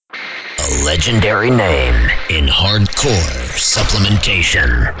A legendary name in hardcore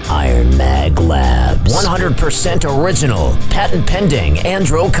supplementation. Iron Mag Labs. 100% original, patent pending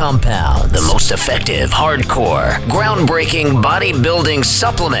andro compounds. The most effective hardcore, groundbreaking bodybuilding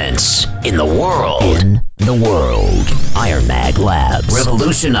supplements in the world. Iron Mag Labs.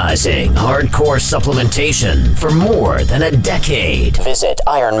 Revolutionizing hardcore supplementation for more than a decade. Visit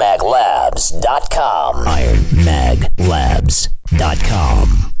ironmaglabs.com.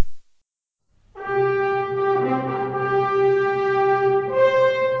 ironmaglabs.com.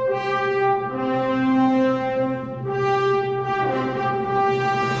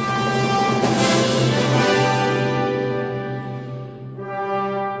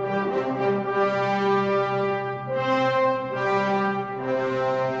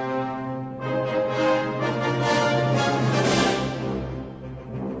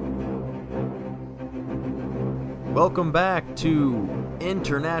 Welcome back to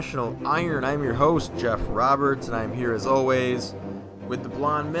International Iron. I'm your host, Jeff Roberts, and I'm here as always with the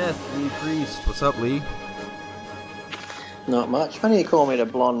blonde myth, Lee Priest. What's up, Lee? Not much. Funny you call me the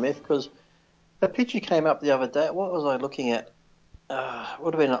blonde myth, because a picture came up the other day. What was I looking at?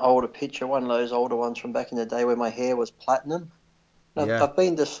 Would have been an older picture, one of those older ones from back in the day where my hair was platinum. Yeah. I've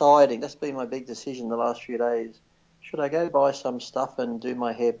been deciding, that's been my big decision the last few days. Should I go buy some stuff and do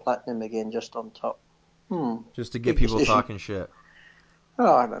my hair platinum again just on top? Just to get Big people decision. talking shit.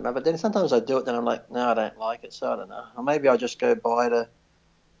 Oh, I don't know. But then sometimes I do it, then I'm like, no, I don't like it, so I don't know. Or maybe I'll just go buy the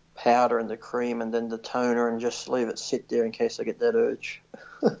powder and the cream and then the toner and just leave it sit there in case I get that urge.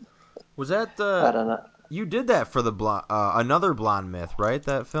 Was that I don't know. You did that for the another blonde myth, right?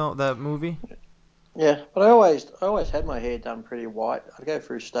 That movie? Yeah, but I always had my hair done pretty white. I'd go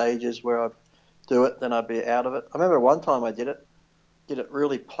through stages where I'd do it, then I'd be out of it. I remember one time I did it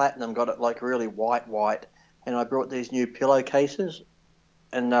really platinum, got it like really white, and I brought these new pillowcases,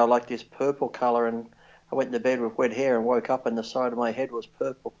 and they were like this purple colour, and I went to bed with wet hair and woke up and the side of my head was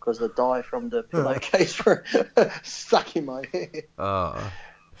purple because the dye from the pillowcase were stuck in my hair.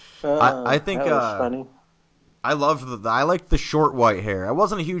 I think that was funny. I liked the short white hair. I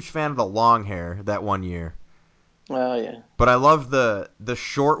wasn't a huge fan of the long hair that one year. Oh yeah. But I loved the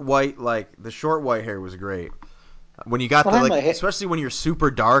short white, the short white hair was great. When you got especially when you're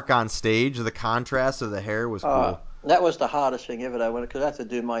super dark on stage, the contrast of the hair was cool. That was the hardest thing ever though, because I had to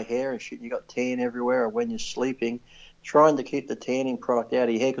do my hair and shit. You got tan everywhere, or when you're sleeping, trying to keep the tanning product out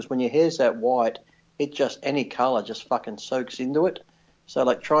of your hair, because when your hair's that white, it just any color just fucking soaks into it. So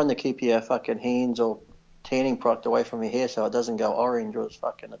like trying to keep your fucking hands or tanning product away from your hair so it doesn't go orange was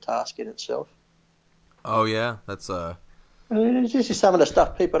fucking a task in itself. Oh yeah, that's This is some of the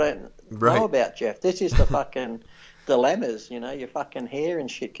stuff people don't right. know about, Jeff. This is the fucking dilemmas, your fucking hair and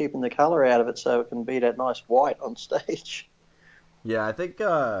shit, keeping the colour out of it so it can be that nice white on stage. Yeah, I think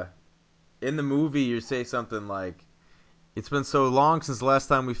in the movie you say something like, "It's been so long since the last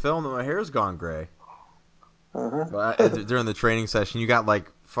time we filmed that my hair's gone gray." During the training session, you got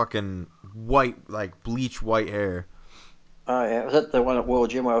like fucking white, like bleach white hair. Oh yeah, was that the one at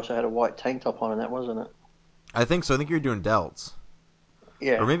World Gym where I also had a white tank top on, and that wasn't it? I think so. I think you were doing delts.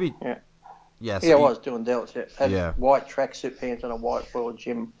 Yeah. Or maybe. Yeah. Yes. Yeah, I was doing delts. Yeah. Yeah. White tracksuit pants and a white World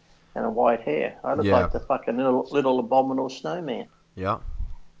Gym and a white hair. I looked Yeah. like the fucking little abominable snowman. Yeah.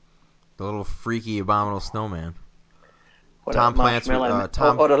 The little freaky abominable snowman. Or Tom Plants with or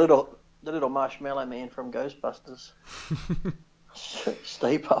the little marshmallow man from Ghostbusters.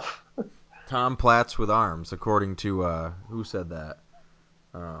 Stay Puff. Tom Platz with arms, according to who said that?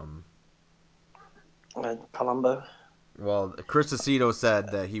 Palumbo. Well, Chris Aceto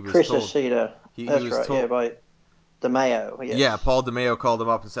said that he was Chris told. Aceto. That's was right. told. Yeah, by DeMayo. Yes. Yeah, Paul DeMayo called him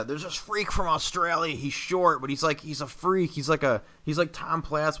up and said, "There's this freak from Australia. He's short, but he's a freak. He's like Tom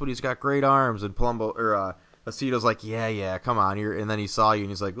Platz, but he's got great arms." And Aceto's like, "Yeah, come on." And then he saw you, and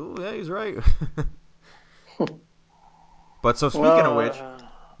he's like, "Oh, yeah, he's right." But so speaking of which,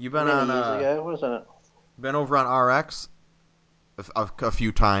 you've been many years ago, wasn't it? Been over on RX a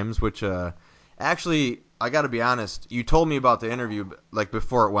few times, which actually, I got to be honest, you told me about the interview like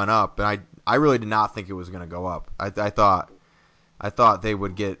before it went up, and I really did not think it was going to go up. I thought they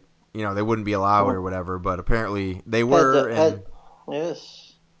would get, they wouldn't be allowed or whatever, but apparently they were.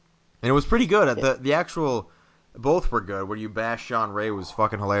 Yes. And it was pretty good. Yeah. The actual, both were good. Where you bash Shawn Ray was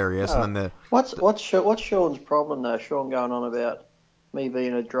fucking hilarious, and then what's Shawn's problem though? Shawn going on about me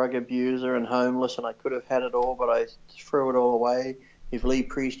being a drug abuser and homeless, and I could have had it all, but I threw it all away. If Lee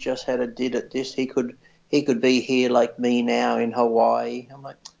Priest just had a did at this, he could be here like me now in Hawaii. I'm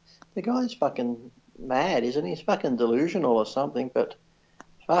like, the guy's fucking mad, isn't he? He's fucking delusional or something, but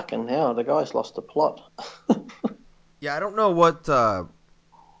fucking hell, the guy's lost the plot. Yeah, I don't know what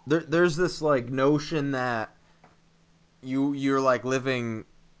there's this like notion that you're like living,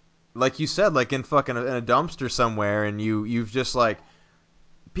 like you said, like in fucking in a dumpster somewhere, and you've just like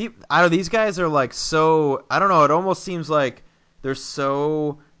people. I don't know. These guys are like so. I don't know. It almost seems like they're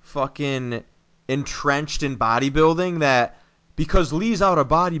so fucking entrenched in bodybuilding that because Lee's out of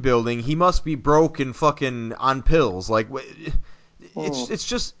bodybuilding, he must be broke and fucking on pills. Like it's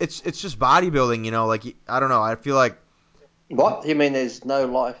just bodybuilding. You know, like I don't know. I feel like What? You mean there's no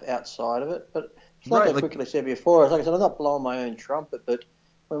life outside of it? But it's like right, I like quickly said before, it's like I said, I'm not blowing my own trumpet, but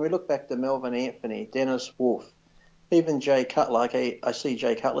when we look back to Melvin Anthony, Dennis Wolf, even Jay Cutler, like I see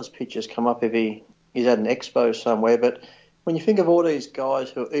Jay Cutler's pictures come up if he's at an expo somewhere, but when you think of all these guys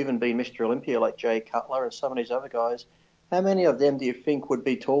who have even been Mr. Olympia, like Jay Cutler and some of these other guys, how many of them do you think would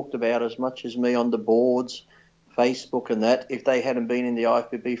be talked about as much as me on the boards, Facebook and that, if they hadn't been in the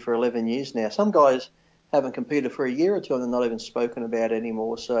IFBB for 11 years now? Some guys haven't competed for a year or two and they're not even spoken about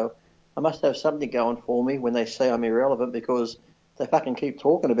anymore. So I must have something going for me when they say I'm irrelevant because they fucking keep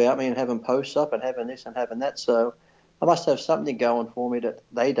talking about me and having posts up and having this and having that. So I must have something going for me that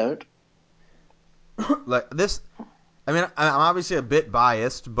they don't. like this. I mean, I'm obviously a bit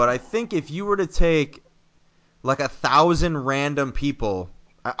biased, but I think if you were to take like 1,000 random people,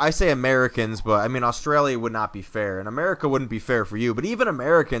 I say Americans, but I mean Australia would not be fair, and America wouldn't be fair for you. But even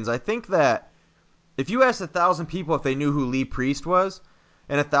Americans, I think that if you asked 1,000 people if they knew who Lee Priest was,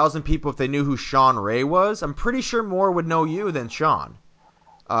 and 1,000 people if they knew who Shawn Ray was, I'm pretty sure more would know you than Shawn.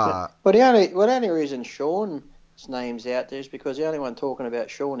 Well, the only reason Shawn's name's out there is because the only one talking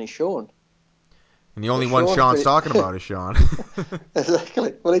about Shawn is Shawn. And the only But one Shawn's Shawn's pretty talking about is Shawn.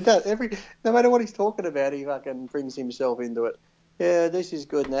 exactly. Well, he does no matter what he's talking about, he fucking brings himself into it. Yeah, this is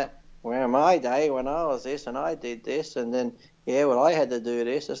good and that. Well, my day when I was this and I did this and then yeah, well I had to do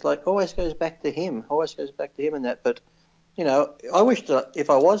this. It's like always goes back to him. Always goes back to him and that. But you know, I wish that if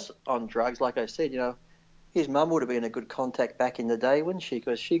I was on drugs, like I said, you know, his mum would have been a good contact back in the day, wouldn't she?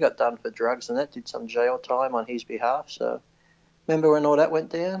 Because she got done for drugs and that did some jail time on his behalf. So remember when all that went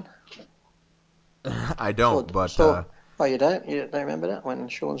down? I don't, but Oh, you don't? You don't remember that when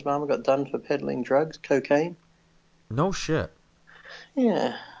Shawn's mum got done for peddling drugs, cocaine? no shit.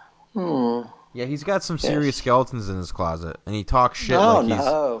 Yeah. Hmm. Yeah, he's got some serious Yes. skeletons in his closet, and he talks shit No,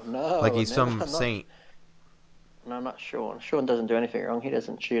 like no, he's never. some saint. No, not Shawn. Shawn doesn't do anything wrong. He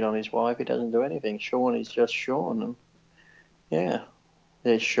doesn't cheat on his wife. He doesn't do anything. Shawn is just Shawn. And yeah,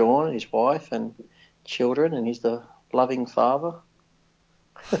 there's Shawn, his wife, and children, and he's the loving father.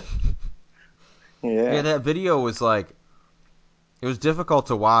 Yeah, Yeah. that video was like, it was difficult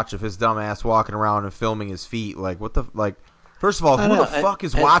to watch of his dumb ass walking around and filming his feet. Like, what the, like, first of all, I who know. the fuck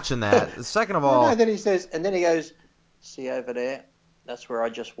is watching that? Second of I know. all, Then he says, and then he goes, "See over there? That's where I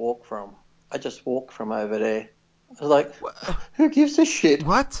just walked from. I just walked from over there." I was like, "Who gives a shit?"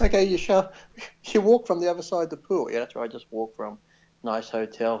 what? Okay, you walk from the other side of the pool. Yeah, that's where I just walked from. Nice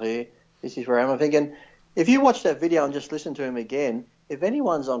hotel here. This is where I am. I'm thinking, if you watch that video and just listen to him again, if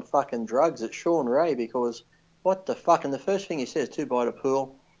anyone's on fucking drugs, it's Shawn Ray because what the fuck? And the first thing he says too by the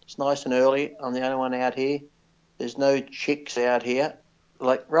pool, it's nice and early. I'm the only one out here. There's no chicks out here.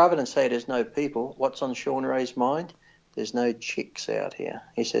 Like, rather than say there's no people, what's on Shawn Ray's mind? There's no chicks out here.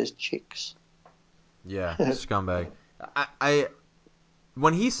 He says chicks. Yeah, scumbag. I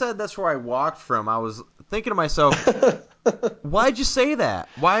when he said that's where I walked from, I was thinking to myself, why'd you say that?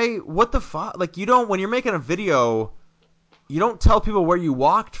 Why? What the fuck? Like, you don't, when you're making a video, you don't tell people where you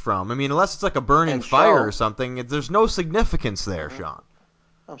walked from. I mean, unless it's like a burning And fire or Shawn, something, there's no significance there, Shawn.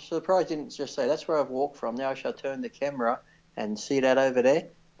 I'm surprised he didn't just say, that's where I've walked from. Now I shall turn the camera and see that over there.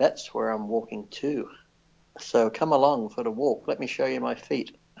 That's where I'm walking to. So come along for the walk. Let me show you my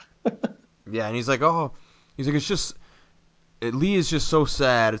feet. Yeah, and he's like, oh, he's like, it's just, Lee is just so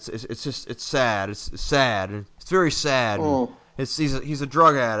sad. It's just, it's sad. It's sad. It's very sad. And Mm. he's a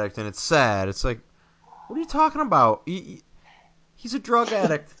drug addict, and it's sad. It's like, what are you talking about? He's a drug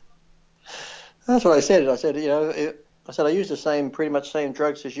addict. That's what I said. I said, I said I use the pretty much same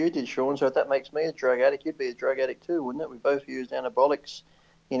drugs as you did, Shawn. So if that makes me a drug addict, you'd be a drug addict too, wouldn't it? We both used anabolics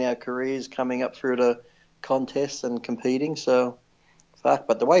in our careers, coming up through the contests and competing. So fuck.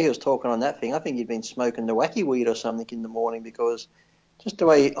 But the way he was talking on that thing, I think he'd been smoking the wacky weed or something in the morning because just the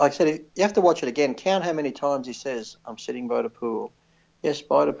way, like I said, you have to watch it again. Count how many times he says, "I'm sitting by the pool." Yes,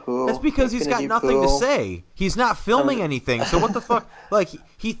 by the That's pool, because he's got infinity nothing to pool. say. He's not filming anything. So what the fuck? Like,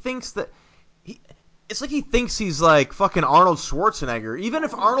 he thinks that it's like he thinks he's like fucking Arnold Schwarzenegger. Even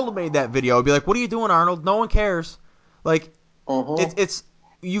if Arnold made that video, I'd be like, "What are you doing, Arnold? No one cares." Like, Mm-hmm. it's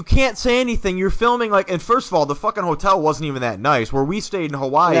you can't say anything. You're filming like, and first of all, the fucking hotel wasn't even that nice. Where we stayed in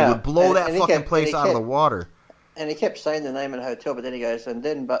Hawaii No, would blow that and he fucking kept, and place he out of the kept, water. and he kept saying the name of the hotel, but then he goes,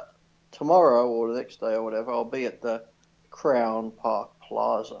 but tomorrow or the next day or whatever, I'll be at the Crown Park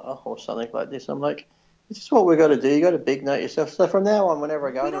Plaza or something like this. I'm like, this is what we got to do. You got to big note yourself. So from now on, whenever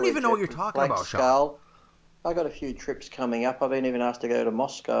I go We don't anywhere, even know what Jeff, you're with talking Black about, Shawn. Skull, I got a few trips coming up. I've been even asked to go to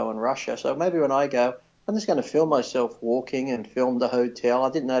Moscow and Russia. So maybe when I go, I'm just going to film myself walking and film the hotel. I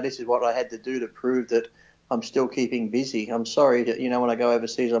didn't know this is what I had to do to prove that I'm still keeping busy. I'm sorry that, when I go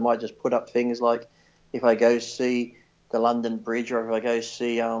overseas, I might just put up things like if I go see the London Bridge or if I go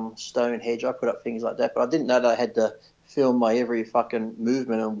see Stonehenge, I put up things like that. But I didn't know that I had to film my every fucking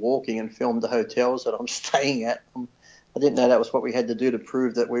movement and walking and film the hotels that I'm staying at. I didn't know that was what we had to do to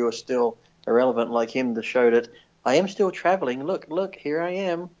prove that we were still irrelevant like him to show that I am still traveling. Look, here I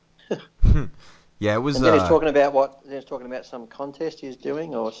am. Yeah, it was. And then he's talking about some contest he's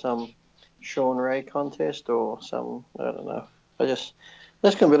doing or some Shawn Ray contest or some, I don't know. I just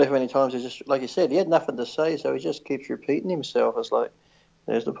couldn't believe how many times he just, like you said, he had nothing to say, so he just keeps repeating himself. It's like,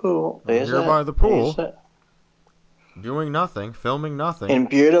 there's the pool, I'm there's here that, by the there's pool, that. doing nothing, filming nothing. In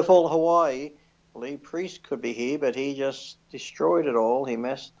beautiful Hawaii, Lee Priest could be here, but he just destroyed it all. He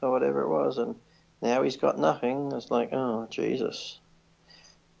messed or whatever it was, and now he's got nothing. It's like, oh, Jesus.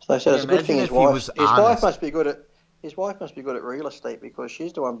 So I said Yeah, it's a good thing imagine if he was his wife honest. must be good at real estate because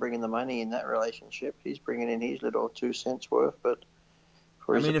she's the one bringing the money in that relationship. He's bringing in his little 2 cents worth, but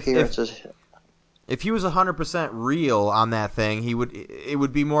for I his mean, if appearances, if he was 100% real on that thing, it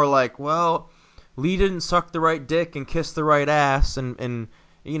would be more like, well, Lee didn't suck the right dick and kiss the right ass, and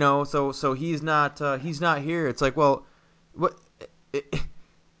so he's not here. It's like, well, what? It,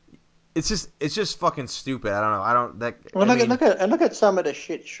 it's just fucking stupid. I don't know. I don't that. well, I mean, look at some of the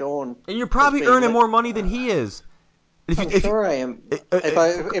shit Shawn and you're has probably been. earning more money than he is. I'm If you sure I am.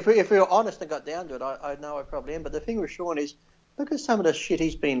 If we were honest and got down to it, I know I probably am. But the thing with Shawn is, look at some of the shit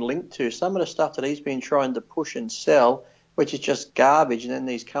he's been linked to, some of the stuff that he's been trying to push and sell, which is just garbage, and then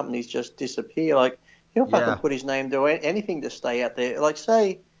these companies just disappear. Like he'll fucking yeah, put his name to anything to stay out there. Like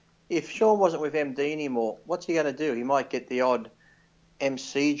say, if Shawn wasn't with MD anymore, what's he going to do? He might get the odd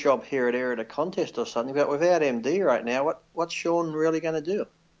MC job here or there at a contest or something. But without MD right now, what's Shawn really going to do?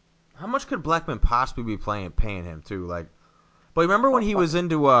 how much could Blackman possibly be paying him too? Like, but remember when Oh he was fuck.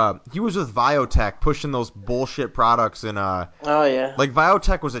 into he was with Viotech pushing those bullshit products and Oh yeah. like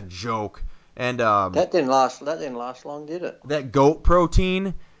Viotech was a joke and That didn't last. That didn't last long, did it? that goat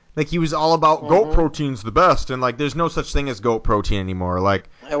protein, like he was all about goat Mm-hmm. protein's the best and like there's no such thing as goat protein anymore. Like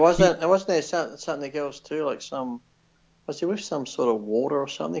It he wasn't. It wasn't there something else too, like some. Was he with some sort of water or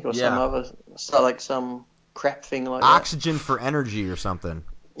something, or some yeah, other, so like some crap thing like that? oxygen for energy or something.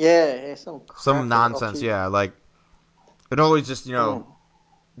 Yeah, some Some crap. nonsense, yeah, like it always just, Mm.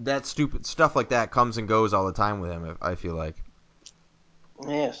 that stupid stuff like that comes and goes all the time with him, I feel like.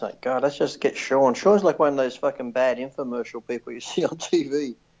 Yeah, it's like God. Let's just get Shawn. Shawn's like one of those fucking bad infomercial people you see on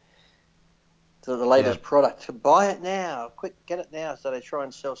TV. To the Yeah. latest product, buy it now, quick, get it now. So they try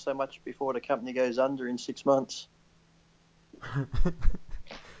and sell so much before the company goes under in 6 months. I And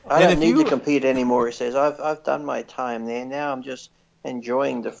don't if need to you compete anymore. He says, I've done my time there. Now I'm just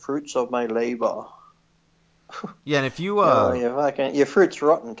enjoying the fruits of my labor. yeah, and if you Oh, your fruit's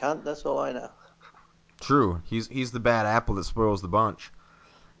rotten, cunt. That's all I know. true, he's the bad apple that spoils the bunch.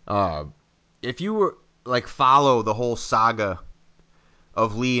 Uh if you were like follow the whole saga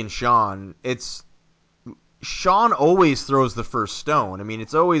of Lee and Shawn, it's Shawn always throws the first stone. I mean,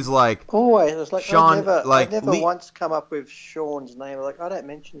 it's always like Always, it's like Shawn, I'd like never Lee. once come up with Shawn's name. Like I don't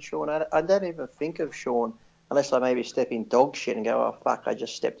mention Shawn. I don't even think of Shawn unless I maybe step in dog shit and go, oh fuck, I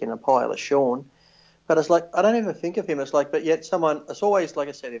just stepped in a pile of Shawn. But it's like I don't even think of him. It's like, but yet someone. It's always like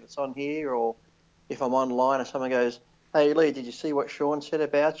I said, if it's on here or if I'm online and someone goes, "Hey Lee, did you see what Shawn said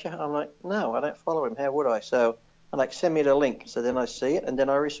about you?" I'm like, "No, I don't follow him. How would I?" So I'm like, "Send me the link." So then I see it and then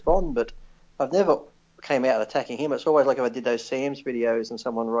I respond. But I've never came out attacking him. It's always like if I did those Sam's videos and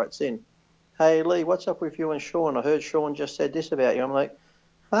someone writes in, "Hey Lee, what's up with you and Shawn? I heard Shawn just said this about you." I'm like,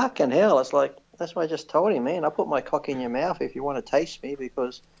 "Fucking hell!" It's like that's what I just told him, man. I put my cock in your mouth if you want to taste me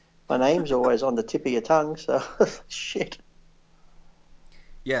because my name's always on the tip of your tongue, so shit.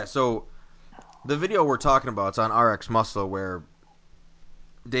 Yeah, so the video we're talking about, it's on RX Muscle, where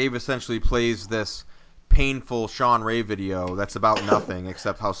Dave essentially plays this painful Shawn Ray video that's about nothing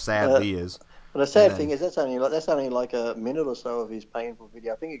except how sad Uh, Lee is, but the and sad thing then is that's only like a minute or so of his painful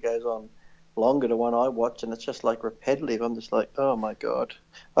video. I think it goes on longer to one I watch, and it's just like repetitive. I'm just like, oh my god.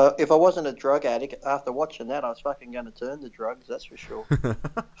 If I wasn't a drug addict, after watching that, I was fucking going to turn to drugs. That's for sure.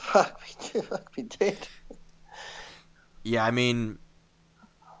 Fuck me dead. yeah, I mean,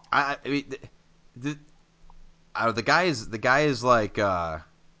 I mean, the guy is like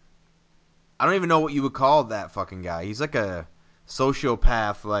I don't even know what you would call that fucking guy. He's like a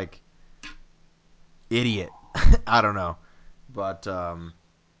sociopath, like idiot. I don't know, but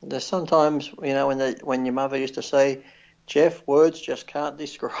There's sometimes, when your mother used to say, "Jeff, words just can't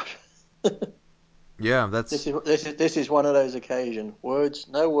describe." yeah, This is one of those occasions.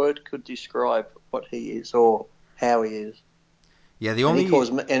 No word could describe what he is or how he is. yeah.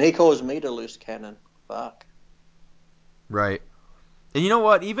 And he calls me to loose cannon. Fuck. Right. And you know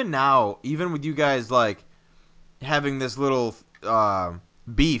what? Even now, even with you guys like having this little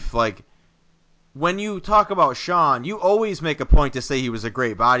beef, like when you talk about Shawn, you always make a point to say he was a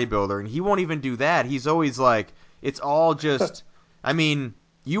great bodybuilder, and he won't even do that. He's always like, it's all just. I mean,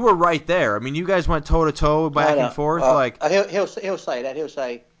 you were right there. I mean, you guys went toe to toe, back and forth. He'll say that. He'll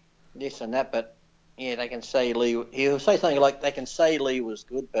say this and that, but yeah, they can say Lee. He'll say something like, "They can say Lee was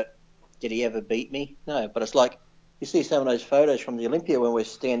good, but did he ever beat me?" No, but it's like you see some of those photos from the Olympia when we're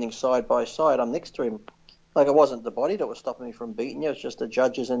standing side by side. I'm next to him. Like, it wasn't the body that was stopping me from beating you. It was just the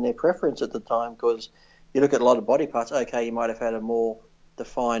judges and their preference at the time. Because you look at a lot of body parts. Okay, you might have had a more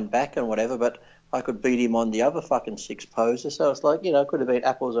defined back and whatever, but I could beat him on the other fucking 6 poses. So it's like, it could have been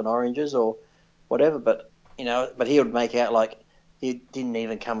apples and oranges or whatever. But but he would make out like he didn't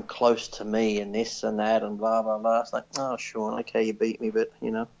even come close to me and this and that and blah blah blah. It's like, oh, Shawn, okay, you beat me, but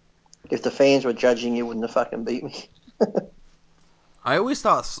if the fans were judging, you wouldn't have fucking beat me. I always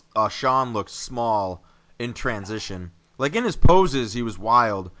thought Shawn looked small in transition. Like in his poses, he was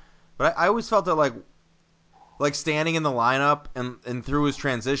wild, but I always felt that like standing in the lineup and through his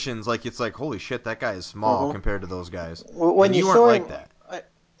transitions, like it's like, holy shit, that guy is small compared to those guys. When and you weren't saw like him, that.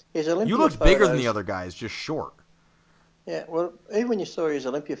 his Olympia You looked photos, bigger than the other guys, just short. Yeah, well, even when you saw his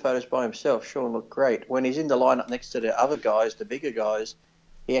Olympia photos by himself, Shawn looked great. When he's in the lineup next to the other guys, the bigger guys,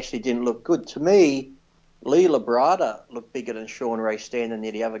 he actually didn't look good. To me, Lee Labrada looked bigger than Shawn Ray standing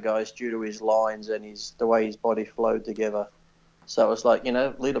near the other guys due to his lines and the way his body flowed together. So it was like, Lee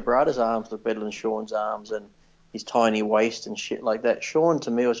Labrada's arms looked better than Shawn's arms and his tiny waist and shit like that. Shawn,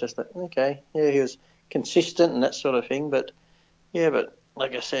 to me, was just like, okay, yeah, he was consistent and that sort of thing, but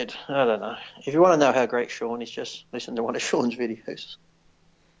like I said, I don't know. If you want to know how great Shawn is, just listen to one of Shawn's videos.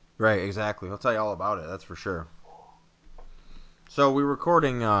 Right, exactly. He'll tell you all about it, that's for sure. So we're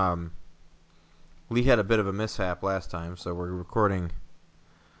recording, Lee had a bit of a mishap last time, so we're recording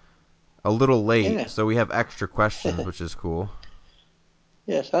a little late, Yeah. so we have extra questions, which is cool.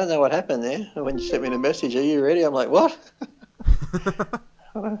 Yes, I don't know what happened there. When you sent me the message, are you ready? I'm like, what?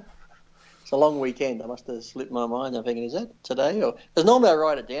 It's a long weekend. I must have slipped my mind. I'm thinking, is that today? Because normally I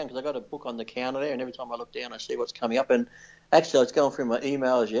write it down because I got a book on the counter there, and every time I look down, I see what's coming up. And actually, I was going through my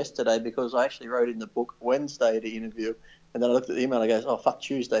emails yesterday because I actually wrote in the book Wednesday the interview, and then I looked at the email and I goes, oh fuck,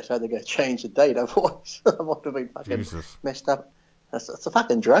 Tuesday, so I had to go change the date. Otherwise, I might have been fucking messed up. It's the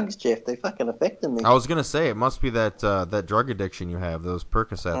fucking drugs, Jeff. They're fucking affecting me. I was gonna say it must be that that drug addiction you have, those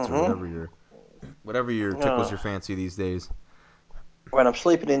Percocets or whatever your tickles your fancy these days. When I'm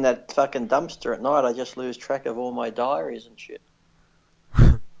sleeping in that fucking dumpster at night, I just lose track of all my diaries and shit.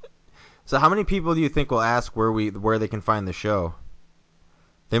 So how many people do you think will ask where they can find the show?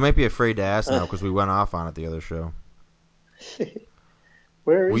 They might be afraid to ask now because we went off on it the other show.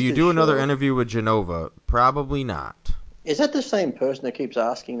 Will you do another interview with Genova? Probably not. Is that the same person that keeps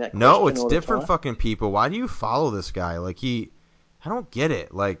asking that question? No, it's all different the time? fucking people. Why do you follow this guy? I don't get it.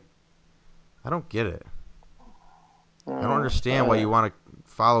 I don't get it. I don't understand why you want to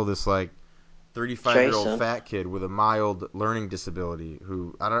follow this 35-year-old fat kid with a mild learning disability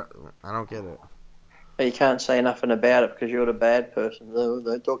who I don't get it. But you can't say nothing about it because you're the bad person.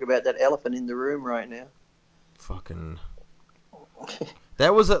 Don't talk about that elephant in the room right now. Fucking.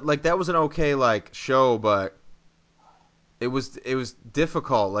 That was an okay show, but it was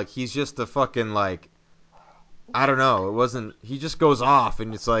difficult. He's just a fucking I don't know. It wasn't. He just goes off,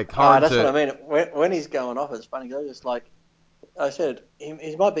 and it's hard to. That's what I mean. When he's going off, it's funny. Because just like I said,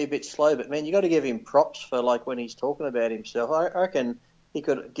 he might be a bit slow, but man, you got to give him props for when he's talking about himself. I reckon he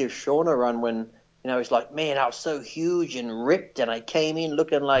could give Shawn a run when he's like, man, I was so huge and ripped, and I came in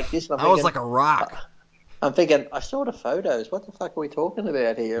looking like this. And I was like a rock. I'm thinking, I saw the photos. What the fuck are we talking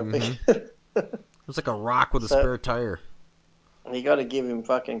about here? It was like a rock with a spare tire. You got to give him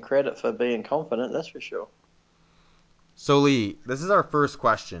fucking credit for being confident. That's for sure. So Lee, this is our first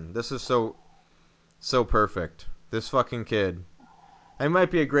question. This is so perfect. This fucking kid. He might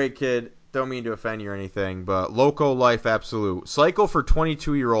be a great kid. Don't mean to offend you or anything, but Loco Life Absolute. Cycle for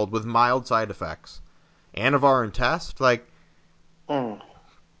 22-year-old with mild side effects. Anavar and test? Bro.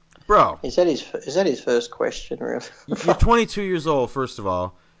 Is that his first question, really? You're 22 years old, first of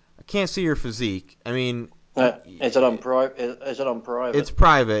all. I can't see your physique. I mean... Is it on private? It's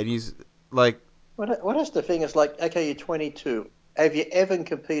private. Like, What is the thing? It's like, okay, you're 22. Have you ever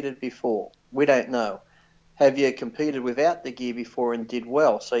competed before? We don't know. Have you competed without the gear before and did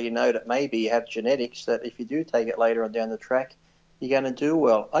well? So you know that maybe you have genetics that if you do take it later on down the track, you're going to do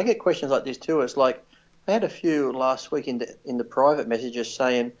well. I get questions like this too. It's like I had a few last week in the private messages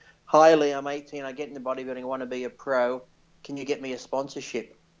saying, "Hi Lee, I'm 18. I get into bodybuilding. I want to be a pro. Can you get me a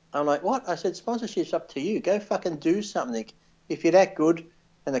sponsorship?" I'm like, "What?" I said, "Sponsorship's up to you. Go fucking do something. If you're that good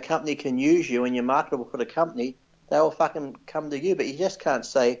and the company can use you and you're marketable for the company, they'll fucking come to you. But you just can't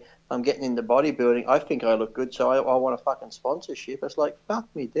say." I'm getting into bodybuilding. I think I look good, so I want a fucking sponsorship. It's like, fuck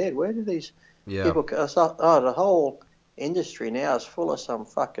me dead. Where do these yeah. people... the whole industry now is full of some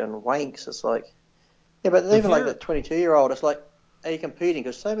fucking wanks. It's like... Yeah, but If even like you're, that 22-year-old, it's like, are you competing?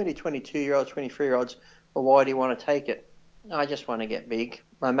 Because so many 22-year-olds, 23-year-olds, well, why do you want to take it? I just want to get big.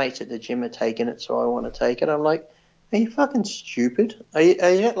 My mates at the gym are taking it, so I want to take it. I'm like, are you fucking stupid? Are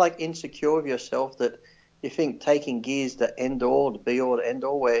you like insecure of yourself that you think taking gear's the end all, the be all, the end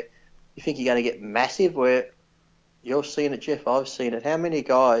all, where you think you're going to get massive? Where you're seeing it, Jeff, I've seen it. How many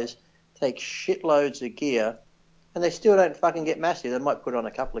guys take shitloads of gear and they still don't fucking get massive? They might put on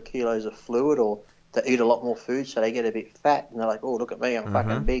a couple of kilos of fluid or they eat a lot more food so they get a bit fat and they're like, oh, look at me, I'm mm-hmm.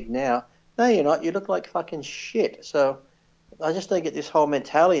 fucking big now. No, you're not. You look like fucking shit. So I just don't get this whole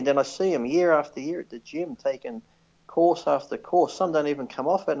mentality. And then I see them year after year at the gym taking course after course. Some don't even come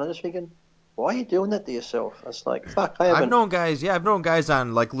off it. And I'm just thinking, why are you doing that to yourself? It's like, fuck, I I've haven't. known guys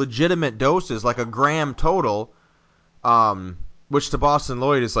on like legitimate doses, like a gram total, which to Boston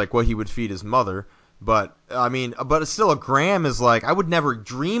Lloyd is like what he would feed his mother. But I mean, but it's still a gram is like I would never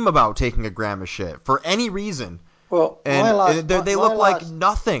dream about taking a gram of shit for any reason. Well, And they look like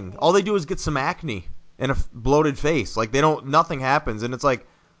nothing. All they do is get some acne and a bloated face. Like nothing happens. And it's like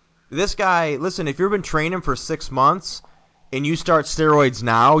this guy. Listen, if you've been training for 6 months and you start steroids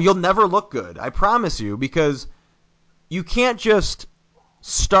now, you'll never look good. I promise you, because you can't just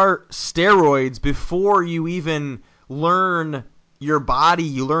start steroids before you even learn your body,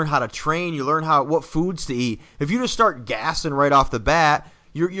 you learn how to train, you learn what foods to eat. If you just start gassing right off the bat,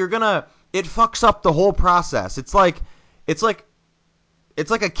 you're gonna it fucks up the whole process. It's like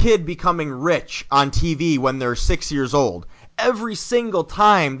a kid becoming rich on TV when they're 6 years old. Every single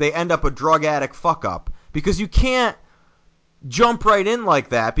time they end up a drug addict fuck up because you can't jump right in like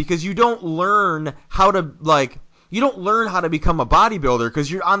that because you don't learn how to become a bodybuilder because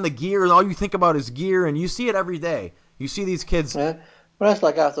you're on the gear and all you think about is gear, and you see it every day. You see these kids. Yeah. Well, that's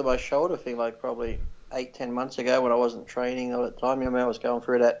like after my shoulder thing, like probably 8, 10 months ago when I wasn't training all the time. You know, I was going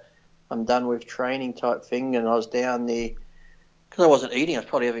through that I'm done with training type thing, and I was down there because I wasn't eating. I was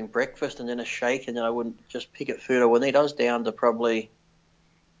probably having breakfast and then a shake, and then I wouldn't just pick at food I wouldn't eat. I was down to probably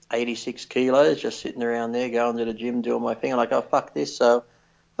 86 kilos, just sitting around there, going to the gym, doing my thing. I'm like, oh, fuck this. So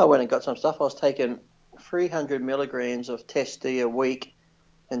I went and got some stuff. I was taking 300 milligrams of Test D a week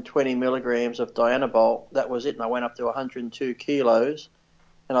and 20 milligrams of Dianabol. That was it. And I went up to 102 kilos.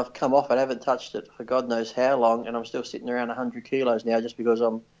 And I've come off it. I haven't touched it for God knows how long. And I'm still sitting around 100 kilos now just because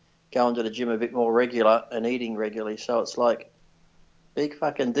I'm going to the gym a bit more regular and eating regularly. So it's like, big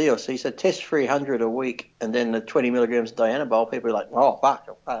fucking deal. So he said test 300 a week and then the 20 milligrams of Dianabol. People are like, oh, fuck.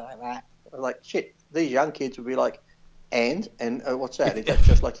 I was like, shit. These young kids would be like, and what's that? Is that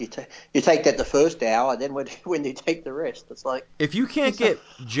just like you take that the first hour, then when you take the rest? It's like, If you can't get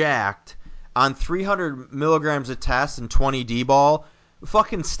jacked on 300 milligrams of test and 20 D-ball,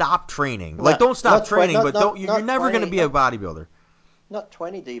 fucking stop training. Like, don't stop training, but you're never going to be a bodybuilder. Not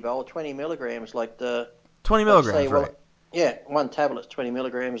 20 D-bol, 20 milligrams, like the 20 like milligrams, say, well, right? yeah, one tablet's 20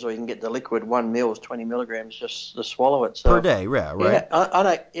 milligrams, or you can get the liquid 1 ml is 20 milligrams just to swallow it. Per So day, yeah, right?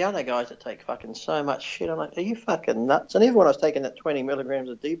 yeah, I know guys that take fucking so much shit. I'm like, are you fucking nuts? And even when I was taking that 20 milligrams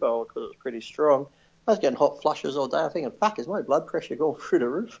of D-bol because it was pretty strong, I was getting hot flushes all day. I'm thinking, fuck, is my blood pressure going through the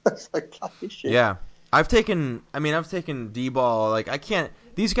roof? It's like, fuck this shit. Yeah. I've taken D-ball. Like, I can't.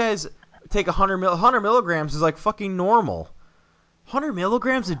 These guys take 100 milligrams is like fucking normal. 100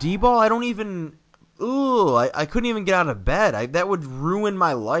 milligrams of D-ball? I don't even. Ooh, I couldn't even get out of bed. That would ruin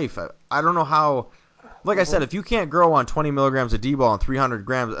my life. I don't know how. Like I said, if you can't grow on 20 milligrams of D-ball and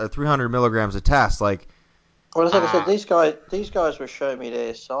 300 milligrams of test, like, Well, like I said, these guys will show me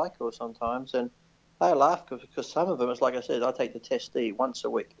their cycle sometimes, and they laugh because some of them, it's like I said, I take the test D once a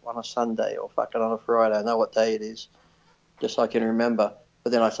week on a Sunday or fucking on a Friday. I know what day it is, just so I can remember.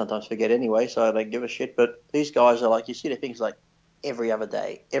 But then I sometimes forget anyway, so I don't give a shit. But these guys are like, you see the things like every other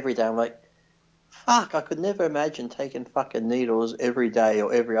day, every day. I'm like, fuck, I could never imagine taking fucking needles every day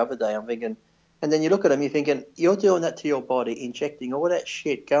or every other day. I'm thinking, and then you look at them, you're thinking, you're doing that to your body, injecting all that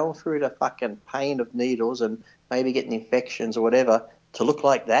shit, going through the fucking pain of needles and maybe getting infections or whatever. to look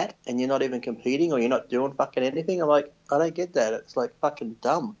like that, and you're not even competing or you're not doing fucking anything. I'm like, I don't get that. It's like fucking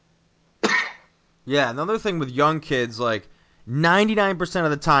dumb. Yeah, another thing with young kids, like 99% of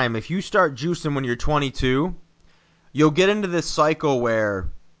the time, if you start juicing when you're 22, you'll get into this cycle where,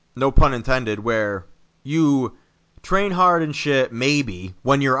 no pun intended, where you train hard and shit, maybe,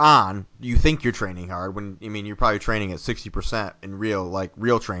 when you're on, you think you're training hard, when, I mean, you're probably training at 60% in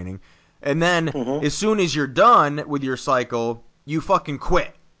real training. And then, Mm-hmm. as soon as you're done with your cycle, you fucking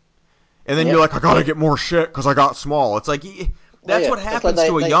quit. And then you're Yep. like, I gotta get more shit because I got small. It's like, Oh that's yeah, what it's like happens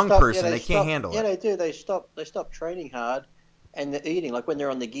to a they young stop. Yeah, person. they They can't stop. handle Yeah, it. they do. They stop training hard, and they're eating. Like when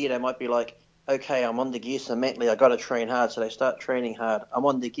they're on the gear, they might be like, okay, I'm on the gear, so mentally I got to train hard. So they start training hard. I'm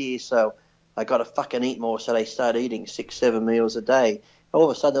on the gear, so I got to fucking eat more. So they start eating 6, 7 meals a day. All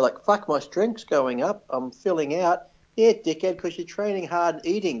of a sudden they're like, fuck, my strength's going up. I'm filling out. Yeah, dickhead, because you're training hard and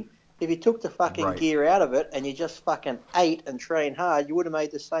eating. If you took the fucking Right. gear out of it and you just fucking ate and trained hard, you would have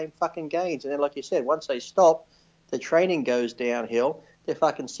made the same fucking gains. And then, like you said, once they stop, the training goes downhill. Their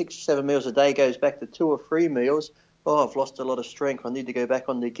fucking 6, 7 meals a day goes back to 2 or 3 meals. Oh, I've lost a lot of strength. I need to go back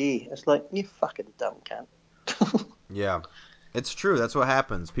on the gear. It's like, you fucking dumb cunt. Yeah. It's true. That's what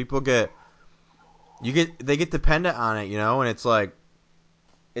happens. People they get dependent on it, and it's like,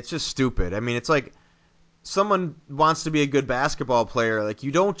 it's just stupid. I mean, it's like someone wants to be a good basketball player. Like,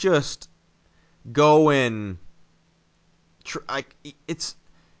 you don't just go and like, it's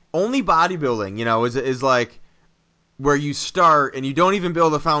only bodybuilding, is like where you start and you don't even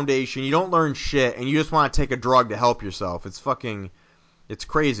build a foundation. You don't learn shit, and you just want to take a drug to help yourself. It's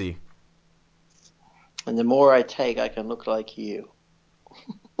crazy. And the more I take, I can look like you.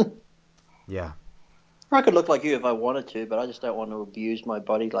 Yeah. Or I could look like you if I wanted to, but I just don't want to abuse my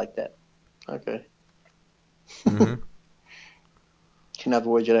body like that. Okay. Mm-hmm. In other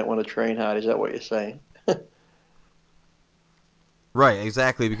words, you don't want to train hard. Is that what you're saying? Right,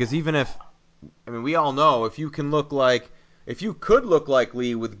 exactly. Because we all know if you could look like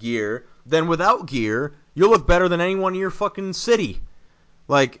Lee with gear, then without gear, you'll look better than anyone in your fucking city.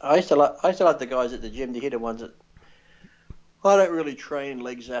 Like, I used to like the guys at the gym, the hitter ones that I don't really train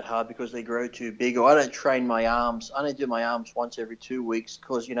legs that hard because they grow too big, or I don't train my arms. I only do my arms once every 2 weeks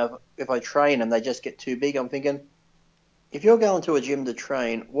because, if I train them, they just get too big. I'm thinking, if you're going to a gym to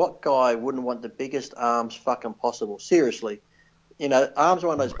train, what guy wouldn't want the biggest arms fucking possible? Seriously. Arms are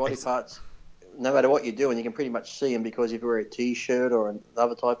one of those body it's, parts, no matter what you're doing, you can pretty much see them because if you wear a t-shirt or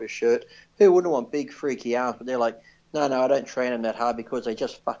another type of shirt, who wouldn't want big, freaky arms? But they're like, no, no, I don't train them that hard because they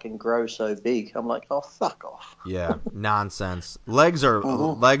just fucking grow so big. I'm like, oh, fuck off. yeah, nonsense. Legs are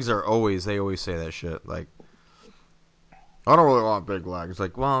Mm-hmm. legs are always they always say that shit. Like, I don't really want big legs.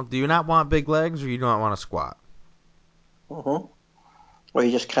 Like, well, do you not want big legs, or you don't want to squat? Mm-hmm. Well,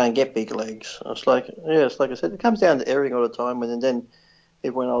 you just can't get big legs. It's like, yeah, it's like I said, it comes down to everything all the time. And then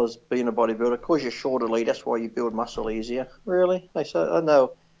even when I was being a bodybuilder, because you're shorter, Lee, that's why you build muscle easier. Really? I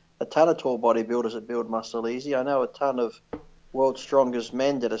know a ton of tall bodybuilders that build muscle easy. I know a ton of world's strongest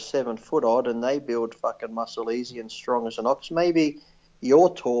men that are 7 foot odd, and they build fucking muscle easy and strong as an ox. Maybe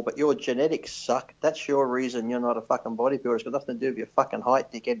you're tall, but your genetics suck. That's your reason you're not a fucking bodybuilder. It's got nothing to do with your fucking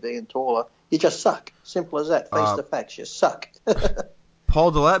height, dickhead, being taller. You just suck. Simple as that. Face Uh, the facts. You suck.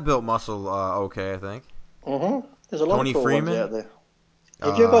 Paul Dillette built muscle. Okay, I think. There's a lot of Tony tall ones Freeman. out there.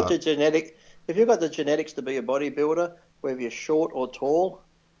 If you've got Uh, the genetic, if you've got the genetics to be a bodybuilder, whether you're short or tall,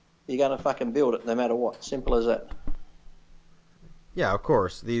 you're gonna fucking build it no matter what. Simple as that. yeah, of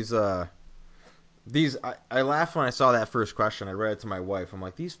course. I laughed when I saw that first question. I read it to my wife. I'm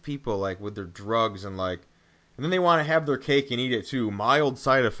like, these people, like, with their drugs and, like, and then they want to have their cake and eat it too. Mild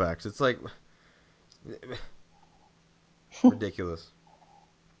side effects. It's like ridiculous.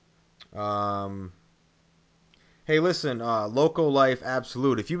 Um, hey, listen, Loco Life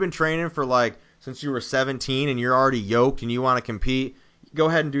Absolute. If you've been training for like since you were 17 and you're already yoked and you want to compete, go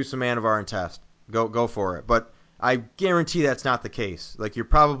ahead and do some Anavar and test. Go for it. But I guarantee that's not the case. Like, you're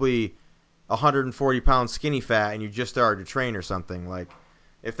probably 140 pounds skinny fat and you just started to train or something. Like,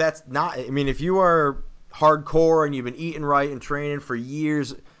 if that's not, I mean, if you are hardcore and you've been eating right and training for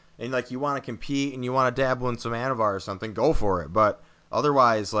years and like you want to compete and you want to dabble in some Anavar or something, go for it. But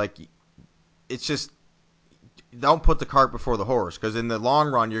otherwise, like, it's just, don't put the cart before the horse, because in the long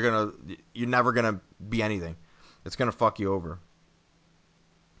run you're never gonna be anything. It's gonna fuck you over.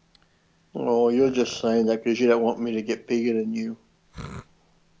 Oh, you're just saying that because you don't want me to get bigger than you.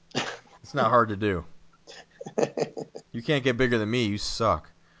 It's not hard to do. You can't get bigger than me. You suck.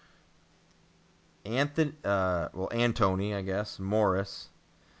 Anthony, I guess Morris.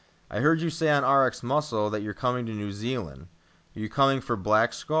 I heard you say on RX Muscle that you're coming to New Zealand. Are you coming for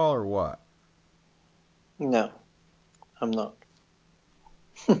Black Skull or what? No, I'm not.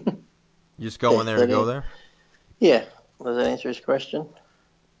 You just going there to go there? Yeah. Does that answer his question?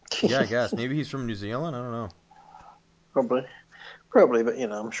 Yeah, I guess. Maybe he's from New Zealand. I don't know. Probably. Probably, but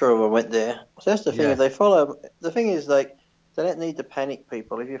I'm sure if I went there. So that's the thing. Yeah. If they follow, the thing is, like, they don't need to panic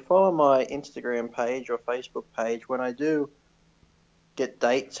people. If you follow my Instagram page or Facebook page, when I do get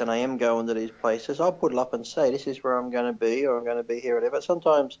dates and I am going to these places, I'll put it up and say this is where I'm going to be, or I'm going to be here, or whatever.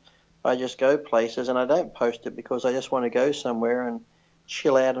 Sometimes I just go places and I don't post it because I just want to go somewhere and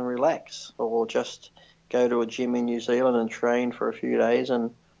chill out and relax, or just go to a gym in New Zealand and train for a few days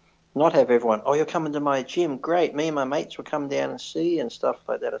and not have everyone, oh, you're coming to my gym, great. Me and my mates will come down and see you and stuff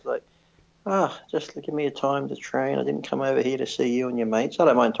like that. It's like, just give me a time to train. I didn't come over here to see you and your mates. I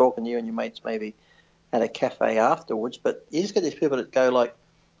don't mind talking to you and your mates maybe at a cafe afterwards, but you just get these people that go like,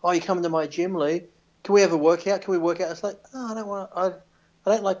 oh, you coming to my gym, Lee? Can we have a workout? Can we work out? It's like, oh, I don't want. I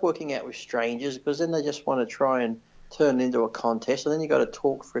don't like working out with strangers because then they just want to try and turn it into a contest, and then you got to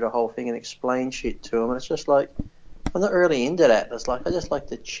talk through the whole thing and explain shit to them, and it's just like I'm not really into that. It's like I just like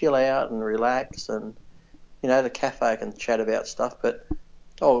to chill out and relax, and the cafe I can chat about stuff, but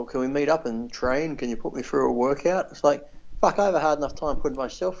oh, can we meet up and train? Can you put me through a workout? It's like, fuck, I have a hard enough time putting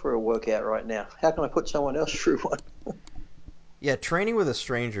myself through a workout right now. How can I put someone else through one? Yeah, training with a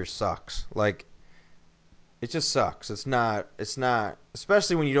stranger sucks. Like, it just sucks. It's not,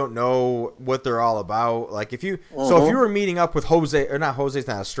 especially when you don't know what they're all about. Like, if you Mm-hmm. were meeting up with Jose, or not, Jose's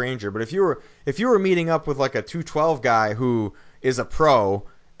not a stranger, but if you were meeting up with like a 212 guy who is a pro,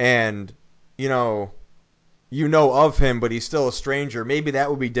 and you know of him, but he's still a stranger, maybe that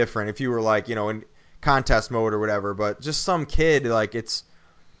would be different if you were like, in contest mode or whatever. But just some kid, like,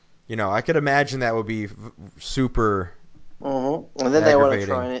 I could imagine that would be super Mm-hmm. And then they want to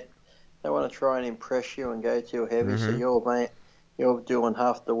try aggravating. and impress you and go too heavy. So Hmm. you're doing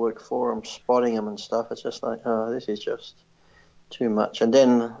half the work for them, spotting them and stuff. It's just like, oh, this is just too much. And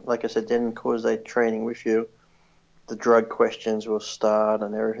then, like I said, then because they're training with you, the drug questions will start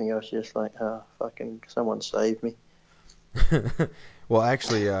and everything else. You're just like, oh, fucking someone save me. Well,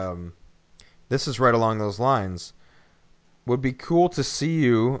 actually, this is right along those lines. Would be cool to see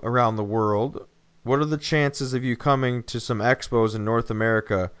you around the world. What are the chances of you coming to some expos in North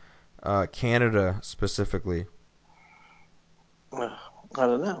America, Canada specifically? I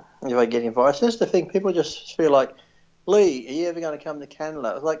don't know if I get invited. That's the thing. People just feel like, Lee, are you ever going to come to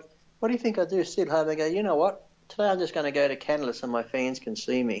Canada? It's like, what do you think I do? Sit home and go, you know what? Today I'm just going to go to Canada so my fans can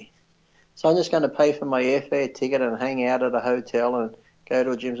see me. So I'm just going to pay for my airfare ticket and hang out at a hotel and go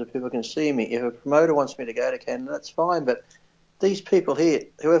to a gym so people can see me. If a promoter wants me to go to Canada, that's fine. But these people here,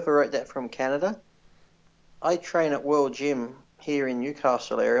 whoever wrote that from Canada, I train at World Gym here in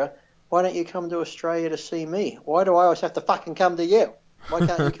Newcastle area. Why don't you come to Australia to see me? Why do I always have to fucking come to you? Why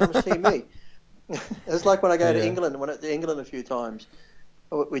can't you come see me? It's like when I go to Yeah. England. Went to England a few times.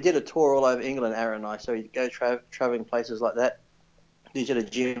 We did a tour all over England, Aaron and I. So we go traveling places like that. These are the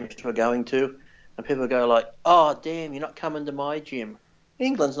gyms we're going to, and people go like, "Oh, damn, you're not coming to my gym."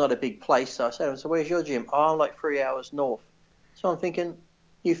 England's not a big place, so I say to them, "So where's your gym?" "Oh, I'm like 3 hours north." So I'm thinking,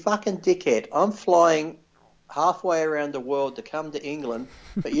 you fucking dickhead! I'm flying halfway around the world to come to England,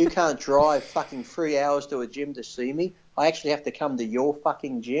 but you can't drive fucking 3 hours to a gym to see me. I actually have to come to your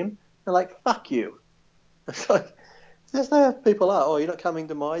fucking gym. They're like, "Fuck you." It's like, that's how people are. "Oh, you're not coming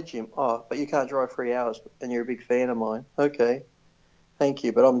to my gym." "Oh, but you can't drive 3 hours, and you're a big fan of mine." "Okay. Thank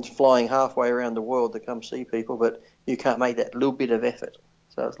you, but I'm flying halfway around the world to come see people, but you can't make that little bit of effort."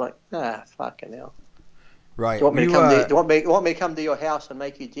 So it's like, fucking hell. Do you Right. want me to come to? Do you want me to come to your house and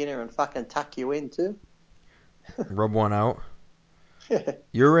make you dinner and fucking tuck you in too? Rub one out.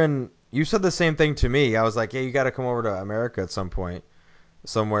 You said the same thing to me. I was like, "Yeah, you got to come over to America at some point,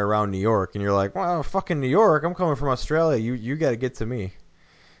 somewhere around New York." And you're like, "Well, fucking New York. I'm coming from Australia. You got to get to me."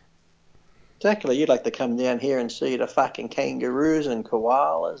 Exactly. You'd like to come down here and see the fucking kangaroos and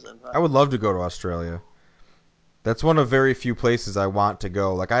koalas and I would fucking. love to go to Australia. That's one of very few places I want to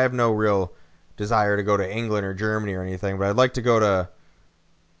go. Like, I have no real desire to go to England or Germany or anything, but I'd like to go to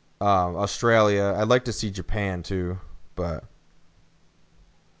Australia. I'd like to see Japan too, but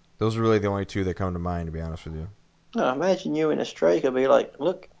those are really the only two that come to mind, to be honest with you. Oh, imagine you in Australia could be like,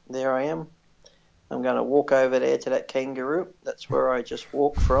 look, there I am. I'm going to walk over there to that kangaroo. That's where I just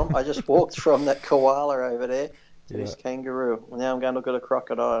walked from. I just walked from that koala over there to Yeah. this kangaroo. Now I'm going to look at a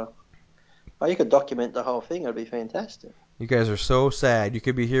crocodile. Oh, you could document the whole thing. It'd be fantastic. You guys are so sad. You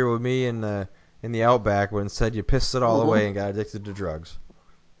could be here with me in the outback, but instead you pissed it all away and Mm-hmm. got addicted to drugs.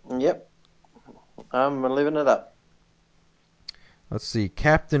 Yep. I'm living it up. Let's see,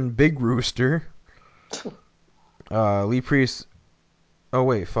 Captain Big Rooster, Lee Priest. Oh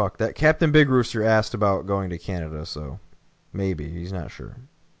wait, fuck that. Captain Big Rooster asked about going to Canada, so Maybe. He's not sure.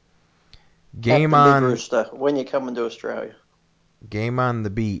 Game Captain Big on Rooster, when you coming to Australia? Game on the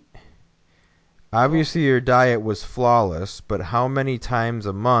beat. Obviously your diet was flawless, but how many times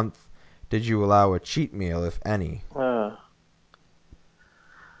a month did you allow a cheat meal, if any? Oh.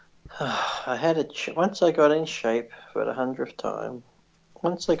 I had once I got in shape for the 100th time.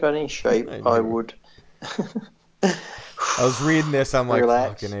 Once I got in shape, I I knew. would I was reading this, I'm like,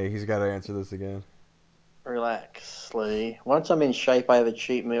 fucking relax, A, he's got to answer this again. relax, Lee. Once I'm in shape, I have a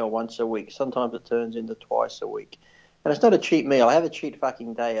cheat meal once a week. Sometimes it turns into twice a week. And it's not a cheat meal. I have a cheat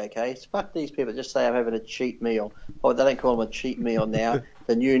fucking day, okay? So fuck these people that just say I'm having a cheat meal. Oh, they don't call them a cheat meal now.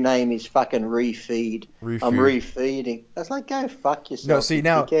 The new name is fucking refeed. I'm Refeed. refeeding. That's like, go fuck No, yourself, see you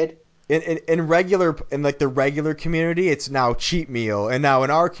now dickhead. in like the regular community, it's now cheat meal, and now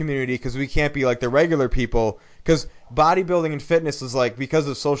in our community, because we can't be like the regular people, because bodybuilding and fitness is like, because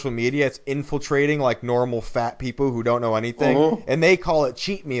of social media, it's infiltrating like normal fat people who don't know anything, Mm-hmm. and they call it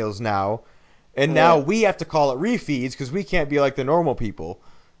cheat meals now, and now Yeah. we have to call it refeeds because we can't be like the normal people.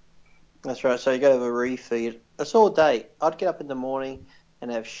 That's right. So you got to have a refeed. It's all day. I'd get up in the morning and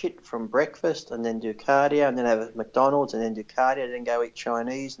have shit from breakfast and then do cardio and then have McDonald's and then do cardio and then go eat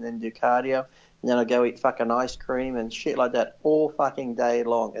Chinese and then do cardio and then I'd go eat fucking ice cream and shit like that all fucking day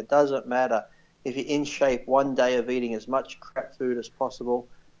long. It doesn't matter. If you're in shape, one day of eating as much crap food as possible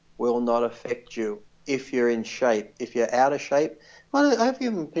will not affect you if you're in shape. If you're out of shape, I've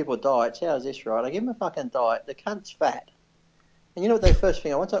given people diets. How's this, right? I give them a fucking diet. The cunt's fat. And you know what they first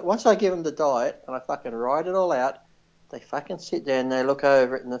thing, once I give them the diet and I fucking write it all out, they fucking sit there and they look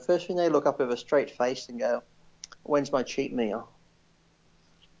over it and the first thing they look up with a straight face and go, when's my cheat meal?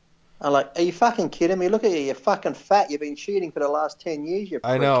 I'm like, are you fucking kidding me? Look at you, you're fucking fat. You've been cheating for the last 10 years, you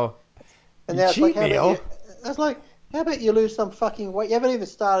I prick. know. And You now it's like, cheat how about you? meal? It's like, how about you lose some fucking weight? You haven't even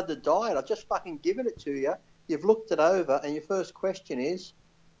started the diet. I've just fucking given it to you. You've looked it over and your first question is,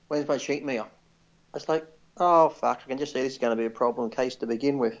 when's my cheat meal? It's like, oh fuck, I can just see this is going to be a problem case to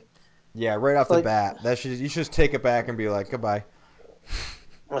begin with. Yeah, right off It's the like, bat. You should just take it back and be like, goodbye.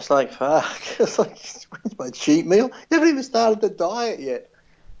 it's like, fuck. It's like, when's my cheat meal? You haven't even started the diet yet.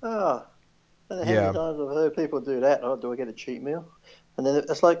 Oh, I don't know how many Yeah. times I've heard people do that. Oh, do I get a cheat meal? And then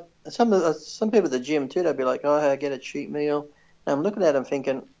it's like, some people at the gym too, they'll be like, oh, I get a cheat meal. And I'm looking at them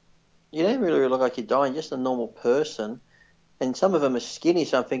thinking, you don't really look like you're dying, just a normal person. And some of them are skinny,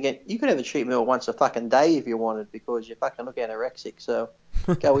 so I'm thinking, you could have a cheat meal once a fucking day if you wanted because you fucking look anorexic. So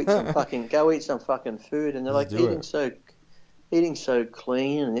go eat some fucking food. And they're Just like, do it. eating so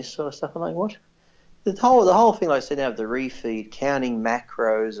clean and this sort of stuff. I'm like, what? The whole thing, like I said, now of the refeed, counting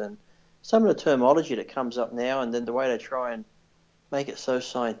macros, and some of the terminology that comes up now, and then the way they try and make it so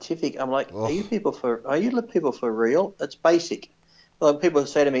scientific. I'm like, Ugh. are you people for real? It's basic. Like people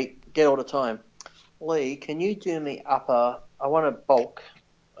say to me, get all the time, Lee, can you do me I want a bulk,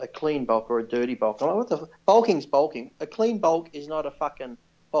 a clean bulk or a dirty bulk. I'm like, what the bulking's bulking. A clean bulk is not a fucking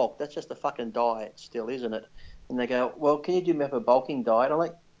bulk. That's just a fucking diet still, isn't it? And they go, well, can you do me up a bulking diet? I'm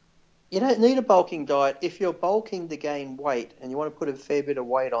like, you don't need a bulking diet. If you're bulking to gain weight and you want to put a fair bit of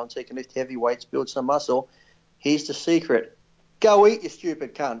weight on so you can lift heavy weights, build some muscle, here's the secret. Go eat, you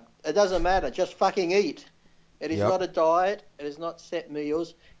stupid cunt. It doesn't matter. Just fucking eat. It is not Yep. a diet. It is not set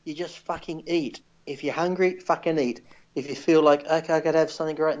meals. You just fucking eat. If you're hungry, fucking eat. If you feel like, okay, I got to have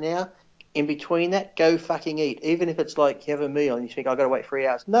something right now, in between that, go fucking eat. Even if it's like you have a meal and you think, I've got to wait 3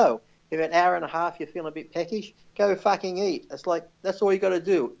 hours. No. If an hour and a half you're feeling a bit peckish, go fucking eat. It's like, that's all you got to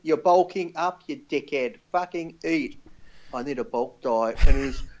do. You're bulking up, you dickhead. Fucking eat. I need a bulk diet. And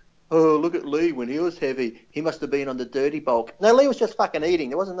he's, oh, look at Lee when he was heavy. He must have been on the dirty bulk. No, Lee was just fucking eating.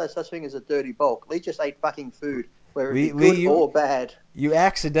 There wasn't no such thing as a dirty bulk. Lee just ate fucking food, whether it be Lee, good you or bad. you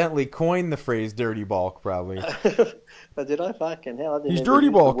accidentally coined the phrase "dirty bulk." Probably. But did I fucking hell? I didn't He's even dirty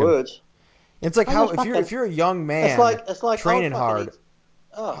use the bulking. words. It's like I how just fucking. if you're a young It's man like it's like I would training fucking hard, eat.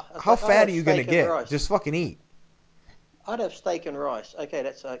 Oh, it's how like I'd fat have are you gonna steak and get? rice. Just fucking eat. I'd have steak and rice. Okay,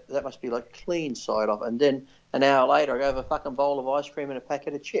 that must be like clean side off. And then an hour later, I go have a fucking bowl of ice cream and a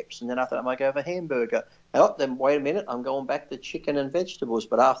packet of chips. And then after that, I might go have a hamburger. Oh, then wait a minute, I'm going back to chicken and vegetables.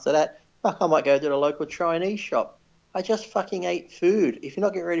 But after that, fuck, I might go to the local Chinese shop. I just fucking ate food. If you're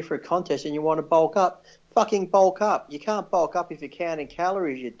not getting ready for a contest and you want to bulk up, fucking bulk up. You can't bulk up if you're counting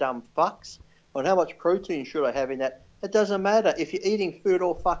calories, you dumb fucks. On how much protein should I have in that? It doesn't matter. If you're eating food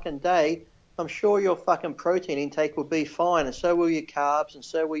all fucking day, I'm sure your fucking protein intake will be fine, and so will your carbs, and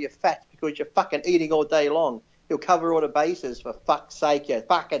so will your fats, because you're fucking eating all day long. You'll cover all the bases, for fuck's sake, you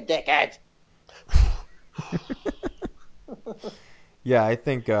fucking dickhead. Yeah, I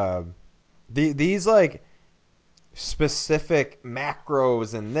think these like specific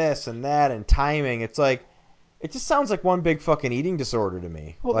macros and this and that and timing. It's like It just sounds like one big fucking eating disorder to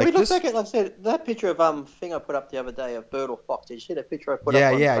me. Well, we Like look just back at, like I said, that picture of thing I put up the other day of Bird or Fox. Did you see that picture I put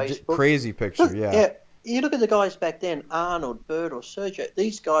up on Facebook? crazy picture. Look, Yeah, yeah, you look at the guys back then, Arnold, Bird, or Sergio.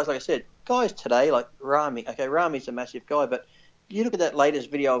 These guys, like I said, guys today, like Rami. Okay, Rami's a massive guy, but you look at that latest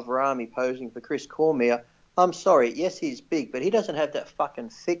video of Rami posing for Chris Cormier. I'm sorry, yes, he's big, but he doesn't have that fucking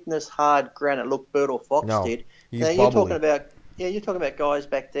thickness, hard granite look Bird or Fox no, did. Now he's you're talking bubbly. about, yeah, you're talking about guys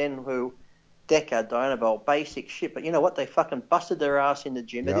back then who Deca, Dynabol, basic shit. But you know what? They fucking busted their ass in the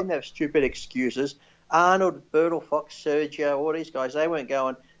gym. They Yep. didn't have stupid excuses. Arnold, Bertle, Fox, Sergio, all these guys, they weren't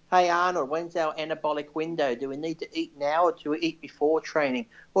going, hey, Arnold, when's our anabolic window? Do we need to eat now or do we eat before training?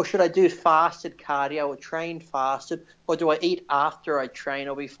 Or should I do fasted cardio or train fasted? Or do I eat after I train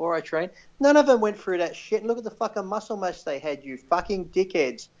or before I train? None of them went through that shit. And look at the fucking muscle mass they had, you fucking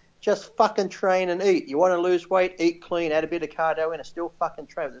dickheads. Just fucking train and eat. You want to lose weight, eat clean, add a bit of cardio in, and still fucking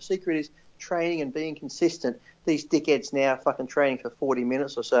train. But the secret is training and being consistent. These dickheads now fucking training for 40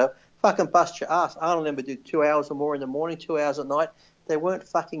 minutes or so. Fucking bust your ass. Arnold and them would do 2 hours or more in the morning, 2 hours at night. They weren't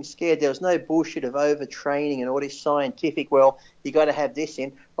fucking scared. There was no bullshit of overtraining and all this scientific, well, you got to have this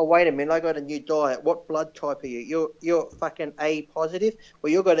in. Oh, wait a minute, I got a new diet. What blood type are you? You're fucking A positive?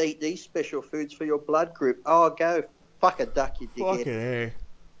 Well, you've got to eat these special foods for your blood group. Oh, go fuck a duck, you dickhead. Fucking A.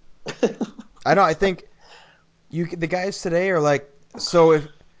 I know. I think the guys today are like, so if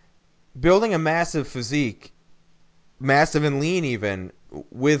building a massive physique, massive and lean even,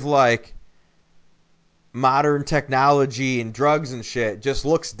 with like modern technology and drugs and shit, just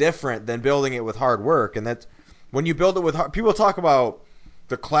looks different than building it with hard work. And that's when you build it with hard, people talk about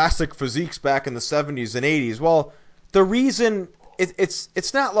the classic physiques back in the 70s and 80s. Well, the reason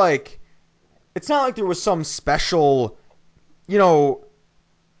it's not like there was some special, you know,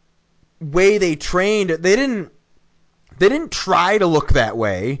 way they trained. They didn't try to look that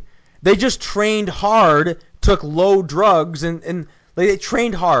way. They just trained hard, took low drugs, and they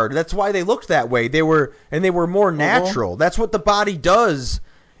trained hard. That's why they looked that way. They were more natural. That's what the body does.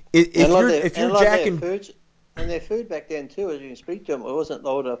 If you're jacking, Their food back then too, as you can speak to them, it wasn't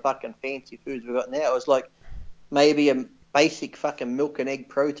all the fucking fancy foods we got now. It was like maybe a basic fucking milk and egg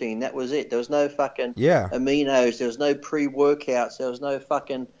protein. That was it. There was no fucking yeah, aminos. There was no pre-workouts. There was no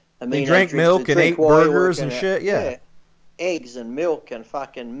fucking they amino drank drinks to milk and drink ate while you're burgers working and out. shit. Yeah, Yeah, eggs and milk and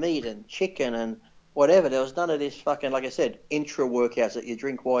fucking meat and chicken and whatever. There was none of this fucking, like I said, intra workouts that you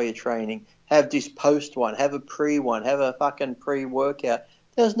drink while you're training. Have this post one, have a pre one, have a fucking pre workout.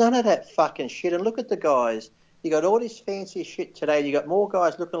 There was none of that fucking shit. And look at the guys. You got all this fancy shit today. You got more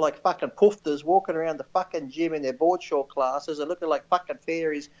guys looking like fucking poofters walking around the fucking gym in their board short classes and looking like fucking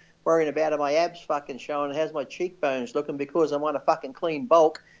fairies worrying about my abs fucking showing. How's my cheekbones looking because I'm on a fucking clean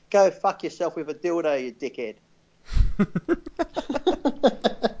bulk. Go fuck yourself with a dildo, you dickhead.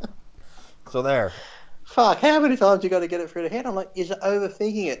 so there. Fuck, how many times you got to get it through the head? I'm like, you're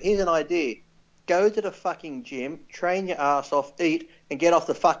overthinking it. Here's an idea. Go to the fucking gym, train your ass off, eat, and get off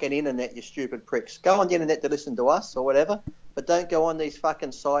the fucking internet, you stupid pricks. Go on the internet to listen to us or whatever, but don't go on these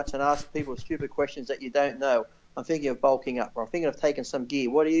fucking sites and ask people stupid questions that you don't know. I'm thinking of bulking up, or I'm thinking of taking some gear.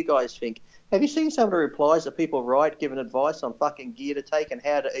 What do you guys think? Have you seen some of the replies that people write giving advice on fucking gear to take and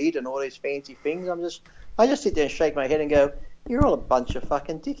how to eat and all these fancy things? I just sit there and shake my head and go, you're all a bunch of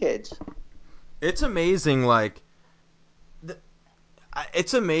fucking dickheads. It's amazing, like,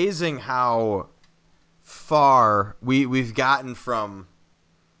 it's amazing how far we've gotten from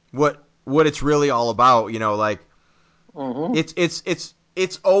what it's really all about. You know, like Mm-hmm.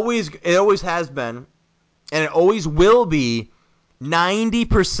 it always has been, and it always will be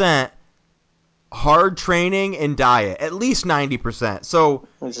 90% hard training and diet, at least 90%. So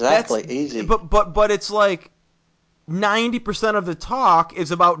Exactly, easy. but it's like 90% of the talk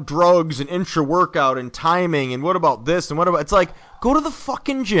is about drugs and intra workout and timing and what about this and what about, it's like, go to the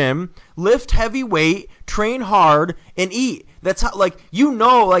fucking gym, lift heavy weight, train hard, and eat. That's how, like, you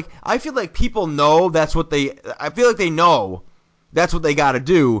know, like, I feel like people know I feel like they know that's what they got to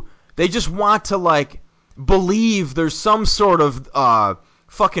do. They just want to, like, believe there's some sort of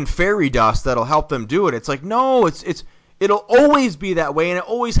fucking fairy dust that'll help them do it. It's like, no, it'll always be that way, and it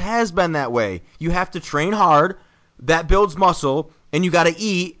always has been that way. You have to train hard, that builds muscle, and you got to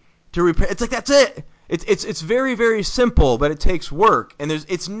eat to repair. It's like, that's it. It's very, very simple, but it takes work, and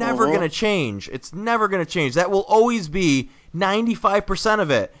it's never Mm-hmm. going to change. It's never going to change. That will always be 95%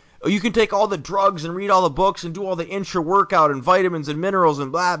 of it. You can take all the drugs and read all the books and do all the intra workout and vitamins and minerals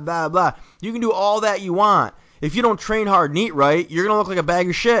and blah, blah, blah. You can do all that you want. If you don't train hard and eat right, you're going to look like a bag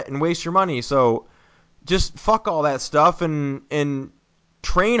of shit and waste your money. So just fuck all that stuff and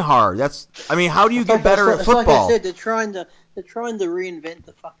train hard. How do you get better at It's like I football? said, they're trying to reinvent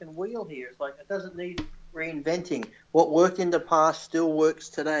the fucking wheel here. It's like it doesn't need reinventing. What worked in the past still works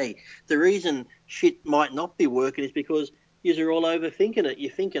today. The reason shit might not be working is because you're all overthinking it.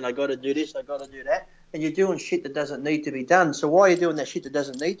 You're thinking, I got to do this, I got to do that, and you're doing shit that doesn't need to be done. So while you're doing that shit that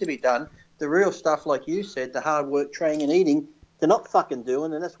doesn't need to be done, the real stuff, like you said, the hard work, training and eating, they're not fucking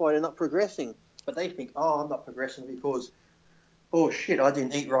doing, and that's why they're not progressing. But they think, oh, I'm not progressing because, oh shit, I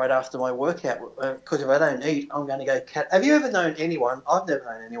didn't eat right after my workout, because if I don't eat, I'm going to go Have you ever known anyone, I've never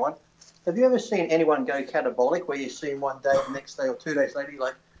known anyone, have you ever seen anyone go catabolic where you see him one day, the next day or 2 days later, you're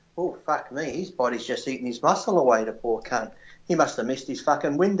like, oh, fuck me, his body's just eating his muscle away, the poor cunt. He must have missed his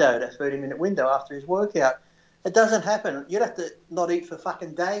fucking window, that 30-minute window after his workout. It doesn't happen. You'd have to not eat for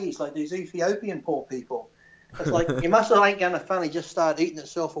fucking days like these Ethiopian poor people. It's like your muscle ain't going to finally just start eating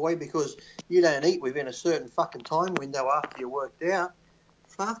itself away because you don't eat within a certain fucking time window after you worked out.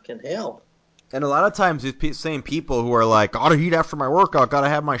 Fucking hell. And a lot of times these same people who are like, gotta eat after my workout, gotta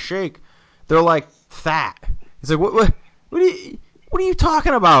have my shake, they're like fat. It's like, what are you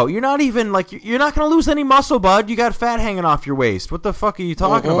talking about? You're not even like, you're not gonna lose any muscle, bud. You got fat hanging off your waist. What the fuck are you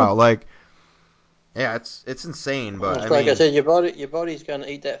talking about? Like, yeah, it's insane. But I said, your body's going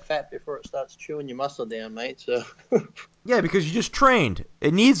to eat that fat before it starts chewing your muscle down, mate. So yeah, because you just trained.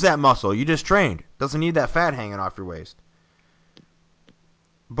 It needs that muscle. You just trained. Doesn't need that fat hanging off your waist.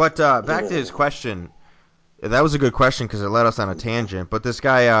 But back to his question. That was a good question because it led us on a tangent. But this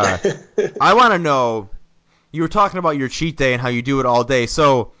guy, I want to know. You were talking about your cheat day and how you do it all day.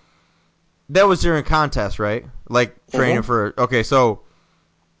 So that was during contest, right? Like training for. Okay, so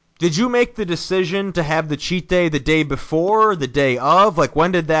did you make the decision to have the cheat day the day before, the day of? Like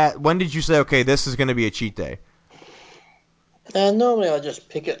when did you say, okay, this is going to be a cheat day? Normally I just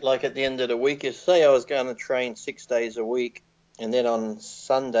pick it like at the end of the week. Say I was going to train 6 days a week, and then on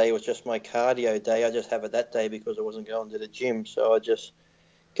Sunday was just my cardio day. I just have it that day because I wasn't going to the gym. So I just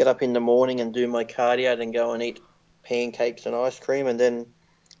get up in the morning and do my cardio, then go and eat pancakes and ice cream, and then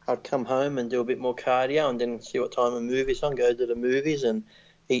I'd come home and do a bit more cardio, and then see what time a movie's on, go to the movies and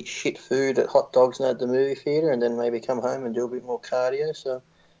eat shit food at hot dogs and at the movie theatre, and then maybe come home and do a bit more cardio. So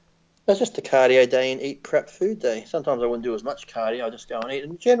that's just a cardio day and eat crap food day. Sometimes I wouldn't do as much cardio, I just go and eat.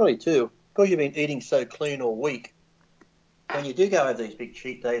 And generally too, because you've been eating so clean all week, when you do go have these big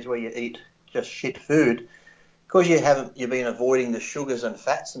cheat days where you eat just shit food, because you've been avoiding the sugars and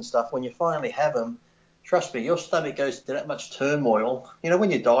fats and stuff, when you finally have them, trust me, your stomach goes to that much turmoil. You know,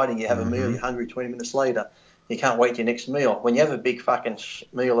 when you're dieting, you have a meal, you're hungry 20 minutes later, you can't wait your next meal. When you have a big fucking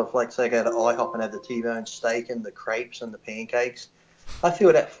meal of, like, say, go to IHOP and have the T-bone steak and the crepes and the pancakes, I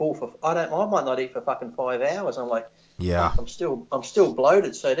feel that full for, I might not eat for fucking 5 hours. I'm like, Yeah. fuck, I'm still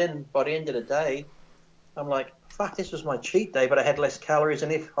bloated. So then by the end of the day, I'm like, fuck, this was my cheat day, but I had less calories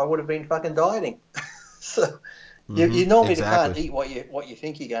than if I would have been fucking dieting. So you normally can't eat what you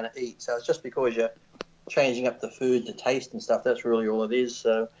think you're going to eat. So it's just because you're changing up the food, the taste and stuff. That's really all it is.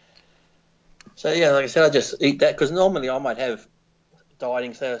 So yeah, like I said, I just eat that because normally I might have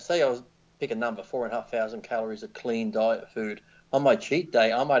dieting. So say I was pick a number, 4,500 calories of clean diet food. On my cheat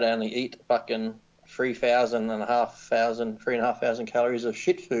day, I might only eat fucking 3,500 calories of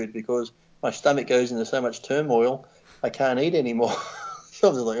shit food because my stomach goes into so much turmoil, I can't eat anymore. So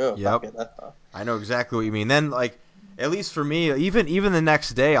I'm just like, oh, fuck it. I know exactly what you mean. Then, like, at least for me, even the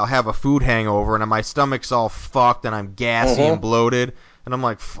next day, I'll have a food hangover and my stomach's all fucked and I'm gassy and bloated, and I'm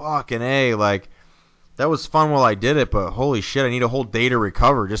like, fucking A, like, that was fun while I did it, but holy shit, I need a whole day to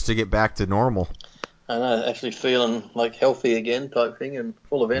recover just to get back to normal. I know, actually feeling like healthy again type thing and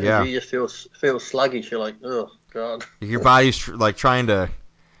full of energy. Yeah. You just feel sluggish. You're like, oh god. Your body's like trying to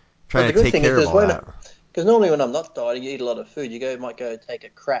take care of all that. Because normally when I'm not dieting, you eat a lot of food. You might go take a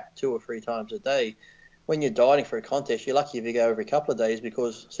crap 2 or 3 times a day. When you're dieting for a contest, you're lucky if you go every couple of days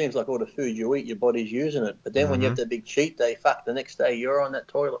because it seems like all the food you eat, your body's using it. But then when you have the big cheat day, fuck, the next day you're on that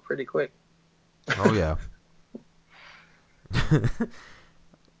toilet pretty quick. Oh yeah.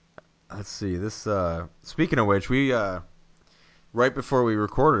 Let's see this. Speaking of which, we right before we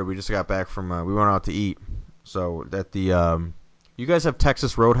recorded, we just got back from. We went out to eat. So at the you guys have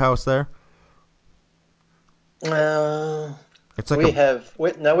Texas Roadhouse there? It's like we have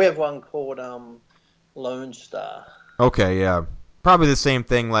one called Lone Star. Okay, yeah, probably the same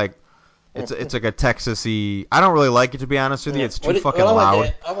thing. Like it's like a Texas-y. I don't really like it, to be honest with you. It's too fucking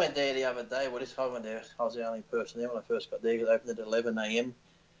loud. I went there the other day. Well, I went there. I was the only person there when I first got there. It opened at 11 a.m.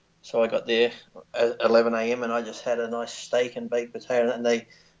 So I got there at 11 a.m. and I just had a nice steak and baked potato, and they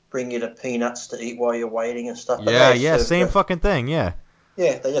bring you the peanuts to eat while you're waiting and stuff. But same fucking thing, yeah.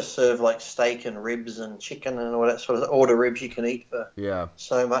 Yeah, they just serve like steak and ribs and chicken and all that sort of. All the ribs you can eat for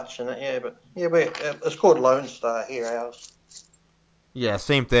so much, and it's called Lone Star here, ours. Yeah,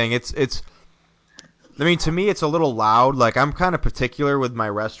 same thing. It's I mean, to me, it's a little loud. Like, I'm kind of particular with my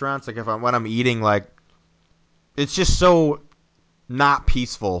restaurants. Like, when I'm eating, like, it's just so not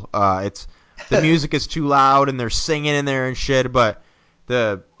peaceful. It's the music is too loud and they're singing in there and shit. But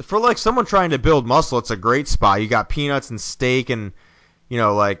for like someone trying to build muscle, it's a great spot. You got peanuts and steak, and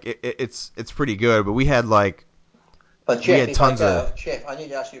like it's pretty good. But we had But we Jeff, had if I tons of go, Jeff, I need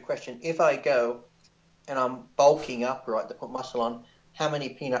to ask you a question. If I go and I'm bulking up, right, to put muscle on, how many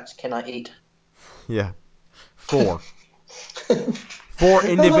peanuts can I eat? yeah, four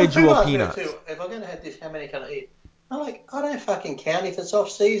individual People ask me peanuts. too, if I'm going to have this, how many can I eat? I'm like, I don't fucking count. If it's off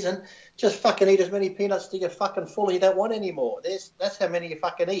season, just fucking eat as many peanuts till you're fucking full and you don't want any more. That's how many you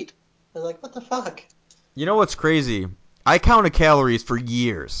fucking eat. They're like, what the fuck? You know what's crazy? I counted calories for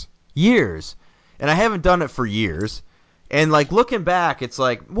years, and I haven't done it for years. And like looking back, it's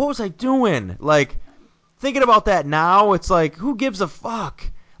like, what was I doing? Like thinking about that now, it's like, who gives a fuck?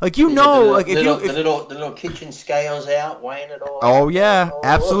 Like You get like if you if the little kitchen scales out, weighing it all oh out. yeah,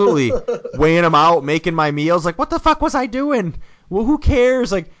 absolutely, Oh. weighing them out, making my meals. Like what the fuck was I doing? Well, who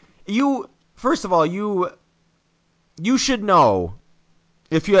cares? Like you, first of all, you should know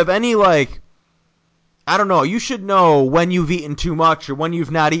if you have any like I don't know. You should know when you've eaten too much or when you've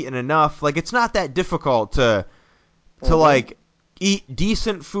not eaten enough. Like it's not that difficult to Mm-hmm. like eat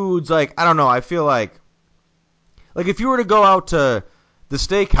decent foods. Like I don't know. I feel like if you were to go out to the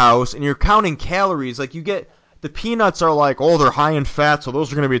steakhouse and you're counting calories, like you get the peanuts are like, oh, they're high in fat, so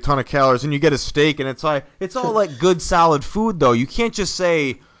those are going to be a ton of calories. And you get a steak, and it's all like good solid food though. You can't just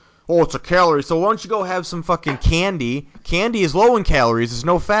say, oh, it's a calorie. So why don't you go have some fucking candy? Candy is low in calories. There's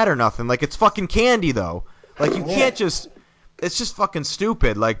no fat or nothing. Like it's fucking candy though. Like you Yeah. can't just. It's just fucking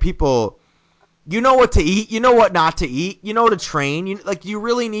stupid. Like people. You know what to eat. You know what not to eat. You know to train. You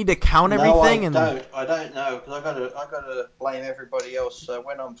really need to count No, I everything and don't. I don't know because I gotta blame everybody else. So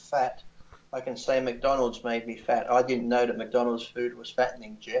when I'm fat, I can say McDonald's made me fat. I didn't know that McDonald's food was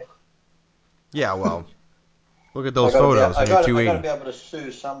fattening, Jeff. yeah. Well, look at those photos when you're I got to 280. be able to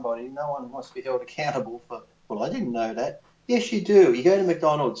sue somebody. No one wants to be held accountable for. Well, I didn't know that. Yes, you do. You go to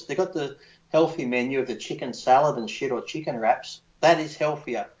McDonald's. They got the healthy menu of the chicken salad and shit or chicken wraps. That is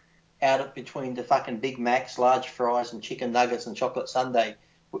healthier. Out of between the fucking Big Macs, large fries, and chicken nuggets and chocolate sundae.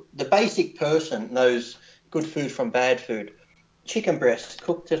 The basic person knows good food from bad food. Chicken breast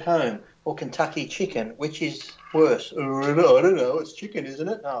cooked at home or Kentucky chicken, which is worse? Oh, I don't know. It's chicken, isn't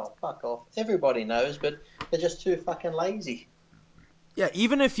it? Oh, fuck off. Everybody knows, but they're just too fucking lazy. Yeah.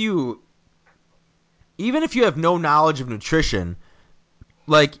 Even if you have no knowledge of nutrition,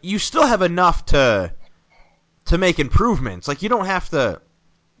 like you still have enough to make improvements. Like you don't have to.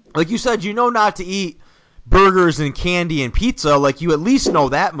 Like you said, you know not to eat burgers and candy and pizza. Like you at least know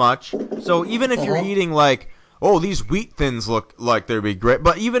that much. So even if you're Uh-huh. eating like, oh, these wheat thins look like they'd be great.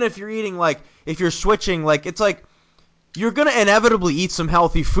 But even if you're eating like, if you're switching, like it's like you're gonna inevitably eat some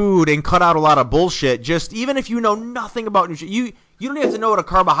healthy food and cut out a lot of bullshit. Just even if you know nothing about nutrition, you don't have to know what a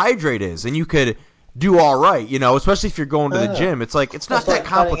carbohydrate is, and you could do all right. Especially if you're going to the Ah. gym. It's like it's It's not that like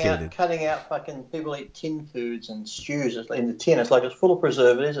complicated. cutting out fucking people eat tin foods and stews in the tin. It's like it's full of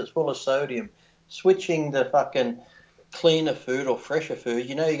preservatives, it's full of sodium. Switching to fucking cleaner food or fresher food,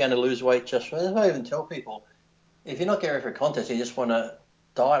 you know you're going to lose weight just from it. I even tell people if you're not getting ready for a contest, you just want to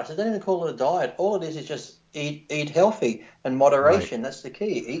diet. I said, don't even call it a diet. All it is just eat healthy and Right. moderation. That's the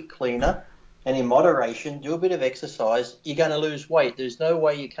key. Eat cleaner and in moderation, do a bit of exercise. You're going to lose weight. There's no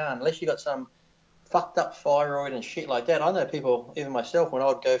way you can unless you got some fucked up thyroid and shit like that. I know people, even myself, when I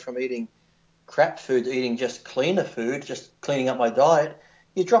would go from eating crap food to eating just cleaner food, just cleaning up my diet,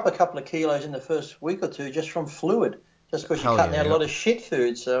 you drop a couple of kilos in the first week or two just from fluid, just because you're Hell cutting yeah. out a Yep. lot of shit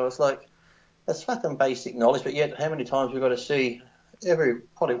food. So it's like, that's fucking basic knowledge, but yet how many times we've got to see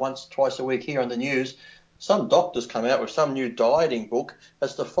probably once, twice a week here on the news, some doctors come out with some new dieting book.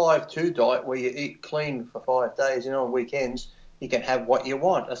 It's the 5-2 diet where you eat clean for 5 days, on weekends you can have what you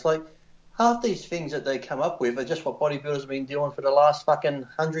want. It's like half these things that they come up with are just what bodybuilders have been doing for the last fucking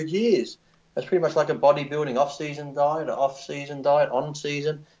 100 years. It's pretty much like a bodybuilding off-season diet, on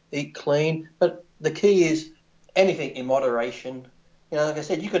season, eat clean. But the key is anything in moderation. Like I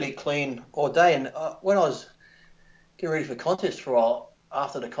said, you could eat clean all day. And when I was getting ready for contest for a while,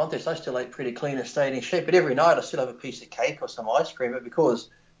 after the contest, I still ate pretty clean and stayed in shape. But every night I still have a piece of cake or some ice cream. But because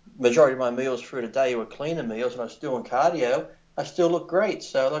majority of my meals through the day were cleaner meals and I was doing cardio, I still look great.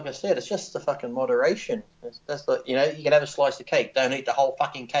 So like I said, it's just the fucking moderation. That's like, you can have a slice of cake. Don't eat the whole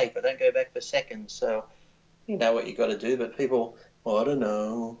fucking cake, but don't go back for seconds. So you know what you got to do. But people, I don't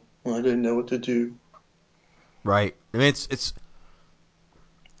know. I don't know what to do. Right. I mean, it's.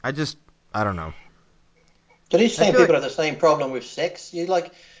 I just. I don't know. So these I same feel people like have the same problem with sex. You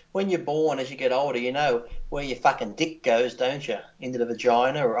like when you're born, as you get older, you know where your fucking dick goes, don't you? Into the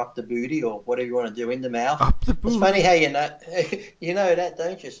vagina or up the booty or whatever you want to do in the mouth. Up the It's funny booty. how you know you know that,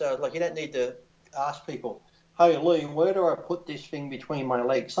 don't you? So like you don't need to ask people, hey Lee, where do I put this thing between my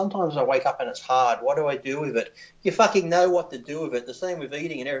legs? Sometimes I wake up and it's hard. What do I do with it? You fucking know what to do with it. The same with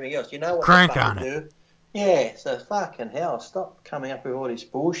eating and everything else. You know what to Crank fucking on it. do. Yeah, so fucking hell, stop coming up with all this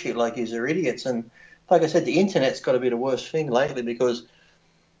bullshit like you're idiots. And like I said, the internet's got to be the worst thing lately because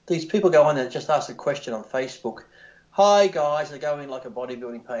these people go on and just ask a question on Facebook. Hi guys, they go in like a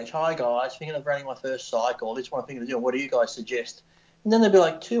bodybuilding page. Hi guys, thinking of running my first cycle. This is what I'm thinking of doing. What do you guys suggest? And then there'll be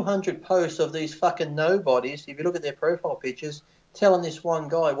like 200 posts of these fucking nobodies. If you look at their profile pictures, telling this one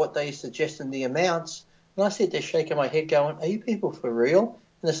guy what they suggest and the amounts. And I sit there shaking my head, going, "Are you people for real?"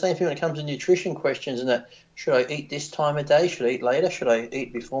 And the same thing when it comes to nutrition questions and that. Should I eat this time of day? Should I eat later? Should I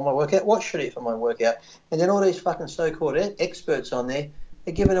eat before my workout? What should I eat for my workout? And then all these fucking so-called experts on there,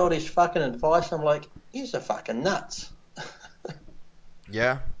 they're giving all this fucking advice. I'm like, you're fucking nuts.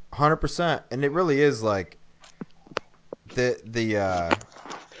 Yeah, 100%. And it really is like the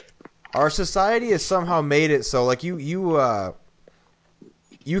our society has somehow made it so like you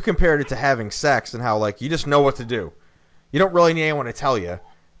compared it to having sex and how like you just know what to do. You don't really need anyone to tell you.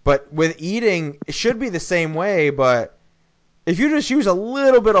 But with eating, it should be the same way, but if you just use a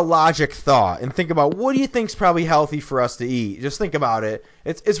little bit of logic thought and think about what do you think's probably healthy for us to eat, just think about it.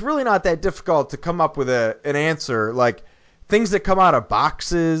 It's really not that difficult to come up with an answer. Like things that come out of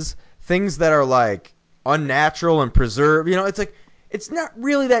boxes, things that are like unnatural and preserved. You know, it's like it's not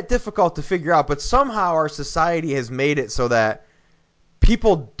really that difficult to figure out. But somehow our society has made it so that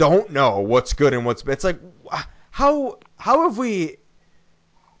people don't know what's good and what's bad. It's like how have we've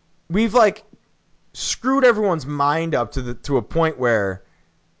like screwed everyone's mind up to a point where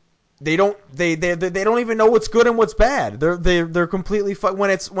they don't even know what's good and what's bad. They're completely when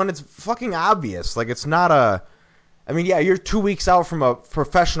it's fucking obvious. Like it's not a. I mean, yeah, you're 2 weeks out from a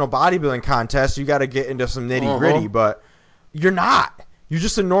professional bodybuilding contest. You got to get into some nitty gritty, but you're not. You're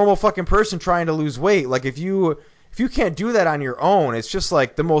just a normal fucking person trying to lose weight. Like if you can't do that on your own, it's just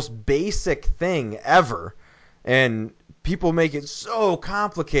like the most basic thing ever, and people make it so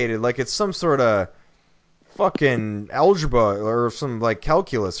complicated. Like it's some sort of fucking algebra or some like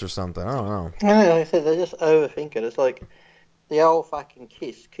calculus or something. I don't know. Yeah, like I said, they just overthink it. It's like the old fucking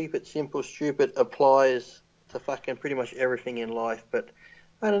kiss. Keep it simple, stupid applies to fucking pretty much everything in life. But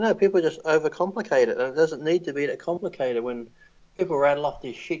I don't know, people just overcomplicate it. And it doesn't need to be that complicated when people rattle off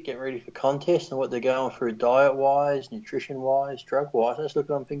this shit, get ready for contests and what they're going through diet-wise, nutrition-wise, drug-wise. I just look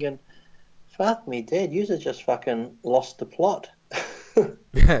at them thinking, fuck me dead, you just fucking lost the plot.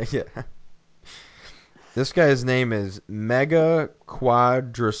 Yeah, yeah. This guy's name is Mega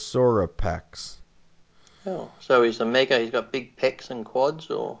Quadrasauripex. Oh, so he's a mega, he's got big pecs and quads,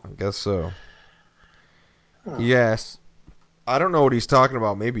 or? I guess so. Oh. Yes. I don't know what he's talking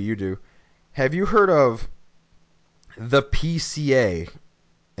about. Maybe you do. Have you heard of the PCA?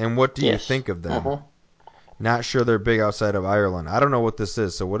 And what do you Yes. think of them? Uh-huh. Not sure they're big outside of Ireland. I don't know what this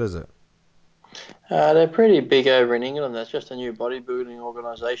is, so what is it? They're pretty big over in England. That's just a new bodybuilding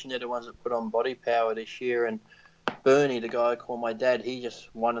organisation. They're the ones that put on Body Power this year. And Bernie, the guy I call my dad, he just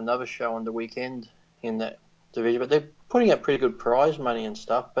won another show on the weekend in that division. But they're putting up pretty good prize money and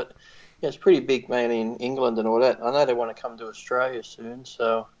stuff. But yeah, it's pretty big, mainly in England and all that. I know they want to come to Australia soon.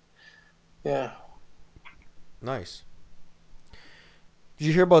 So yeah. Nice. Did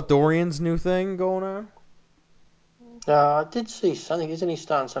you hear about Dorian's new thing going on? I did see something. Isn't he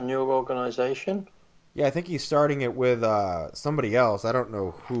starting some new organisation? Yeah, I think he's starting it with somebody else. I don't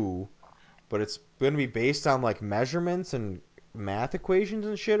know who, but it's going to be based on like measurements and math equations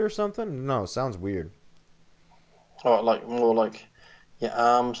and shit or something. No, sounds weird. Oh, like more like your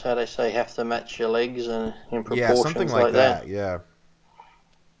arms, how they say, have to match your legs and in Yeah, something proportions like like that. that. Yeah.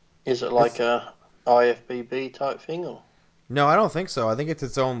 Is it like It's a IFBB type thing or? no, I don't think so. I think it's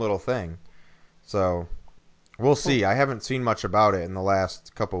its own little thing. So we'll Hmm. see. I haven't seen much about it in the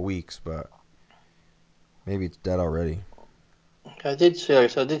last couple weeks, but maybe it's dead already. I did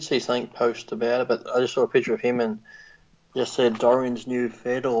see something post about it, but I just saw a picture of him and just said Dorian's new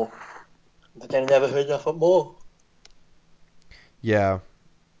fed or, but then I never heard nothing more. Yeah,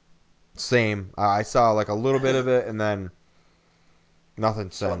 same. I saw like a little bit of it and then nothing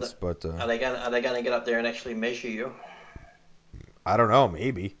So since. But are they gonna get up there and actually measure you? I don't know.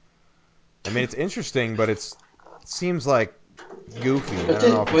 Maybe. I mean, it's interesting, but it seems like goofy. I But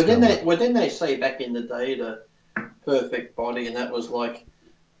don't know if it's gonna work. well, didn't they say back in the day the perfect body and that was like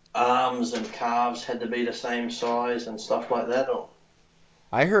arms and calves had to be the same size and stuff like that or?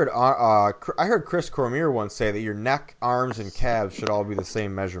 I heard Chris Cormier once say that your neck, arms, and calves should all be the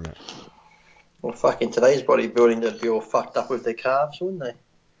same measurement. Well, fucking today's bodybuilding, they'd be all fucked up with their calves, wouldn't they?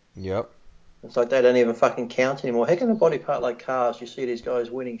 Yep. It's like they don't even fucking count anymore. How can a body part like calves, you see these guys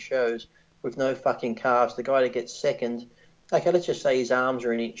winning shows with no fucking calves, the guy that gets second, okay, let's just say his arms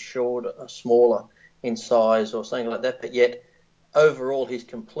are an inch shorter, smaller in size or something like that, but yet overall he's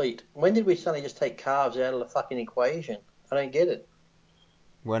complete. When did we suddenly just take calves out of the fucking equation? I don't get it.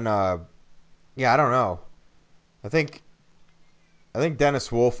 When yeah, I don't know. I think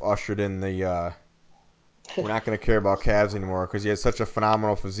Dennis Wolf ushered in the we're not going to care about calves anymore because he has such a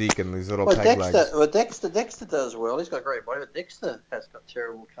phenomenal physique and these little peg legs. Dexter does well. He's got a great body, but Dexter has got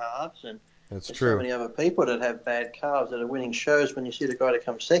terrible calves, and That's there's true. so many other people that have bad calves that are winning shows. When you see the guy that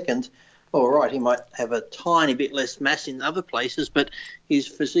comes second, all right, he might have a tiny bit less mass in other places, but his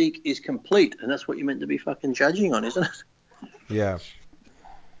physique is complete, and that's what you're meant to be fucking judging on, isn't it? Yeah.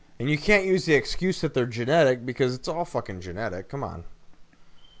 And you can't use the excuse that they're genetic because it's all fucking genetic. Come on.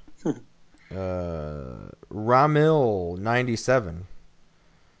 Ramil 97.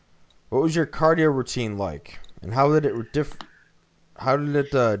 What was your cardio routine like, and how did it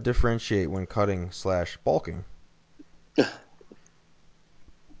differentiate when cutting / bulking?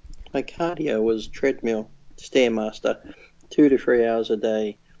 My cardio was treadmill, Stairmaster, 2 to 3 hours a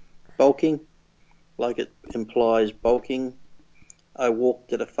day. Bulking, like it implies bulking, I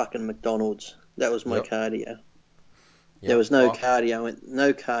walked at a fucking McDonald's. That was my Yep. cardio. Yep. There was no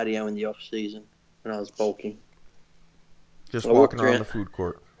cardio in the off season when I was bulking. Just I walking walked around around. the food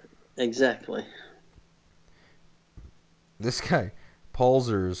court. Exactly. This guy,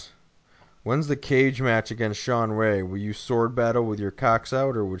 Pulsers. When's the cage match against Shawn Ray? Will you sword battle with your cocks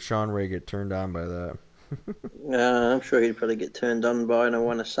out, or would Shawn Ray get turned on by that? I'm sure he'd probably get turned on by and I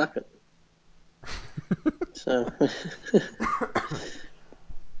want to suck it. So,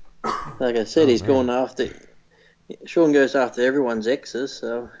 like I said, he's gone after. Shawn goes after everyone's exes,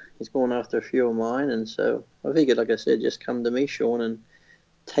 so he's gone after a few of mine, and so I figured, like I said, just come to me, Shawn, and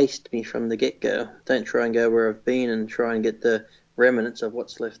taste me from the get-go. Don't try and go where I've been and try and get the remnants of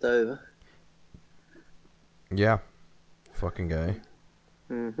what's left over. Yeah. Fucking guy.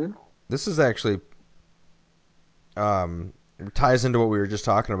 Mm-hmm. This is actually ties into what we were just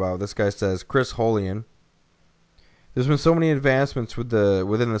talking about. This guy says, Chris Holian. There's been so many advancements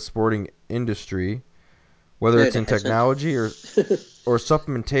within the sporting industry, whether it's in technology or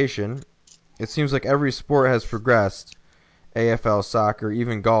supplementation. It seems like every sport has progressed. AFL, soccer,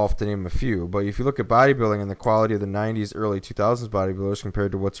 even golf, to name a few. But if you look at bodybuilding and the quality of the 90s, early 2000s bodybuilders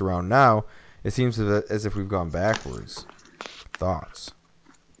compared to what's around now, it seems as if we've gone backwards. Thoughts?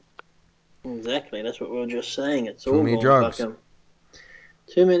 Exactly, that's what we were just saying. It's Too all many gone drugs. fucking.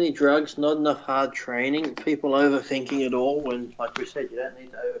 Too many drugs, not enough hard training, people overthinking it all when, like we said, you don't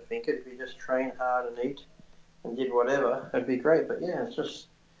need to overthink it. If you just train hard and eat and did whatever, it'd be great. But yeah, it's just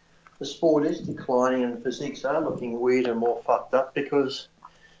the sport is declining and the physiques are looking weird and more fucked up because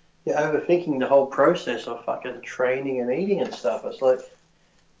you're overthinking the whole process of fucking training and eating and stuff. It's like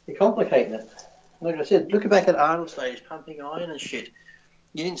you're complicating it. Like I said, look back at Arnold stage, pumping iron and shit.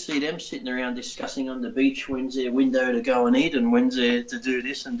 You didn't see them sitting around discussing on the beach when's their window to go and eat and when's there to do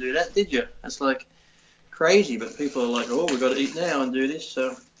this and do that, did you? It's like crazy, but people are like, oh, we've got to eat now and do this.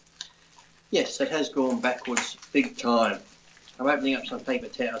 So, yes, it has gone backwards big time. I'm opening up some paper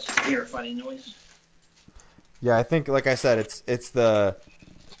towels to hear a funny noise. Yeah, I think, like I said, it's the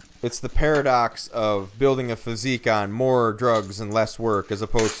paradox of building a physique on more drugs and less work, as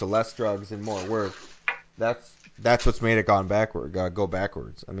opposed to less drugs and more work. That's what's made it go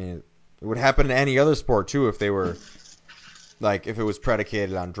backwards. I mean, it would happen in any other sport too if they were if it was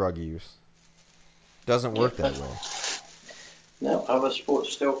predicated on drug use. Doesn't work that way. No, other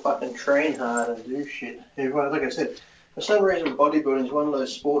sports still fucking train hard and do shit. Like I said, for some reason bodybuilding is one of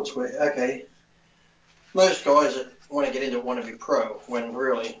those sports where, okay, most guys that want to get into it want to be pro, when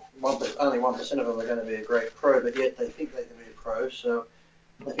really only 1% of them are going to be a great pro, but yet they think they can be a pro, so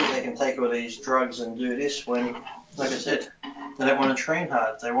they think they can take all these drugs and do this when, like I said, they don't want to train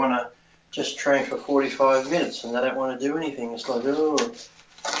hard. They want to just train for 45 minutes and they don't want to do anything. It's like, oh,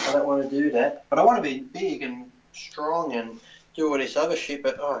 I don't want to do that. But I want to be big and strong and do all this other shit,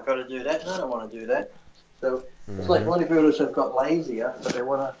 but I've got to do that and I don't want to do that. So it's like bodybuilders have got lazier, but they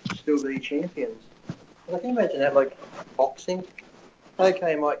want to still be champions. I can imagine that, like boxing.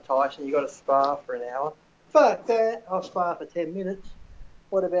 Okay, Mike Tyson, you got to spar for an hour. Fuck that, I'll spar for 10 minutes.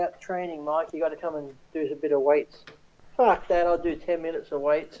 What about training, Mike? You got to come and do a bit of weights. Fuck that, I'll do 10 minutes of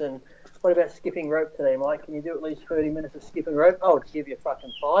weights. And what about skipping rope today, Mike? Can you do at least 30 minutes of skipping rope? I'll give you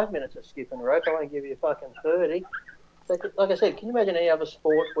fucking 5 minutes of skipping rope. I won't give you fucking 30. Like I said, can you imagine any other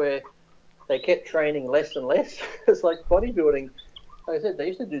sport where they kept training less and less? It's like bodybuilding. Like I said, they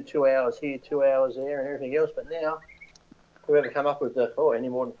used to do 2 hours here, 2 hours there, and everything else. But now, whoever come up with any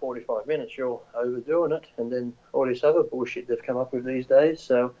more than 45 minutes, you're overdoing it. And then all this other bullshit they've come up with these days.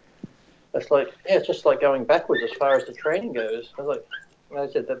 So it's like, it's just like going backwards as far as the training goes. I was like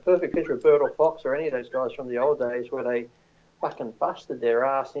I said, the perfect picture of Bert or Fox or any of those guys from the old days where they fucking busted their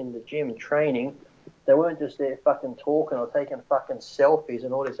ass in the gym training. They weren't just there fucking talking or taking fucking selfies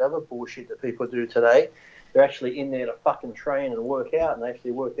and all this other bullshit that people do today. They're actually in there to fucking train and work out, and they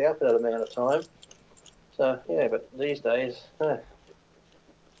actually worked out for that amount of time. So, yeah, but these days,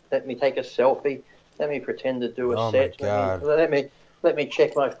 let me take a selfie, let me pretend to do a Oh my set, God. let me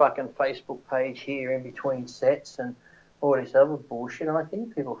check my fucking Facebook page here in between sets and all this other bullshit. And I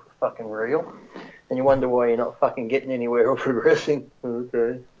think people are fucking real. And you wonder why you're not fucking getting anywhere or progressing.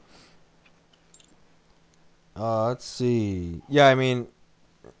 Okay. Let's see. Yeah, I mean,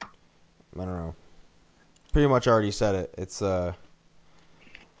 I don't know. Pretty much already said it. It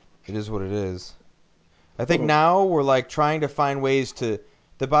is what it is. I think now we're like trying to find ways to.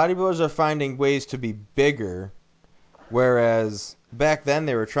 The bodybuilders are finding ways to be bigger, whereas back then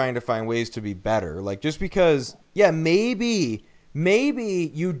they were trying to find ways to be better. Like just because, yeah, maybe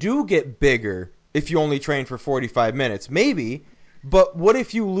you do get bigger if you only train for 45 minutes. Maybe, but what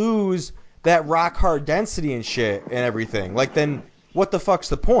if you lose that rock hard density and shit and everything? Like then what the fuck's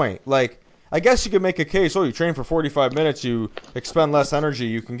the point? Like I guess you could make a case, oh, you train for 45 minutes, you expend less energy,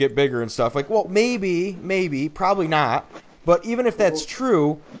 you can get bigger and stuff. Like, well, maybe, probably not. But even if that's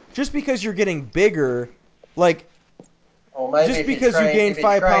true, just because you're getting bigger, like, Or maybe just because you gain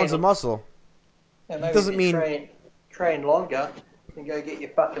 5 pounds of muscle, maybe if doesn't you mean. train longer and go get your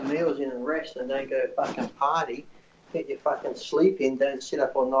fucking meals in and rest and then go fucking party, get your fucking sleep in, don't sit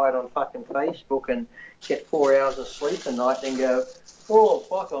up all night on fucking Facebook and get 4 hours of sleep a night, then go, oh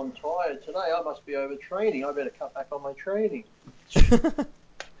fuck, I'm tired today, I must be overtraining, I better cut back on my training.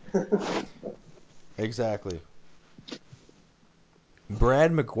 Exactly.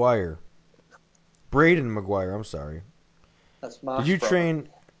 Braden McGuire, I'm sorry. That's Did Mark's you brother. train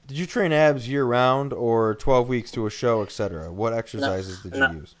did you train abs year round or 12 weeks to a show, etc.? What No, exercises did you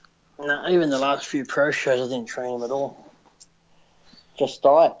no, use? no, even the last few pro shows I didn't train them at all. Just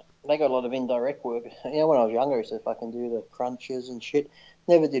diet. They got a lot of indirect work. You know, when I was younger, I used to fucking do the crunches and shit.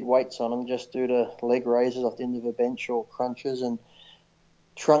 Never did weights on them, just do the leg raises off the end of a bench or crunches and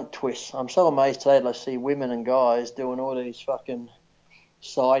trunk twists. I'm so amazed today that I see women and guys doing all these fucking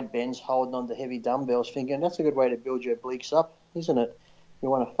side bends, holding onto heavy dumbbells, thinking that's a good way to build your obliques up, isn't it? You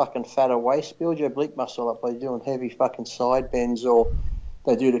want a fucking fatter waist, build your oblique muscle up by doing heavy fucking side bends, or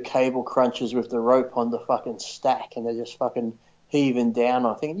they do the cable crunches with the rope on the fucking stack and they're just fucking heaving down.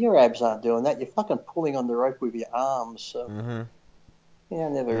 I think your abs aren't doing that. You're fucking pulling on the rope with your arms. So, Mm-hmm. yeah, I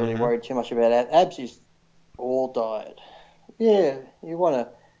never really Mm-hmm. worried too much about that. Abs is all diet. Yeah, you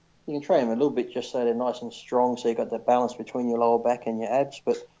can train them a little bit just so they're nice and strong so you got that balance between your lower back and your abs.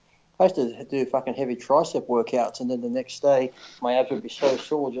 But I used to do fucking heavy tricep workouts and then the next day my abs would be so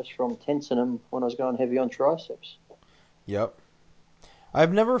sore just from tensing them when I was going heavy on triceps. Yep.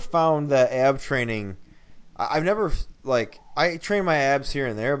 I've never found that ab training. I've never I train my abs here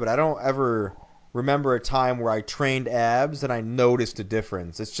and there, but I don't ever remember a time where I trained abs and I noticed a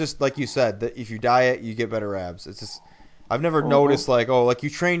difference. It's just like you said that if you diet, you get better abs. It's just I've never noticed Mm-hmm. like like you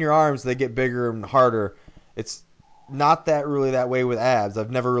train your arms, they get bigger and harder. It's not that really that way with abs.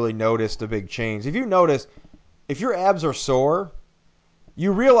 I've never really noticed a big change. If you notice, if your abs are sore,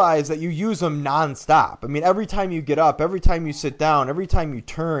 you realize that you use them nonstop. I mean, every time you get up, every time you sit down, every time you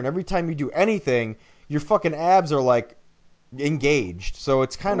turn, every time you do anything, your fucking abs are like engaged. So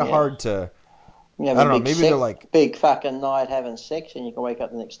it's kind of Yeah. hard to, You have I a don't know, maybe they're like, big fucking night having sex, and you can wake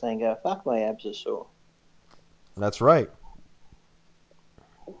up the next day and go, "Fuck, my abs are sore." that's right.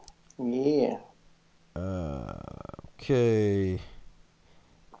 Yeah, Uh, okay.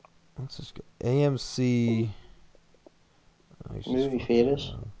 Let's just go. AMC. He's just movie fucking theaters.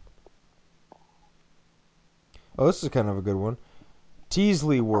 around. Oh, this is kind of a good one.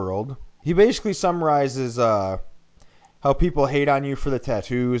 Teasley World. He basically summarizes how people hate on you for the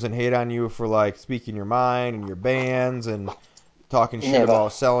tattoos and hate on you for like speaking your mind and your bands and talking shit Never.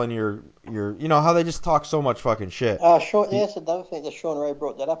 about selling your how they just talk so much fucking shit. Sean, yeah, He that's another thing that Sean Ray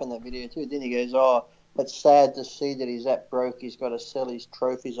brought that up in that video too. Then he goes, "Oh, it's sad to see that he's that broke. He's got to sell his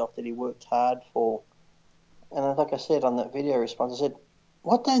trophies off that he worked hard for." And like I said on that video response, I said,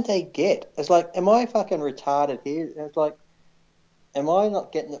 "What don't they get?" It's like, am I fucking retarded here? It's like, am I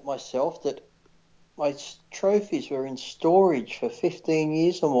not getting it myself that my trophies were in storage for 15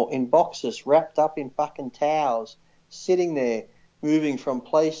 years or more in boxes wrapped up in fucking towels, sitting there, moving from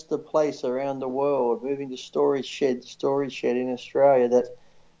place to place around the world, moving to storage shed in Australia, that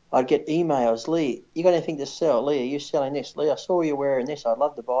I'd get emails, Lee, you got anything to sell? Lee, are you selling this? Lee, I saw you wearing this. I'd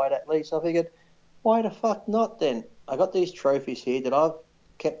love to buy that, Lee. So I figured, why the fuck not then? I got these trophies here that I've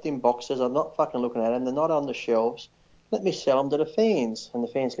kept in boxes. I'm not fucking looking at them. They're not on the shelves. Let me sell them to the fans. And the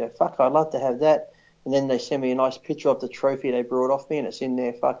fans go, fuck, I'd love to have that. And then they send me a nice picture of the trophy they brought off me, and it's in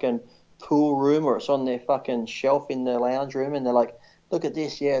their fucking pool room, or it's on their fucking shelf in their lounge room. And they're like, look at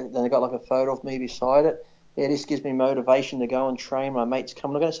this, yeah. Then they got like a photo of me beside it. Yeah, this gives me motivation to go and train. My mates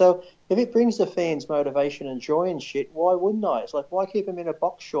come look at it. So if it brings the fans motivation and joy and shit, why wouldn't I? It's like, why keep them in a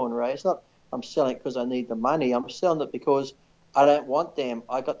box, Shawn Ray? It's not I'm selling it because I need the money. I'm selling it because I don't want them.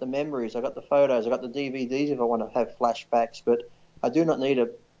 I got the memories. I got the photos. I got the DVDs if I want to have flashbacks. But I do not need a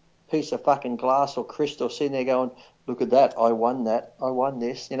piece of fucking glass or crystal sitting there going, look at that. I won that. I won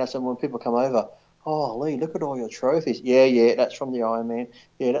this. You know, so when people come over, oh, Lee, look at all your trophies. Yeah, that's from the Ironman.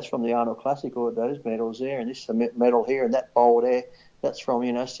 Yeah, that's from the Arnold Classic, or those medals there, and this medal here, and that bowl there. That's from,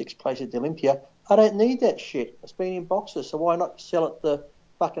 6th place at the Olympia. I don't need that shit. It's been in boxes, so why not sell it to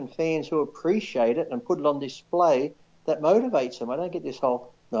fucking fans who appreciate it and put it on display that motivates them? I don't get this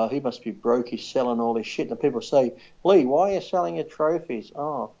whole, no, he must be broke, he's selling all this shit. And people say, Lee, why are you selling your trophies?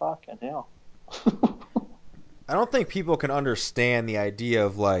 Oh, fucking hell. I don't think people can understand the idea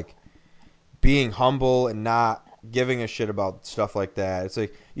of like being humble and not giving a shit about stuff like that. It's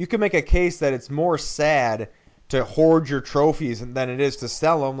like you can make a case that it's more sad to hoard your trophies than it is to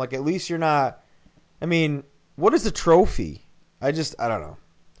sell them. Like at least you're not. I mean, what is a trophy? I don't know.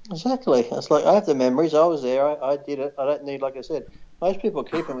 Exactly. It's like I have the memories. I was there. I did it. I don't need, like I said, most people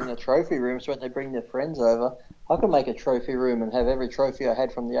keep them in the trophy room so when they bring their friends over. I could make a trophy room and have every trophy I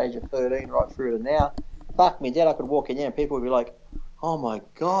had from the age of 13 right through to now. Fuck me, Dad. I could walk in there and people would be like, oh my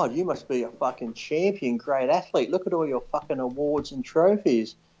God, you must be a fucking champion, great athlete. Look at all your fucking awards and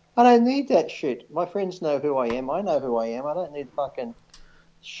trophies. I don't need that shit. My friends know who I am. I know who I am. I don't need fucking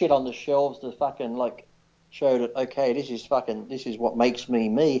shit on the shelves to fucking like show that, okay, this is what makes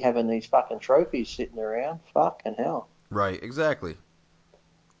me having these fucking trophies sitting around. Fucking hell. Right, exactly.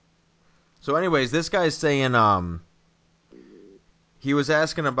 So, anyways, this guy's saying he was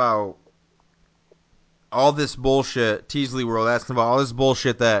asking about all this bullshit. Teasley World asking about all this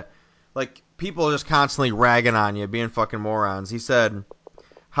bullshit that like people are just constantly ragging on you, being fucking morons. He said,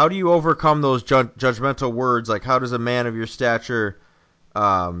 "How do you overcome those judgmental words? Like, how does a man of your stature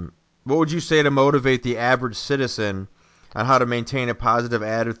what would you say to motivate the average citizen on how to maintain a positive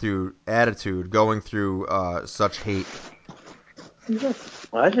attitude going through such hate?"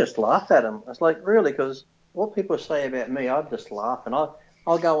 I just laugh at them. It's like, really, because what people say about me, I just laugh. And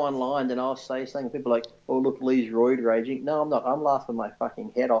I'll go online and I'll say something. People are like, oh, look, Lee's roid raging. No, I'm not. I'm laughing my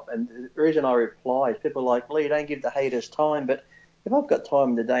fucking head off. And the reason I reply is people are like, Lee, don't give the haters time. But if I've got time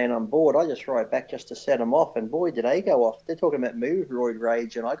in the day and I'm bored, I just write back just to set them off. And boy, did they go off. They're talking about me with roid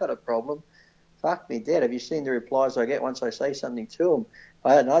rage and I got a problem. Fuck me dead. Have you seen the replies I get once I say something to them?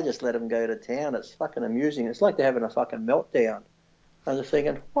 I just let them go to town. It's fucking amusing. It's like they're having a fucking meltdown. I was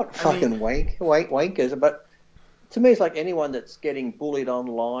thinking, what I mean, fucking wankers. But to me, it's like anyone that's getting bullied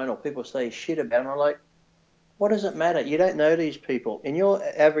online or people say shit about them. I'm like, what does it matter? You don't know these people. In your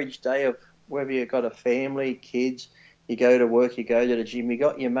average day of whether you've got a family, kids, you go to work, you go to the gym, you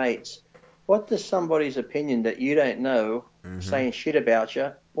got your mates. What does somebody's opinion that you don't know saying shit about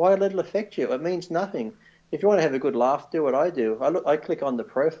you, why let it affect you? It means nothing. If you want to have a good laugh, do what I do. I click on the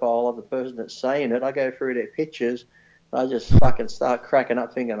profile of the person that's saying it. I go through their pictures. I just fucking start cracking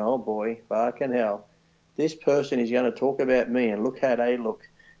up thinking, oh boy, fucking hell. This person is going to talk about me and look how they look.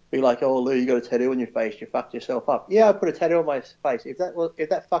 Be like, oh, Lou, you got a tattoo on your face. You fucked yourself up. Yeah, I put a tattoo on my face. If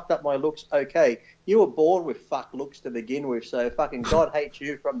that fucked up my looks, okay. You were born with fuck looks to begin with, so fucking God hates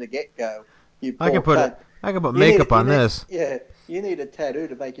you from the get go. You I can poor put it. cunt. I can put makeup on this. Yeah, you need a tattoo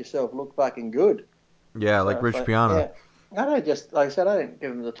to make yourself look fucking good. Yeah, like So it's Rich like, Piana. yeah. I don't just, like I said, I don't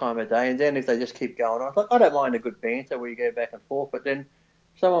give them the time of day. And then if they just keep going on, like, I don't mind a good banter where you go back and forth, but then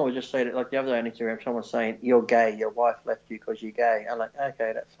someone would just say that, like the other day on Instagram, someone's saying, you're gay, your wife left you because you're gay. I'm like,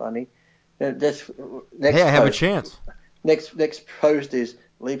 okay, that's funny. That's Hey, I next have a post. chance. Next post is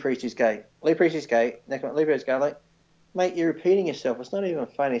Lee Priest is gay. Lee Priest is gay. Next one, Lee Priest is gay. Like, mate, you're repeating yourself. It's not even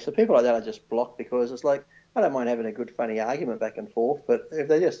funny. So people like that are just blocked because it's like, I don't mind having a good funny argument back and forth, but if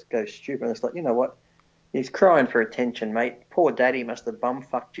they just go stupid, it's like, you know what? He's crying for attention, mate. Poor daddy must have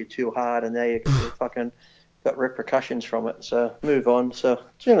bum-fucked you too hard, and now you fucking got repercussions from it. So move on. So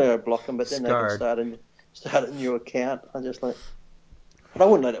generally I block them, but then they can Scarred. start a new account. I just like, but I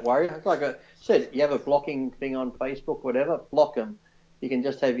wouldn't let it worry. Like I said, you have a blocking thing on Facebook, whatever, block them. You can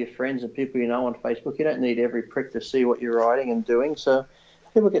just have your friends and people you know on Facebook. You don't need every prick to see what you're writing and doing. So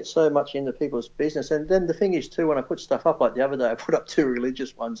people get so much into people's business. And then the thing is, too, when I put stuff up, like the other day, I put up 2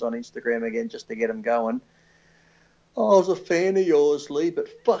 religious ones on Instagram again just to get them going. Oh, I was a fan of yours, Lee, but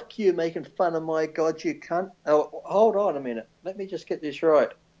fuck you making fun of my God, you cunt. Oh, hold on a minute. Let me just get this right.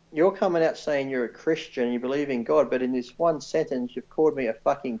 You're coming out saying you're a Christian, you believe in God, but in this one sentence, you've called me a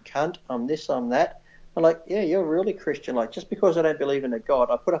fucking cunt. I'm this, I'm that. I'm like, yeah, you're really Christian. Like, just because I don't believe in a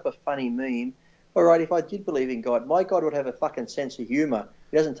God, I put up a funny meme. All right, if I did believe in God, my God would have a fucking sense of humour.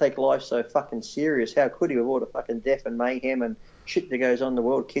 He doesn't take life so fucking serious. How could he, with all the fucking death and mayhem and shit that goes on in the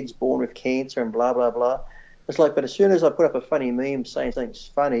world, kids born with cancer and blah, blah, blah. It's like, but as soon as I put up a funny meme saying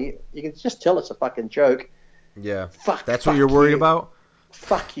something's funny, you can just tell it's a fucking joke. Yeah. Fuck That's what you're worried you. about?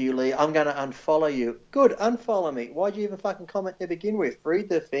 Fuck you, Lee. I'm going to unfollow you. Good, unfollow me. Why'd you even fucking comment to begin with? Read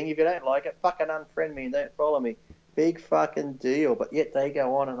the thing. If you don't like it, fucking unfriend me and don't follow me. Big fucking deal. But yet they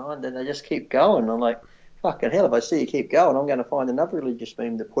go on and on, and they just keep going. I'm like, fucking hell, if I see you keep going, I'm going to find another religious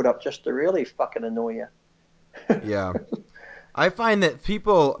meme to put up just to really fucking annoy you. Yeah. I find that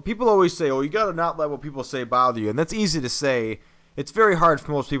people always say, "Oh, you got to not let what people say bother you," and that's easy to say. It's very hard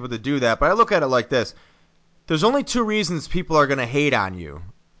for most people to do that. But I look at it like this: there's only 2 reasons people are gonna hate on you.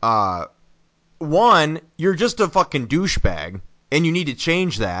 One, you're just a fucking douchebag, and you need to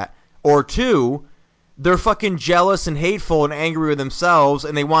change that. Or 2, they're fucking jealous and hateful and angry with themselves,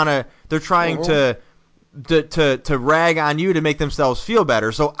 and they're trying to rag on you to make themselves feel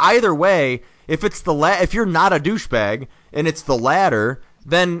better. So either way, if you're not a douchebag and it's the latter,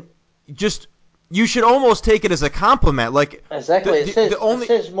 then just you should almost take it as a compliment. Like Exactly. it It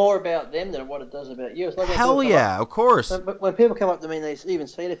says more about them than what it does about you. It's like when people hell come up, yeah, of course. when people come up to me and they even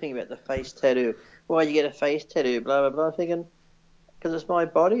say anything about the face tattoo, why you get a face tattoo, blah, blah, blah, I'm thinking, because it's my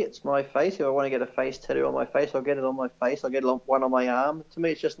body, it's my face. If I want to get a face tattoo on my face, I'll get it on my face. I'll get one on my arm. To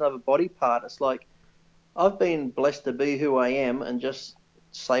me, it's just another body part. It's like, I've been blessed to be who I am and just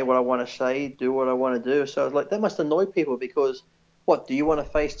say what I want to say, do what I want to do. So it's like, that must annoy people because, what, do you want a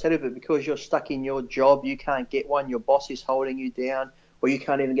face tattoo? But because you're stuck in your job, you can't get one. Your boss is holding you down, or you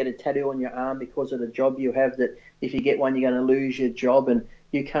can't even get a tattoo on your arm because of the job you have. That if you get one, you're going to lose your job, and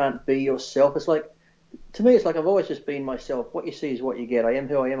you can't be yourself. It's like, to me, it's like I've always just been myself. What you see is what you get. I am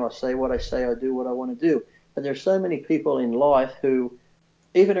who I am. I say what I say. I do what I want to do. But there's so many people in life who,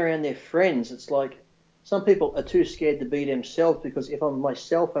 even around their friends, it's like some people are too scared to be themselves because if I'm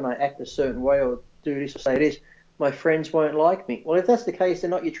myself and I act a certain way or do this or say this, my friends won't like me. Well, if that's the case, they're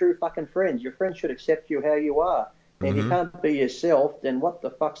not your true fucking friends. Your friends should accept you how you are. And if you Mm-hmm. can't be yourself, then what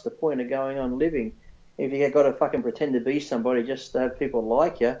the fuck's the point of going on living? If you got to fucking pretend to be somebody just to have people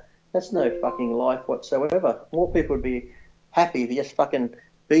like you, that's no fucking life whatsoever. More people would be happy if you just fucking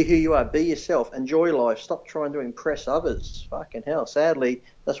be who you are, be yourself, enjoy life, stop trying to impress others. Fucking hell. Sadly,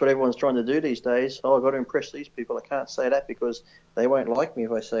 that's what everyone's trying to do these days. Oh, I've got to impress these people. I can't say that because they won't like me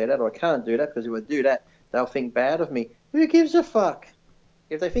if I say that, or I can't do that because if I do that, they'll think bad of me. Who gives a fuck?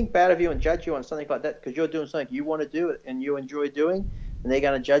 If they think bad of you and judge you on something like that because you're doing something you want to do and you enjoy doing, and they're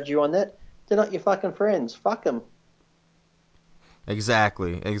going to judge you on that, they're not your fucking friends. Fuck them.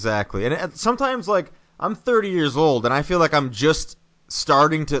 Exactly. And sometimes, like, I'm 30 years old, and I feel like I'm just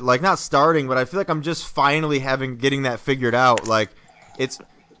starting to, like, not starting, but I feel like I'm just finally getting that figured out. Like,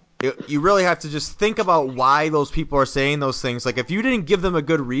 you really have to just think about why those people are saying those things. Like, if you didn't give them a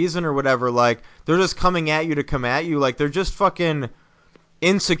good reason or whatever, like, they're just coming at you to come at you. Like, they're just fucking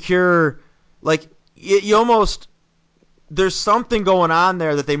insecure. Like, you almost, there's something going on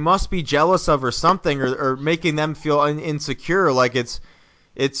there that they must be jealous of or something, or making them feel insecure. Like, it's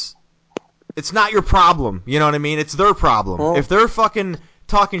not your problem. You know what I mean? It's their problem. Hmm. If they're fucking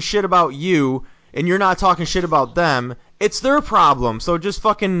talking shit about you and you're not talking shit about them, it's their problem. So just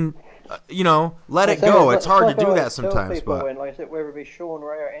fucking, let it Exactly. go. It's It's hard to like I do always that tell sometimes, people but when, like I said, whether it be Shawn,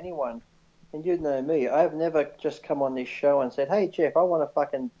 Ray, or anyone, and you know me, I've never just come on this show and said, hey, Jeff, I want to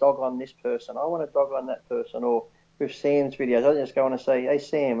fucking dog on this person. I want to dog on that person. Or with Sam's videos, I don't just go on and say, hey,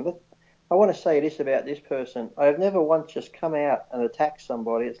 Sam, I want to say this about this person. I've never once just come out and attacked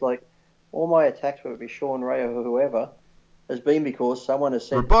somebody. It's like all my attacks, whether it be Shawn, Ray, or whoever, has been because someone has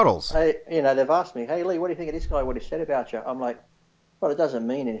said, rebuttals. hey, they've asked me, hey, Lee, what do you think of this guy, what he said about you? I'm like, well, it doesn't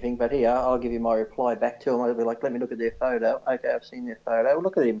mean anything, but here, I'll give you my reply back to him. I'll be like, let me look at their photo. Okay, I've seen their photo. Well,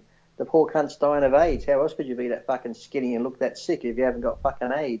 look at him. The poor cunt's dying of AIDS. How else could you be that fucking skinny and look that sick if you haven't got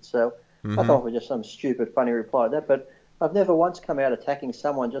fucking AIDS? So I Mm-hmm. come up with just some stupid, funny reply to that. But I've never once come out attacking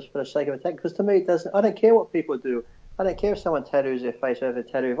someone just for the sake of attacking. Because to me, it doesn't. I don't care what people do. I don't care if someone tattoos their face over a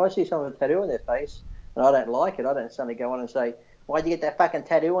tattoo. If I see someone with a tattoo on their face and I don't like it, I don't suddenly go on and say, why'd you get that fucking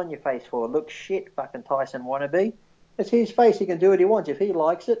tattoo on your face for? Look shit, fucking Tyson wannabe. It's his face. He can do what he wants. If he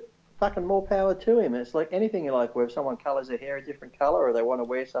likes it, fucking more power to him. It's like anything in life where if someone colours their hair a different colour or they want to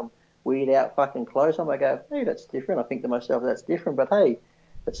wear some weird out fucking clothes, I might go, hey, that's different. I think to myself, that's different. But hey,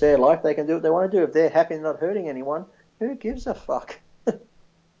 it's their life. They can do what they want to do. If they're happy and not hurting anyone, who gives a fuck?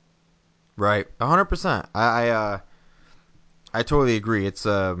 Right, 100%. I totally agree. It's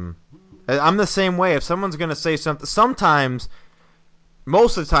I'm the same way. If someone's gonna say something, sometimes,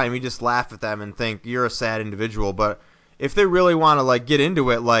 most of the time, you just laugh at them and think you're a sad individual. But if they really want to like get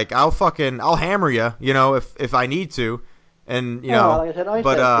into it, like I'll hammer you, if I need to, and Like I said,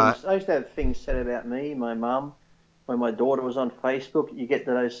 but I used to have things said about me, my mum. When my daughter was on Facebook, you get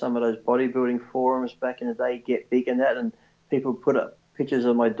to some of those bodybuilding forums back in the day, Get Big and that, and people put up pictures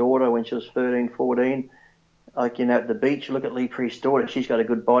of my daughter when she was 13, 14. Like, at the beach, look at Lee Priest's daughter. She's got a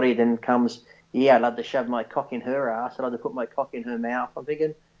good body. Then comes, yeah, I'd love to shove my cock in her ass. I'd love to put my cock in her mouth. I'm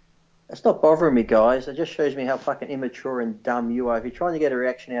thinking, it's not bothering me, guys. It just shows me how fucking immature and dumb you are. If you're trying to get a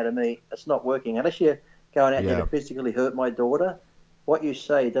reaction out of me, it's not working. Unless you're going out there yeah, to physically hurt my daughter, what you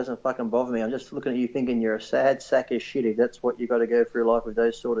say doesn't fucking bother me. I'm just looking at you thinking you're a sad sack of shit if that's what you got to go through life with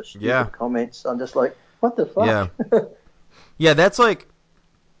those sort of yeah, stupid comments. I'm just like, what the yeah, fuck? yeah. That's like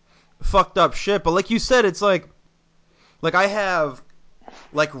fucked up shit. But like you said, it's like I have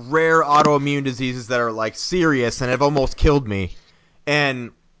like rare autoimmune diseases that are like serious and have almost killed me,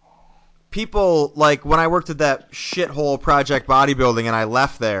 and people, like, when I worked at that shithole Project Bodybuilding and I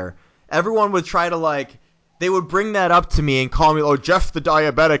left there, everyone would try to, like, they would bring that up to me and call me, oh, Jeff the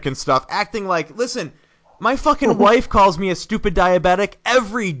diabetic and stuff, acting like, listen, my fucking wife calls me a stupid diabetic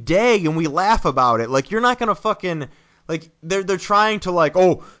every day and we laugh about it. Like, you're not going to fucking, like, they're trying to, like,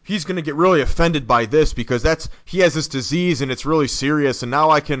 oh, he's going to get really offended by this because he has this disease and it's really serious and now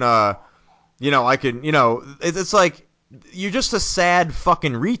I can, it's like, you're just a sad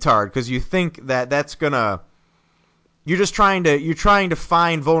fucking retard because you think that's gonna. You're trying to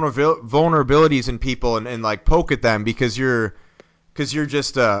find vulnerabilities in people and like poke at them because you're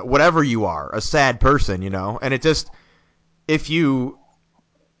just whatever you are, a sad person, and it just, if it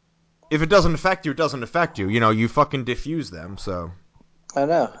doesn't affect you, it doesn't affect you. You fucking diffuse them. So I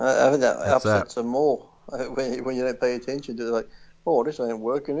know. I think that that's that. upsets them more when you don't pay attention to it. Like, oh, this ain't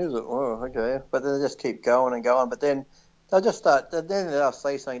working, is it? Oh, okay. But then they just keep going and going. But then they'll just start. Then they'll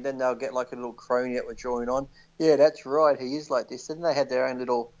say something. Then they'll get like a little crony that will join on. Yeah, that's right. He is like this. Then they had their own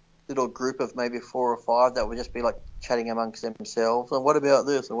little group of maybe 4 or 5 that would just be like chatting amongst themselves. And what about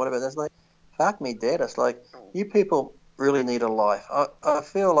this? And what about this? Like, fuck me dead. It's like, you people really need a life. I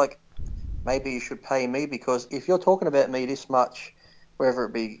feel like maybe you should pay me, because if you're talking about me this much, whether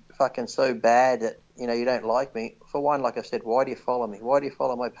it be fucking so bad that you don't like me, for one, like I said, why do you follow me? Why do you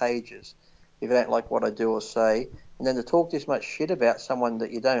follow my pages if you don't like what I do or say? And then to talk this much shit about someone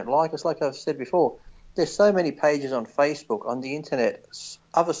that you don't like, it's like I've said before, there's so many pages on Facebook, on the internet,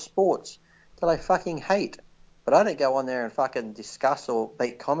 other sports that I fucking hate. But I don't go on there and fucking discuss or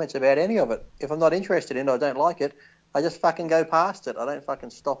make comments about any of it. If I'm not interested in it, I don't like it, I just fucking go past it. I don't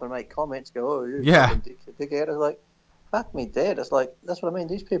fucking stop and make comments, go, oh, you Yeah. fucking dickhead. It's like, fuck me dead. It's like, that's what I mean.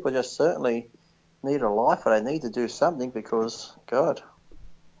 These people just certainly need a life, or they need to do something because, God.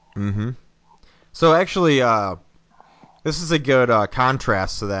 Mm-hmm. So actually, this is a good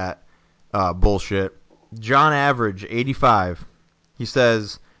contrast to that bullshit. John Average, 85. He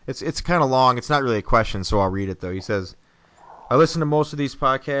says, it's kind of long. It's not really a question, so I'll read it, though. He says, I listen to most of these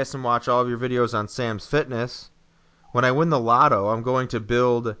podcasts and watch all of your videos on Sam's Fitness. When I win the lotto, I'm going to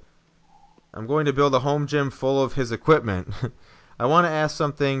build a home gym full of his equipment. I want to ask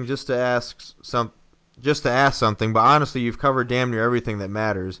something just to ask something, but honestly, you've covered damn near everything that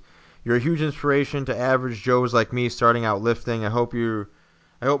matters. You're a huge inspiration to average Joes like me starting out lifting. I hope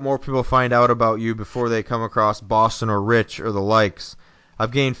more people find out about you before they come across Boston or Rich or the likes.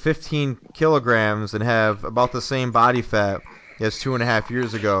 I've gained 15 kilograms and have about the same body fat as 2.5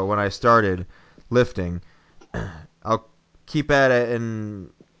 years ago when I started lifting. I'll keep at it in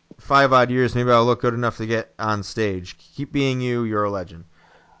 5 odd years. Maybe I'll look good enough to get on stage. Keep being you. You're a legend.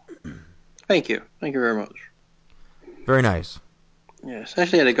 Thank you. Thank you very much. Very nice. Yes. I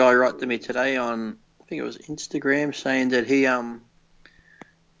actually had a guy write to me today on, I think it was Instagram, saying that he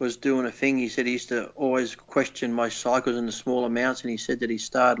was doing a thing. He said he used to always question my cycles in the small amounts, and he said that he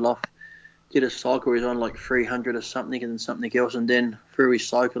started off, did a cycle where he was on like 300 or something and something else, and then through his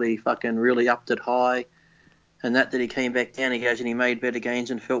cycle he fucking really upped it high, and that he came back down, he goes, and he made better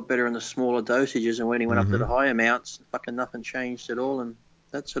gains and felt better in the smaller dosages, and when he went up to the high amounts, fucking nothing changed at all, and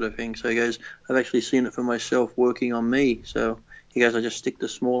that sort of thing. So he goes, I've actually seen it for myself working on me. So he goes, I just stick to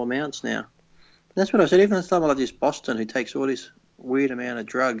small amounts now. And that's what I said. Even someone like this Boston who takes all this weird amount of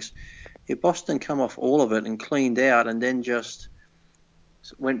drugs, If Boston come off all of it and cleaned out and then just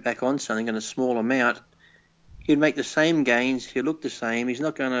went back on something in a small amount, he'd make the same gains. He'll look the same. He's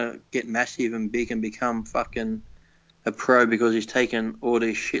not going to get massive and big and become fucking a pro because he's taken all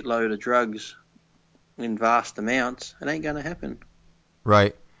this shitload of drugs in vast amounts. It ain't going to happen.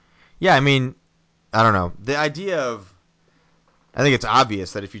 Right. Yeah, I mean, I don't know. The idea of, I think it's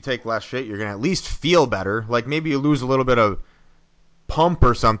obvious that if you take less shit, you're going to at least feel better. Like maybe you lose a little bit of pump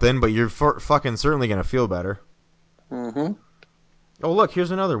or something, but you're fucking certainly going to feel better. Mm-hmm. Oh, look,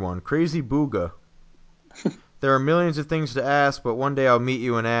 here's another one. Crazy Booga. There are millions of things to ask, but one day I'll meet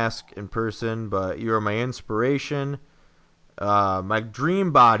you and ask in person, but you are my inspiration. My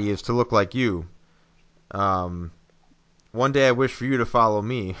dream body is to look like you. One day I wish for you to follow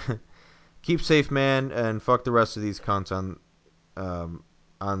me. Keep safe, man, and fuck the rest of these cunts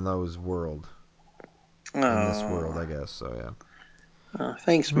on those world. In this world, I guess. So yeah.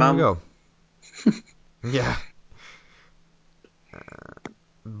 Thanks, There Mum. we go. Yeah.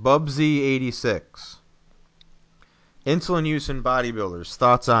 Bubsy86. Insulin use in bodybuilders.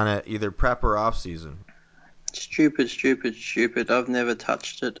 Thoughts on it, either prep or off season? Stupid, stupid, stupid. I've never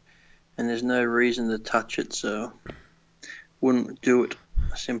touched it, and there's no reason to touch it, so wouldn't do it.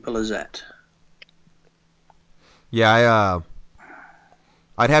 Simple as that. Yeah,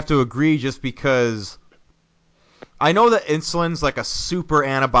 I'd have to agree just because I know that insulin's like a super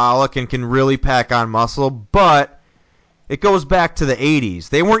anabolic and can really pack on muscle, but it goes back to the 80s.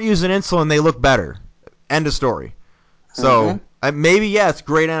 They weren't using insulin, they look better. End of story. So maybe, yeah, it's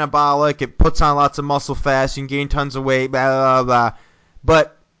great anabolic. It puts on lots of muscle fast. You can gain tons of weight, blah, blah, blah.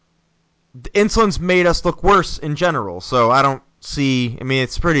 But the insulin's made us look worse in general. So I don't see, I mean,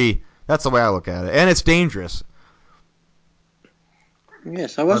 it's pretty, that's the way I look at it. And it's dangerous.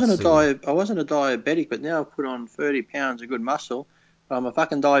 Yes, I wasn't a diabetic, but now I've put on 30 pounds of good muscle. I'm a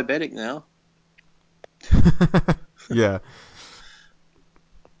fucking diabetic now. Yeah.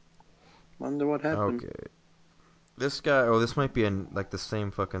 Wonder what happened. Okay. This guy, this might be like the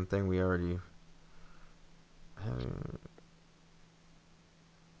same fucking thing we already had.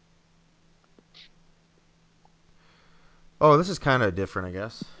 Oh, this is kind of different, I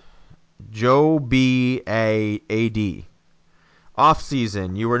guess. Joe B.A.A.D. Off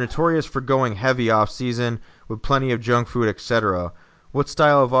season. You were notorious for going heavy off season with plenty of junk food, etc. What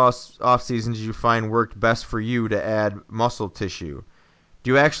style of off season did you find worked best for you to add muscle tissue?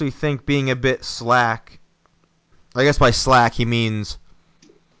 Do you actually think being a bit slack, I guess by slack he means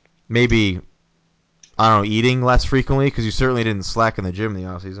maybe, I don't know, eating less frequently, because you certainly didn't slack in the gym in the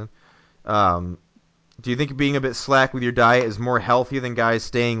off season. Do you think being a bit slack with your diet is more healthy than guys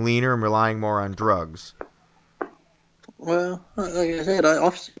staying leaner and relying more on drugs? Well, like I said,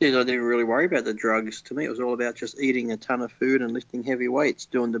 off season I didn't really worry about the drugs. To me, it was all about just eating a ton of food and lifting heavy weights,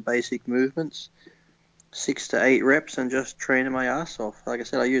 doing the basic movements, 6 to 8 reps, and just training my ass off. Like I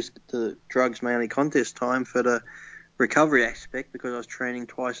said, I used the drugs mainly contest time for the recovery aspect because I was training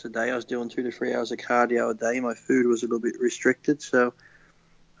twice a day. I was doing 2 to 3 hours of cardio a day. My food was a little bit restricted, so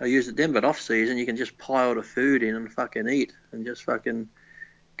I used it then. But off season, you can just pile the food in and fucking eat and just fucking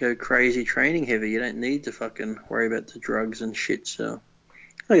go crazy training heavy. You don't need to fucking worry about the drugs and shit. So,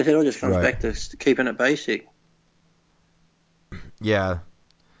 like I said, it all just comes back to keeping it basic. Yeah.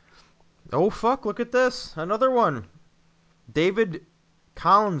 Oh, fuck, look at this. Another one. David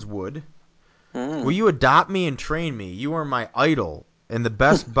Collinswood. Will you adopt me and train me? You are my idol and the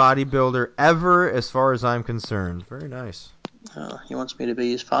best bodybuilder ever as far as I'm concerned. Very nice. He wants me to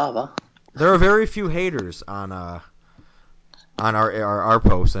be his father. There are very few haters on our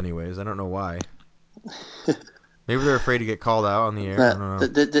posts anyways. I don't know why. Maybe they're afraid to get called out on the air. I don't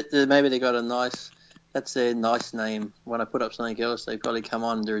know. Maybe they got that's their nice name. When I put up something else, they probably come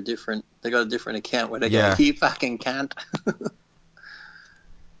on. They got a different account where they go, "You fucking can't."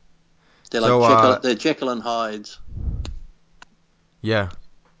 They're Jekyll and Hydes. Yeah.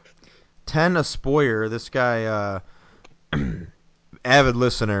 10 a Spoyer, this guy, avid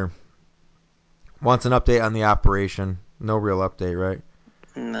listener, wants an update on the operation. No real update, right?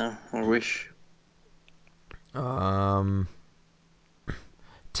 No, I wish.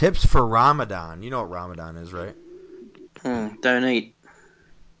 Tips for Ramadan. You know what Ramadan is, right? Don't eat.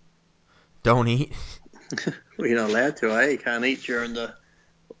 Don't eat? Well, you're not allowed to, eh? You can't eat during the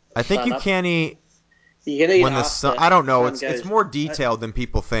I think you sun up. can't eat. You can eat when the sun. I don't know. It's more detailed than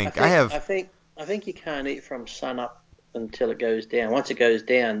people think. I think you can't eat from sun up until it goes down. Once it goes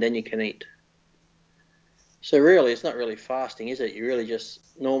down, then you can eat. So really, it's not really fasting, is it? You really just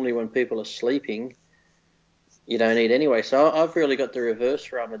normally when people are sleeping, you don't eat anyway. So I've really got the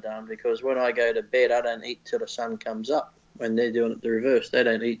reverse Ramadan because when I go to bed, I don't eat till the sun comes up. when they're doing it the reverse. They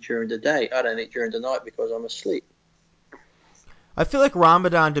don't eat during the day. I don't eat during the night because I'm asleep. I feel like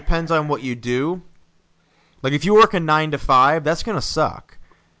Ramadan depends on what you do. Like if you work a 9 to 5, that's gonna suck.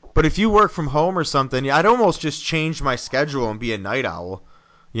 But if you work from home or something, I'd almost just change my schedule and be a night owl.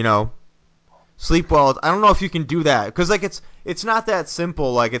 You know, sleep well. I don't know if you can do that because like it's not that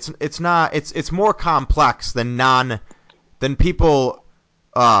simple. Like it's more complex than people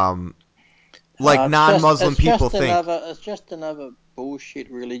like non-Muslim people think. It's just another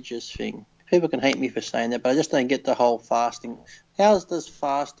bullshit religious thing. People can hate me for saying that, but I just don't get the whole fasting. How does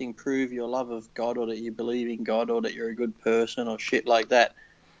fasting prove your love of God or that you believe in God or that you're a good person or shit like that?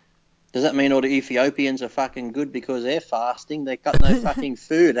 Does that mean all the Ethiopians are fucking good because they're fasting? They've got no fucking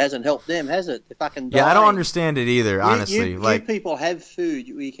food. It hasn't helped them, has it? They're fucking Yeah, I don't dying. understand it either, honestly. You Like, people have food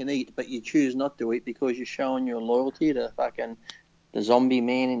you can eat, but you choose not to eat because you're showing your loyalty to fucking the zombie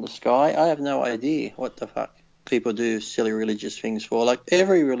man in the sky. I have no idea what the fuck people do silly religious things for. Like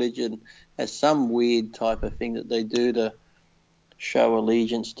every religion has some weird type of thing that they do to show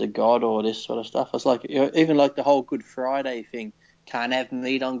allegiance to God or this sort of stuff. It's like even like the whole Good Friday thing. Can't have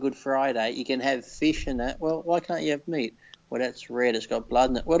meat on Good Friday. You can have fish and that. Well, why can't you have meat? Well, that's red. It's got blood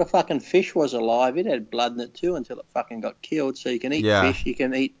in it. Well, the fucking fish was alive. It had blood in it too until it fucking got killed. So you can eat yeah. fish, you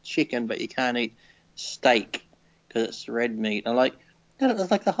can eat chicken, but you can't eat steak because it's red meat. And like,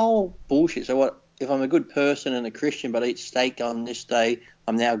 it's like the whole bullshit. So what? If I'm a good person and a Christian but eat steak on this day,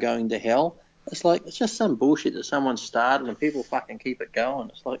 I'm now going to hell. It's like it's just some bullshit that someone started and people fucking keep it going.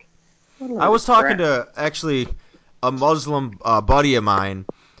 It's like what a I load was of talking crap. to actually a Muslim buddy of mine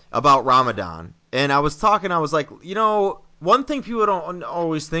about Ramadan, and I was like, one thing people don't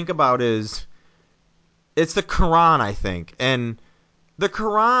always think about is it's the Quran, I think, and the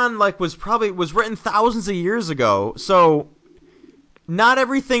Quran like was written thousands of years ago, so not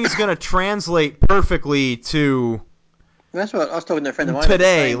everything's gonna translate perfectly to That's what I was talking to a friend of mine about the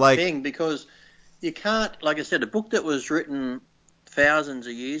today. same Like, thing because you can't, like I said, a book that was written thousands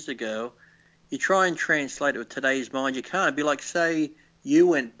of years ago, you try and translate it with today's mind, you can't. It'd be like, say, you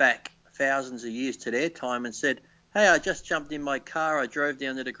went back thousands of years to their time and said, hey, I just jumped in my car, I drove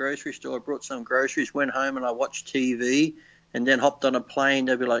down to the grocery store, brought some groceries, went home and I watched TV and then hopped on a plane.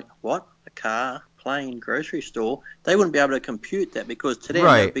 They'd be like, what? A car, plane, grocery store? They wouldn't be able to compute that because to them that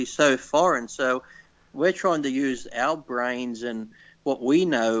would right. be so foreign. So we're trying to use our brains and what we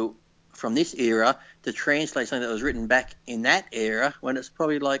know from this era to translate something that was written back in that era when it's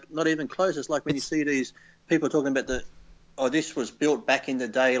probably like not even close. It's like when you It's see these people talking about this was built back in the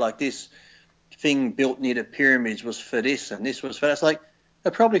day, like this thing built near the pyramids was for this and this was for that. It's like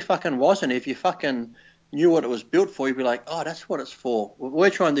it probably fucking wasn't. If you fucking knew what it was built for, you'd be like, oh, that's what it's for. We're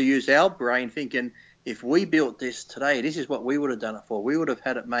trying to use our brain thinking if we built this today, this is what we would have done it for. We would have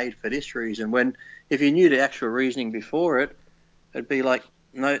had it made for this reason. When if you knew the actual reasoning before it, it'd be like,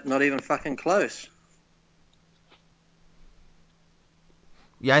 no, not even fucking close.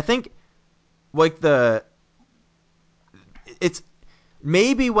 yeah, I think like it's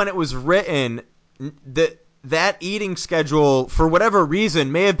maybe when it was written that eating schedule for whatever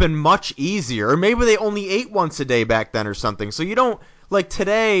reason may have been much easier, or maybe they only ate once a day back then or something. So you don't like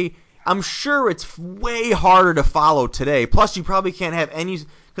today. I'm sure it's way harder to follow today. Plus, you probably can't have any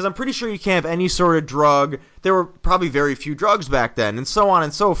because I'm pretty sure you can't have any sort of drug. There were probably very few drugs back then, and so on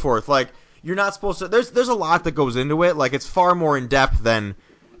and so forth. Like you're not supposed to. There's a lot that goes into it. Like it's far more in depth than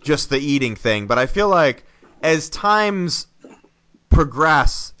just the eating thing. But I feel like as times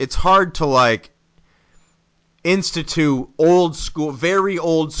progress, it's hard to like institute old school, very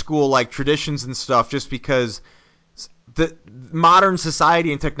old school like traditions and stuff just because the modern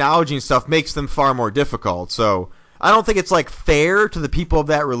society and technology and stuff makes them far more difficult. So I don't think it's like fair to the people of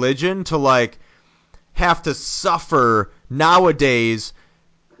that religion to like have to suffer nowadays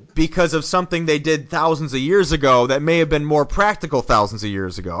because of something they did thousands of years ago that may have been more practical thousands of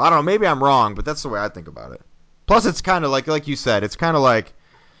years ago. I don't know, maybe I'm wrong, but that's the way I think about it. Plus it's kind of like you said, it's kind of like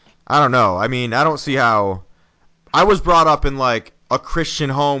I don't know. I mean, I don't see how I was brought up in like a Christian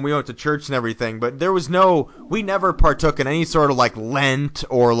home. We went to church and everything, but we never partook in any sort of like Lent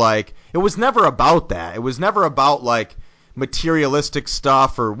or like, it was never about that. It was never about like materialistic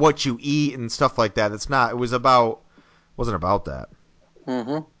stuff or what you eat and stuff like that. Wasn't about that.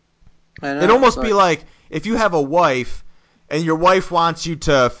 Mm-hmm. I It'd know. It's almost be like, like if you have a wife and your wife wants you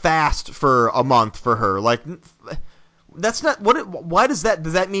to fast for a month for her. Like, that's not why does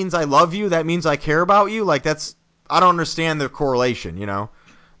that means I love you? That means I care about you? Like I don't understand the correlation, you know?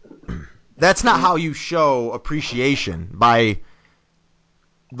 That's not how you show appreciation by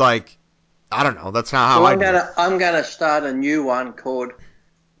like I don't know. That's not how well, I do it. I'm gonna start a new one called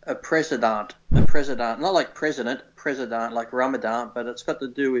a president, not like president like Ramadan, but it's got to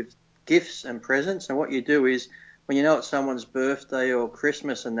do with gifts and presents. And what you do is, when you know it's someone's birthday or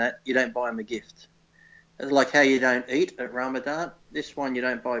Christmas and that, you don't buy them a gift. It's like how you don't eat at Ramadan. This one, you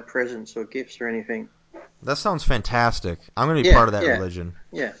don't buy presents or gifts or anything. That sounds fantastic. I'm going to be part of that religion.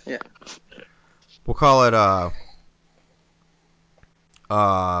 Yeah. We'll call it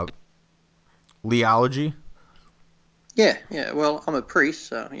Leology. Yeah. Well, I'm a priest,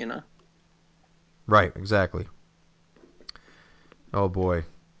 so, you know. Right, exactly. Oh, boy.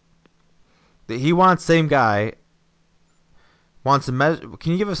 Same guy, wants a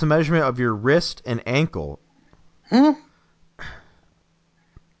can you give us a measurement of your wrist and ankle? My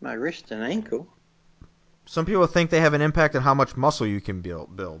wrist and ankle? Some people think they have an impact on how much muscle you can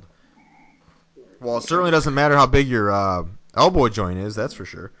build. Well, it certainly doesn't matter how big your elbow joint is, that's for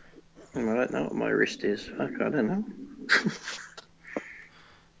sure. I don't know what my wrist is. Fuck, I don't know.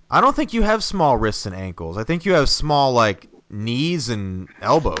 I don't think you have small wrists and ankles. I think you have small, like, knees and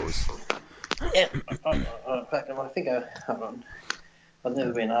elbows. Yeah. Hold on. I've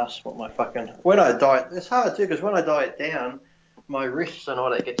never been asked what my fucking... When I diet... It's hard, too, because when I diet down, my wrists and all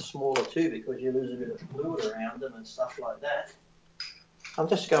that get smaller, too, because you lose a bit of fluid around them and stuff like that. I'm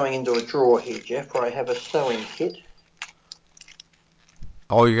just going into a drawer here, Jeff, where I have a sewing kit.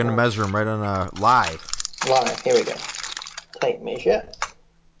 Oh, you're going to measure them right on live. Live, here we go. Tape measure.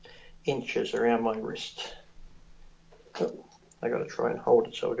 Inches around my wrist. Oh, I got to try and hold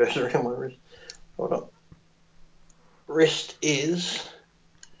it so it goes around my wrist. Hold on. Wrist is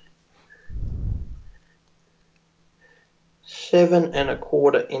 7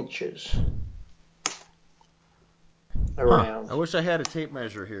 1/4 inches around. Huh. I wish I had a tape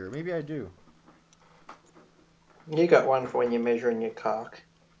measure here. Maybe I do. You got one for when you're measuring your cock.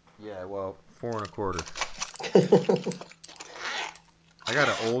 Yeah, well, 4 1/4. I got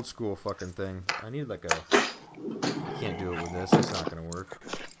an old school fucking thing. I need like a... I can't do it with this. It's not going to work.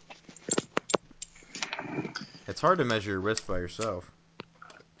 It's hard to measure your wrist by yourself.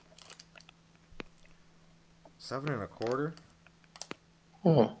 7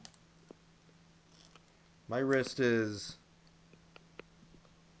 1/4? My wrist is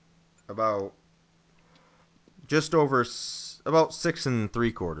about just over about 6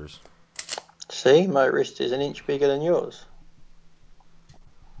 3/4. See, my wrist is an inch bigger than yours.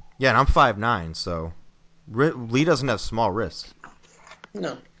 Yeah, and I'm 5'9", so Lee doesn't have small wrists.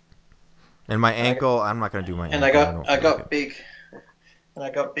 No. And my ankle, I'm not going to do my ankle. And I got big,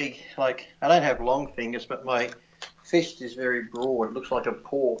 like, I don't have long fingers, but my fist is very broad. It looks like a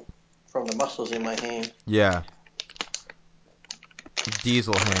paw from the muscles in my hand. Yeah.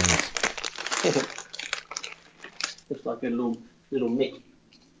 Diesel hands. Looks like a little mitt.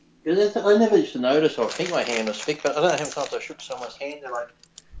 Because I never used to notice or think my hand was thick, but I don't know how many times I shook someone's hand. They're like,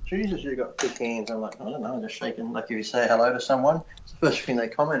 Jesus, you've got thick hands. I'm like, I don't know, I'm just shaking. Like if you say hello to someone, it's the first thing they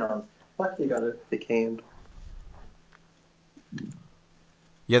comment on. Fuck, you got a thick hand.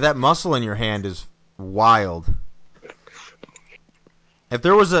 Yeah, that muscle in your hand is wild. If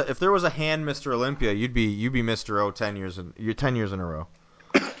there was a hand Mr. Olympia, you'd be Mr. O 10 years in a row.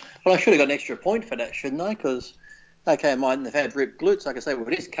 Well, I should have got an extra point for that, shouldn't I? Because, okay, I mightn't have had ripped glutes. I could say, well,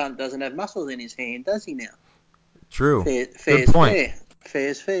 this cunt doesn't have muscles in his hand, does he now? True. Fair's Good point. fair.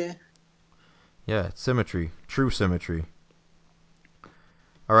 Fair's fair. Yeah, symmetry. True symmetry.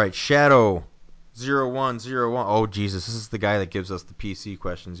 All right, Shadow 0101. Oh, Jesus, this is the guy that gives us the PC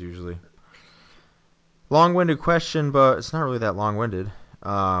questions usually. Long-winded question, but it's not really that long-winded.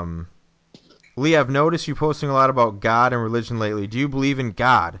 Lee, I've noticed you posting a lot about God and religion lately. Do you believe in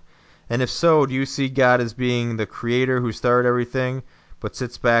God? And if so, do you see God as being the creator who started everything, but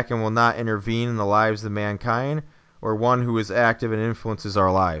sits back and will not intervene in the lives of mankind, or one who is active and influences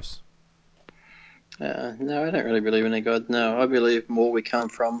our lives? No, I don't really believe in a God. No, I believe more we come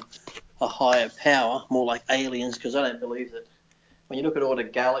from a higher power, more like aliens, because I don't believe that when you look at all the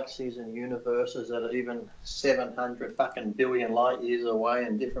galaxies and universes that are even 700 fucking billion light years away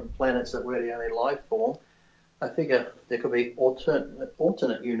and different planets that we're the only life form, I figure there could be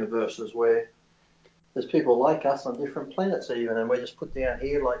alternate universes where there's people like us on different planets even, and we're just put down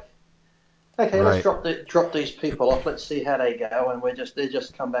here like, okay, Right. let's drop these people off, let's see how they go, and they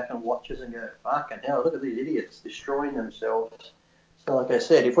just come back and watch us and go, fucking hell, look at these idiots destroying themselves. So like I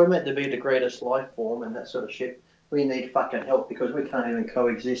said, if we're meant to be the greatest life form and that sort of shit, we need fucking help because we can't even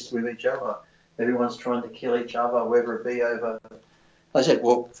coexist with each other. Everyone's trying to kill each other, whether it be over... I said,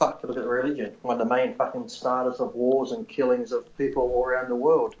 well, fuck, look at religion. One of the main fucking starters of wars and killings of people all around the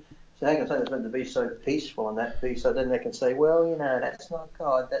world. So how can something that's meant to be so peaceful and that peace, so then they can say, well, you know, that's not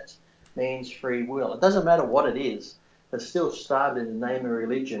God, that's man's free will. It doesn't matter what it is. that's still started in the name of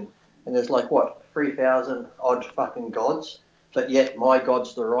religion. And there's like, what, 3,000 odd fucking gods? But yet my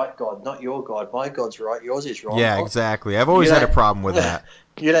God's the right God, not your God. My God's right, yours is wrong. Yeah, exactly. I've always had a problem with that.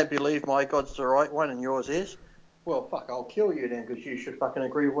 You don't believe my God's the right one and yours is? Well, fuck, I'll kill you then because you should fucking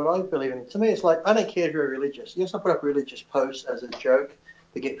agree with what I believe in. To me, it's like, I don't care if you're religious. Yes, I put up religious posts as a joke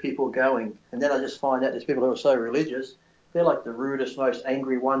to get people going. And then I just find out there's people who are so religious, they're like the rudest, most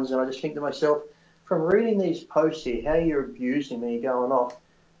angry ones. And I just think to myself, from reading these posts here, how you're abusing me, going off,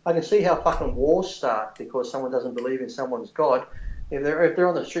 I can see how fucking wars start because someone doesn't believe in someone's God. If they're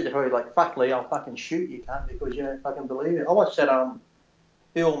on the street, they're probably like, fuck Lee, I'll fucking shoot you, cunt, because you don't fucking believe it. I watched that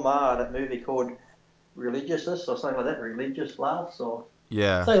Bill Maher, that movie called Religiousness or something like that, Religious Laughs or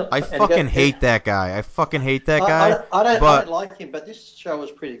Yeah, so, I fucking hate that guy. I fucking hate that guy. I but don't like him, but this show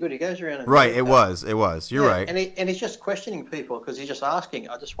was pretty good. He goes around America. Right, it was. You're right. And he's just questioning people because he's just asking,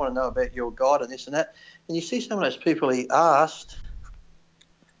 I just want to know about your God and this and that. And you see some of those people he asked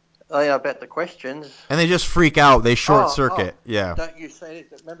about the questions. And they just freak out. They short circuit. Yeah. Don't you say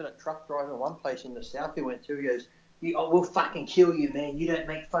this? Remember that truck driver in one place in the south he went to? He goes, we'll fucking kill you, man. You don't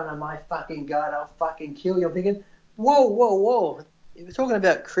make fun of my fucking God. I'll fucking kill you. I'm thinking, whoa. You're talking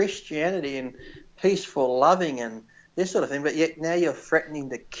about Christianity and peaceful loving and this sort of thing, but yet now you're threatening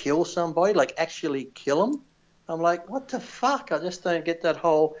to kill somebody, like actually kill them. I'm like, what the fuck? I just don't get that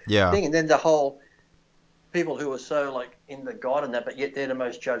whole thing. And then the whole people who are so like into God and that, but yet they're the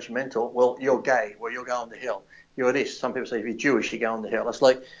most judgmental. Well, you're gay. Well, you're going to hell. You're this. Some people say if you're Jewish, you're going to hell. It's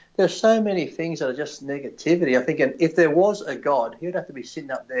like there's so many things that are just negativity. I'm thinking if there was a God, he'd have to be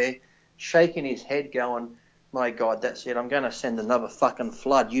sitting up there shaking his head going, my God, that's it. I'm going to send another fucking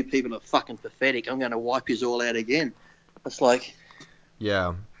flood. You people are fucking pathetic. I'm going to wipe you all out again. It's like...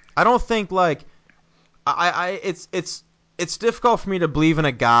 Yeah. I don't think like... It's difficult for me to believe in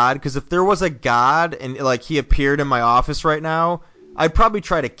a God because if there was a God and like he appeared in my office right now, I'd probably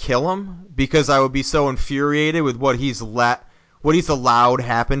try to kill him because I would be so infuriated with what he's allowed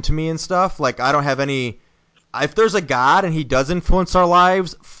happen to me and stuff. Like I don't have any. If there's a God and he does influence our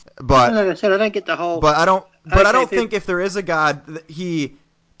lives, but like I said, I don't get the whole. But I don't. But I don't think if there is a God, he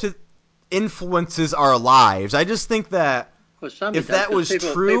influences our lives. I just think that if that was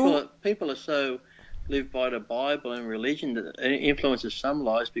true, people are so. Live by the Bible and religion that influences some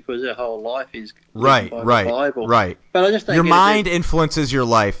lives because their whole life is living by the Bible. Right. But I just don't your mind influences your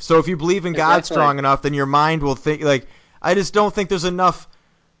life. So if you believe in God strong enough, then your mind will think like. I just don't think there's enough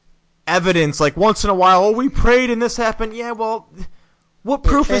evidence. Like once in a while, we prayed and this happened. Yeah, well, what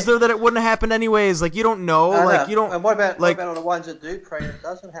proof is there that it wouldn't have happened anyways? Like you don't know. You don't. And what about all the ones that do pray and it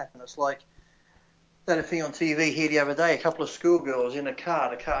doesn't happen? It's like. Done a thing on TV here the other day, a couple of schoolgirls in a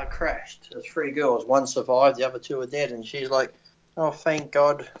car, the car crashed. There's 3 girls, one survived, the other 2 are dead, and she's like, oh, thank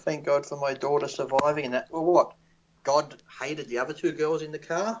God for my daughter surviving, and that, well, what, God hated the other 2 girls in the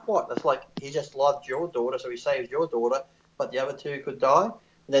car? What, it's like, he just loved your daughter, so he saved your daughter, but the other 2 could die? And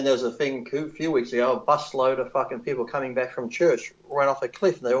then there was a thing a few weeks ago, a busload of fucking people coming back from church ran off a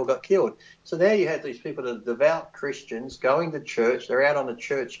cliff, and they all got killed. So now you have these people that are devout Christians going to church, they're out on a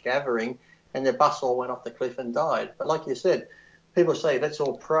church gathering, and their bus all went off the cliff and died. But like you said, people say, let's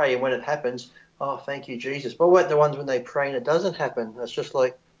all pray, and when it happens, oh, thank you, Jesus. But what about the ones when they pray and it doesn't happen? It's just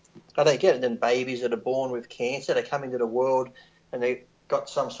like, I don't get it. And then babies that are born with cancer, they come into the world and they got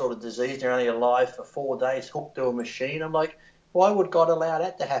some sort of disease, they're only alive for 4 days, hooked to a machine. I'm like, why would God allow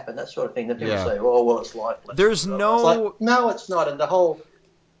that to happen? That sort of thing. Then people say, oh, well, it's lifeless. There's no... It's like, no, it's not. And the whole,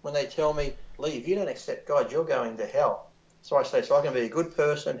 when they tell me, Lee, if you don't accept God, you're going to hell. So I say, so I can be a good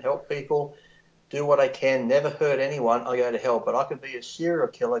person, help people, do what I can, never hurt anyone, I go to hell. But I could be a serial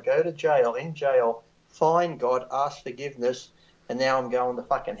killer, go to jail, in jail, find God, ask forgiveness, and now I'm going to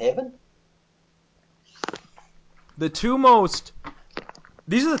fucking heaven? These are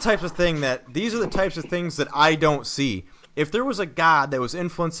the types of things that I don't see. If there was a God that was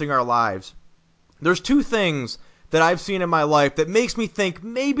influencing our lives, there's 2 things that I've seen in my life that makes me think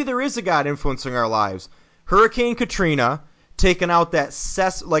maybe there is a God influencing our lives. Hurricane Katrina, taking out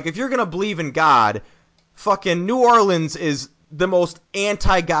that like if you're going to believe in God, fucking New Orleans is the most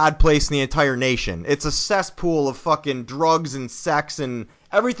anti-God place in the entire nation. It's a cesspool of fucking drugs and sex and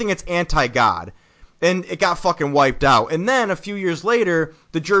everything that's anti-God. And it got fucking wiped out. And then a few years later,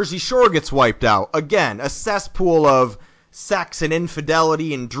 the Jersey Shore gets wiped out. Again, a cesspool of sex and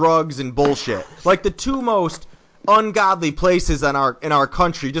infidelity and drugs and bullshit. Like the 2 most ungodly places in our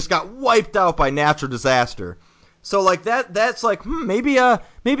country just got wiped out by natural disaster. So like that's like maybe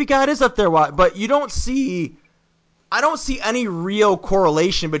God is up there, but I don't see any real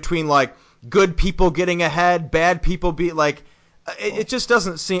correlation between like good people getting ahead, bad people be like it just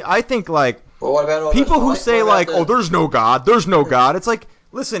doesn't seem. I think like Well, what about all People who those? say like, "Oh, there's no God, there's no God." It's like,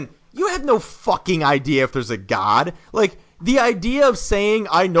 listen, you have no fucking idea if there's a God. Like, the idea of saying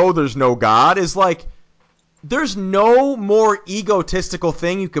I know there's no God is like, there's no more egotistical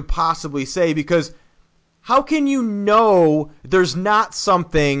thing you could possibly say, because how can you know there's not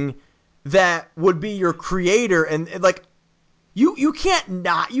something that would be your creator, and like you can't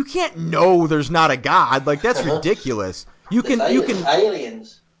know there's not a God. Like, that's ridiculous. You can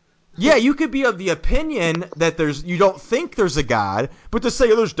aliens. Yeah, you could be of the opinion that you don't think there's a God, but to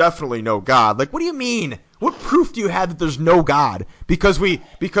say there's definitely no God, like, what do you mean? What proof do you have that there's no God? Because we've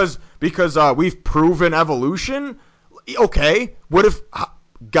proven evolution? Okay, what if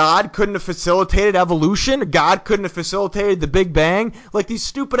God couldn't have facilitated evolution? God couldn't have facilitated the Big Bang? Like, these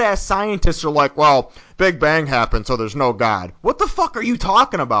stupid ass scientists are like, well, Big Bang happened, so there's no God. What the fuck are you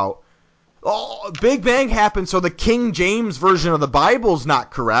talking about? Oh, Big Bang happened, so the King James version of the Bible's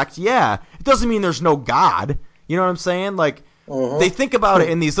not correct. Yeah, it doesn't mean there's no God. You know what I'm saying? Like, they think about it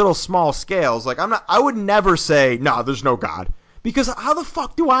in these little small scales. Like, I would never say, no, there's no God. Because how the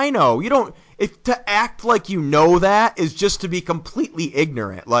fuck do I know? You don't, if to act like you know that is just to be completely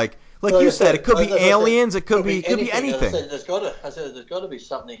ignorant. Like you said, it could be aliens, it could be anything. There's got to be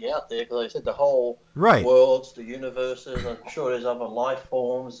something out there, because I said the whole Right. worlds, the universes. I'm sure there's other life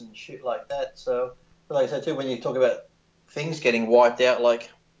forms and shit like that. So, like I said too, when you talk about things getting wiped out, like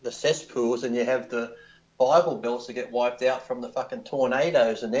the cesspools, and you have the Bible belts that get wiped out from the fucking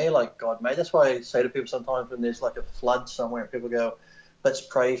tornadoes, and they're like God made. That's why I say to people sometimes when there's like a flood somewhere, people go, "Let's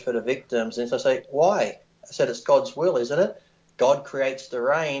pray for the victims." And so I say, "Why?" I said, "It's God's will, isn't it? God creates the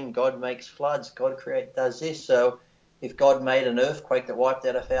rain, God makes floods, God does this. So if God made an earthquake that wiped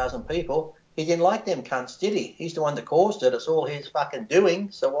out 1,000 people, he didn't like them cunts, did he? He's the one that caused it. It's all his fucking doing,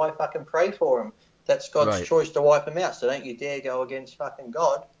 so why fucking pray for him? That's God's choice to wipe them out, so don't you dare go against fucking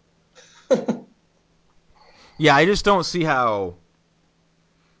God." Yeah, I just don't see how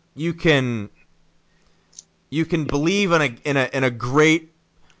you can believe in a great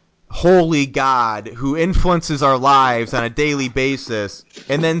holy God who influences our lives on a daily basis,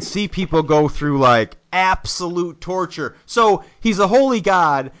 and then see people go through like absolute torture. So he's a holy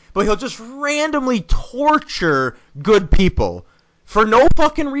God, but he'll just randomly torture good people for no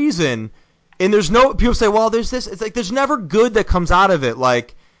fucking reason. And there's no, people say, well, there's this. It's like there's never good that comes out of it.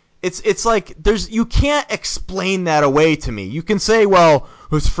 Like, it's like you can't explain that away to me. You can say, well,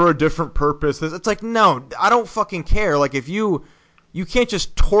 it's for a different purpose. It's like, no, I don't fucking care. Like, if you can't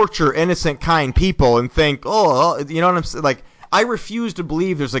just torture innocent, kind people and think, oh, you know what I'm saying? Like, I refuse to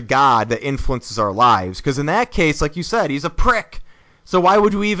believe there's a God that influences our lives, because in that case, like you said, he's a prick. So why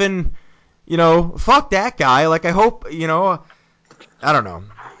would we even, fuck that guy? Like, I hope, I don't know.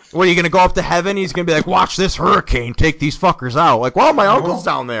 What, are you going to go up to heaven? He's going to be like, watch this hurricane take these fuckers out. Like, well, my uncle's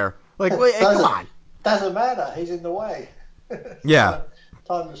down there. Like, wait, hey, come on. Doesn't matter. He's in the way. Yeah.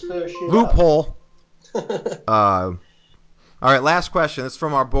 Time to stir shit Loophole. All right, last question. It's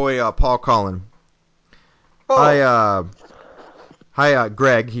from our boy Paul Cullen. Oh. Hi,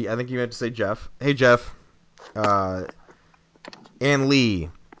 Greg. I think you meant to say Jeff. Hey, Jeff. And Lee.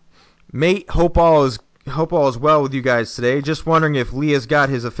 Mate, hope all is well with you guys today. Just wondering if Lee has got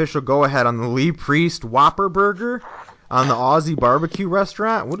his official go-ahead on the Lee Priest Whopper Burger on the Aussie Barbecue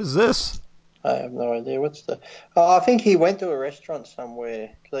Restaurant. What is this? I have no idea. What's the... I think he went to a restaurant somewhere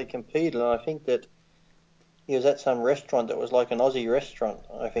because they competed, and I think that he was at some restaurant that was like an Aussie restaurant,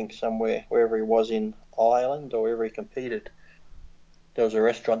 I think somewhere, wherever he was in Ireland or wherever he competed. There was a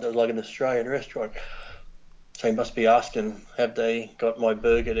restaurant that was like an Australian restaurant. So he must be asking, have they got my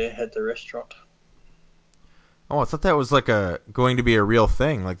burger there at the restaurant? Oh, I thought that was like going to be a real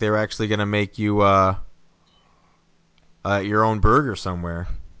thing. Like they were actually going to make you your own burger somewhere.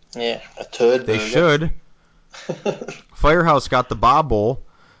 Yeah, a turd they burger. They should. Firehouse got the Bob Bowl.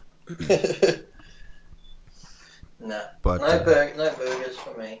 No, but no burgers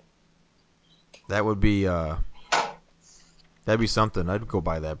for me. That would be that'd be something. I'd go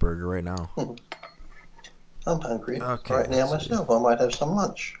buy that burger right now. I'm hungry right now myself. I might have some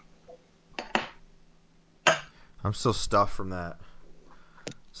lunch. I'm still stuffed from that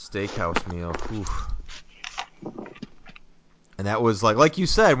steakhouse meal. Oof. And that was like you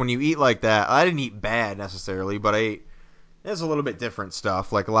said, when you eat like that, I didn't eat bad necessarily, but I ate, there's a little bit different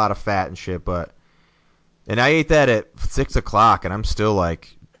stuff, like a lot of fat and shit, and I ate that at 6 o'clock, and I'm still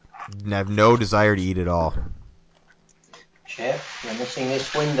like, have no desire to eat at all. Chef, you're missing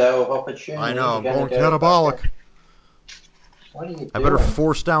this window of opportunity. I know, I'm going catabolic. What are you doing? I better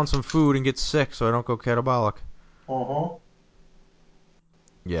force down some food and get sick so I don't go catabolic. Uh-huh.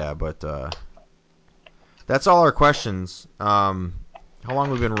 Yeah, but that's all our questions. How long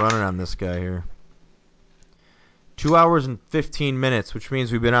have we been running on this guy here? 2 hours and 15 minutes, which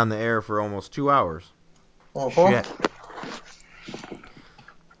means we've been on the air for almost 2 hours. Shit.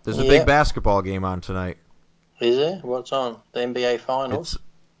 There's a big basketball game on tonight. Is there? What's on? The NBA Finals?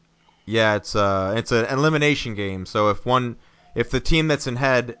 It's an elimination game. So if the team that's in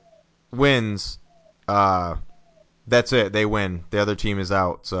head wins, that's it. They win. The other team is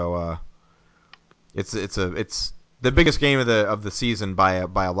out. So it's the biggest game of the season by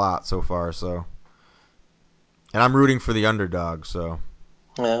a lot so far. So, and I'm rooting for the underdog. So,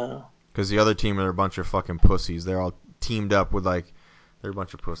 yeah, because the other team are a bunch of fucking pussies. They're all teamed up with they're a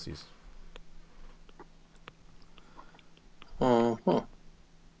bunch of pussies. Mm-hmm.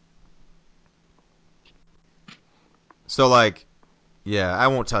 So I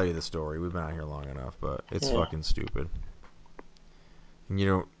won't tell you the story. We've been out here long enough, but it's fucking stupid.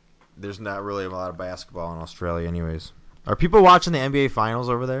 And there's not really a lot of basketball in Australia anyways. Are people watching the NBA Finals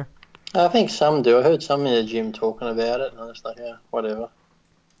over there? I think some do. I heard some in the gym talking about it, and I was like, yeah, whatever.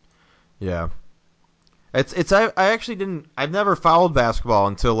 Yeah. I actually didn't. I've never followed basketball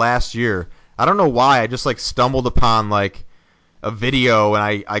until last year. I don't know why. I just stumbled upon a video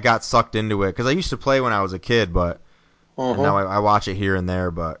and I got sucked into it because I used to play when I was a kid, but and now I watch it here and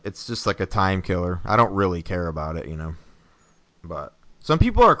there. But it's just like a time killer. I don't really care about it, But some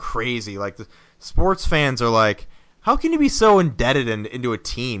people are crazy. The sports fans are like, how can you be so indebted into a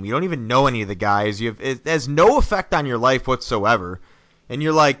team? You don't even know any of the guys. It has no effect on your life whatsoever. And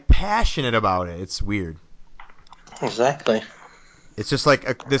you're passionate about it. It's weird. Exactly. It's just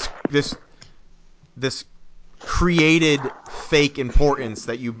this created fake importance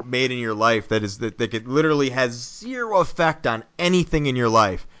that you made in your life that it literally has zero effect on anything in your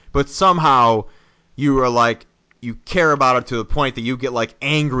life. But somehow you are you care about it to the point that you get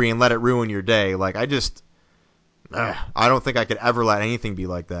angry and let it ruin your day. I don't think I could ever let anything be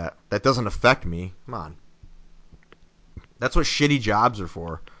like that. That doesn't affect me. Come on. That's what shitty jobs are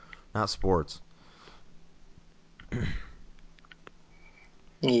for, not sports.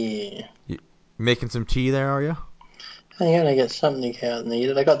 Yeah. You making some tea there, are you? I'm going to get something out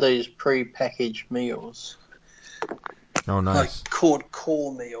needed. I got these pre-packaged meals. Oh, nice. Core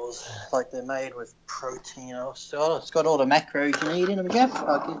meals. They're made with protein. So it's got all the macros you need in them, Jeff.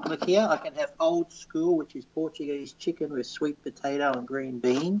 Look here. I can have old school, which is Portuguese chicken with sweet potato and green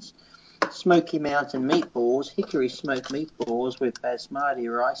beans. Smoky Mountain meatballs, hickory smoked meatballs with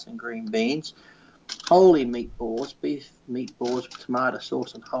basmati rice and green beans, holy meatballs, beef meatballs with tomato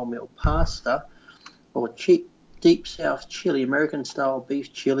sauce and wholemeal pasta, or deep south chili, American style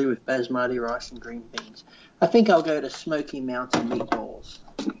beef chili with basmati rice and green beans. I think I'll go to Smoky Mountain meatballs.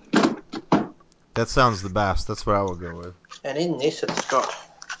 That sounds the best. That's what I will go with. And in this it's got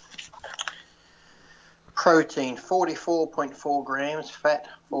protein 44.4 grams, fat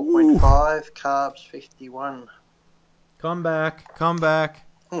 4.5, carbs 51. Come back.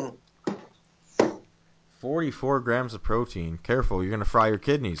 44 grams of protein. Careful, you're going to fry your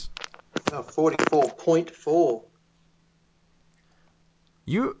kidneys. 44.4.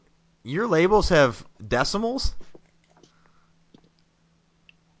 Your labels have decimals?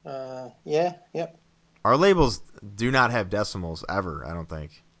 Yep. Our labels do not have decimals ever, I don't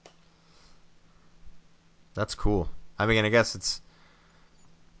think. That's cool. I mean, I guess it's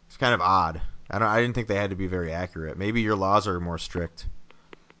kind of odd. I didn't think they had to be very accurate. Maybe your laws are more strict.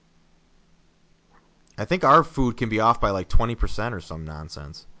 I think our food can be off by 20% or some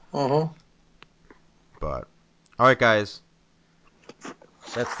nonsense. Mm-hmm. But all right, guys.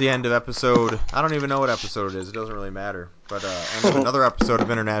 That's the end of episode. I don't even know what episode it is. It doesn't really matter. But end of another episode of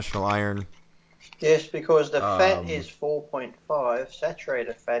International Iron. Yes, because the fat is 4.5,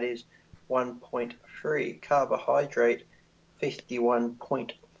 saturated fat is 1.3, carbohydrate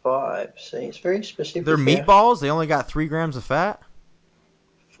 51.5. See, it's very specific. They're meatballs? They only got 3 grams of fat?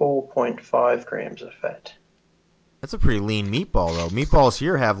 4.5 grams of fat. That's a pretty lean meatball, though. Meatballs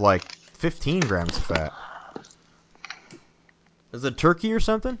here have 15 grams of fat. Is it turkey or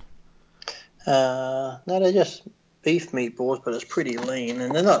something? No, they're just beef meatballs, but it's pretty lean,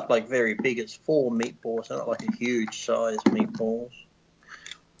 and they're not very big. It's 4 meatballs. They're not a huge size meatballs.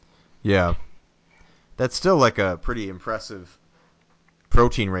 Yeah. That's still a pretty impressive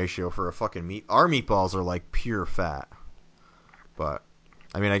protein ratio for a fucking meat. Our meatballs are pure fat. But,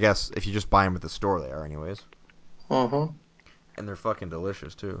 I mean, I guess if you just buy them at the store, they are anyways. Mm-hmm. And they're fucking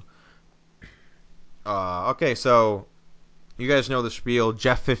delicious, too. Okay, so you guys know the spiel.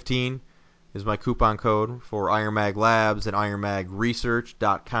 Jeff15 is my coupon code for Iron Mag Labs at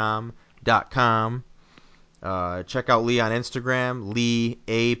ironmagresearch.com. Check out Lee on Instagram, Lee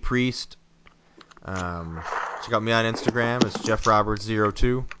A Priest. Check out me on Instagram. It's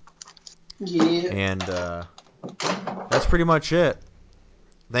JeffRoberts02. Yeah. And that's pretty much it.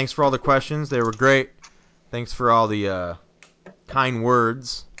 Thanks for all the questions. They were great. Thanks for all the kind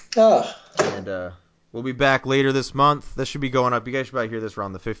words. Oh. And we'll be back later this month. This should be going up. You guys should probably hear this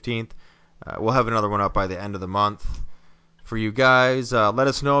around the 15th. We'll have another one up by the end of the month for you guys. Let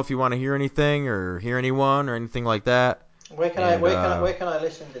us know if you want to hear anything or hear anyone or anything like that. Where can I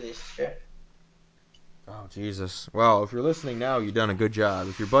listen to this, Jeff? Oh, Jesus. Well, if you're listening now, you've done a good job.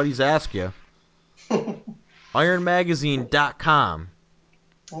 If your buddies ask you, ironmagazine.com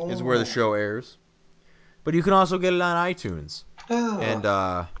is where the show airs. But you can also get it on iTunes. Oh. And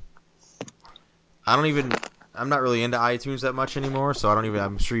I'm not really into iTunes that much anymore, so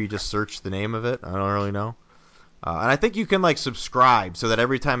I'm sure you just search the name of it. I don't really know. And I think you can, like, subscribe so that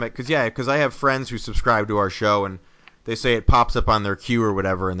every time, because I have friends who subscribe to our show, and they say it pops up on their queue or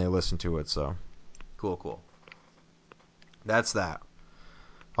whatever, and they listen to it, so cool. That's that.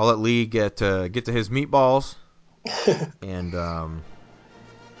 I'll let Lee get to his meatballs, and I'm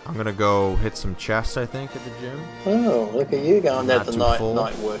gonna go hit some chest, I think, at the gym. Oh, look at you going Not at the too night full.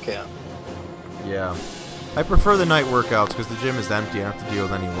 workout. Yeah, I prefer the night workouts because the gym is empty. I don't have to deal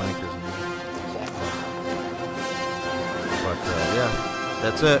with any wankers in there. But yeah,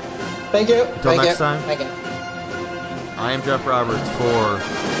 that's it. Thank you. Until next time. Thank you. I am Jeff Roberts for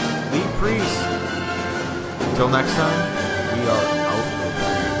Lee Priest. Until next time, we are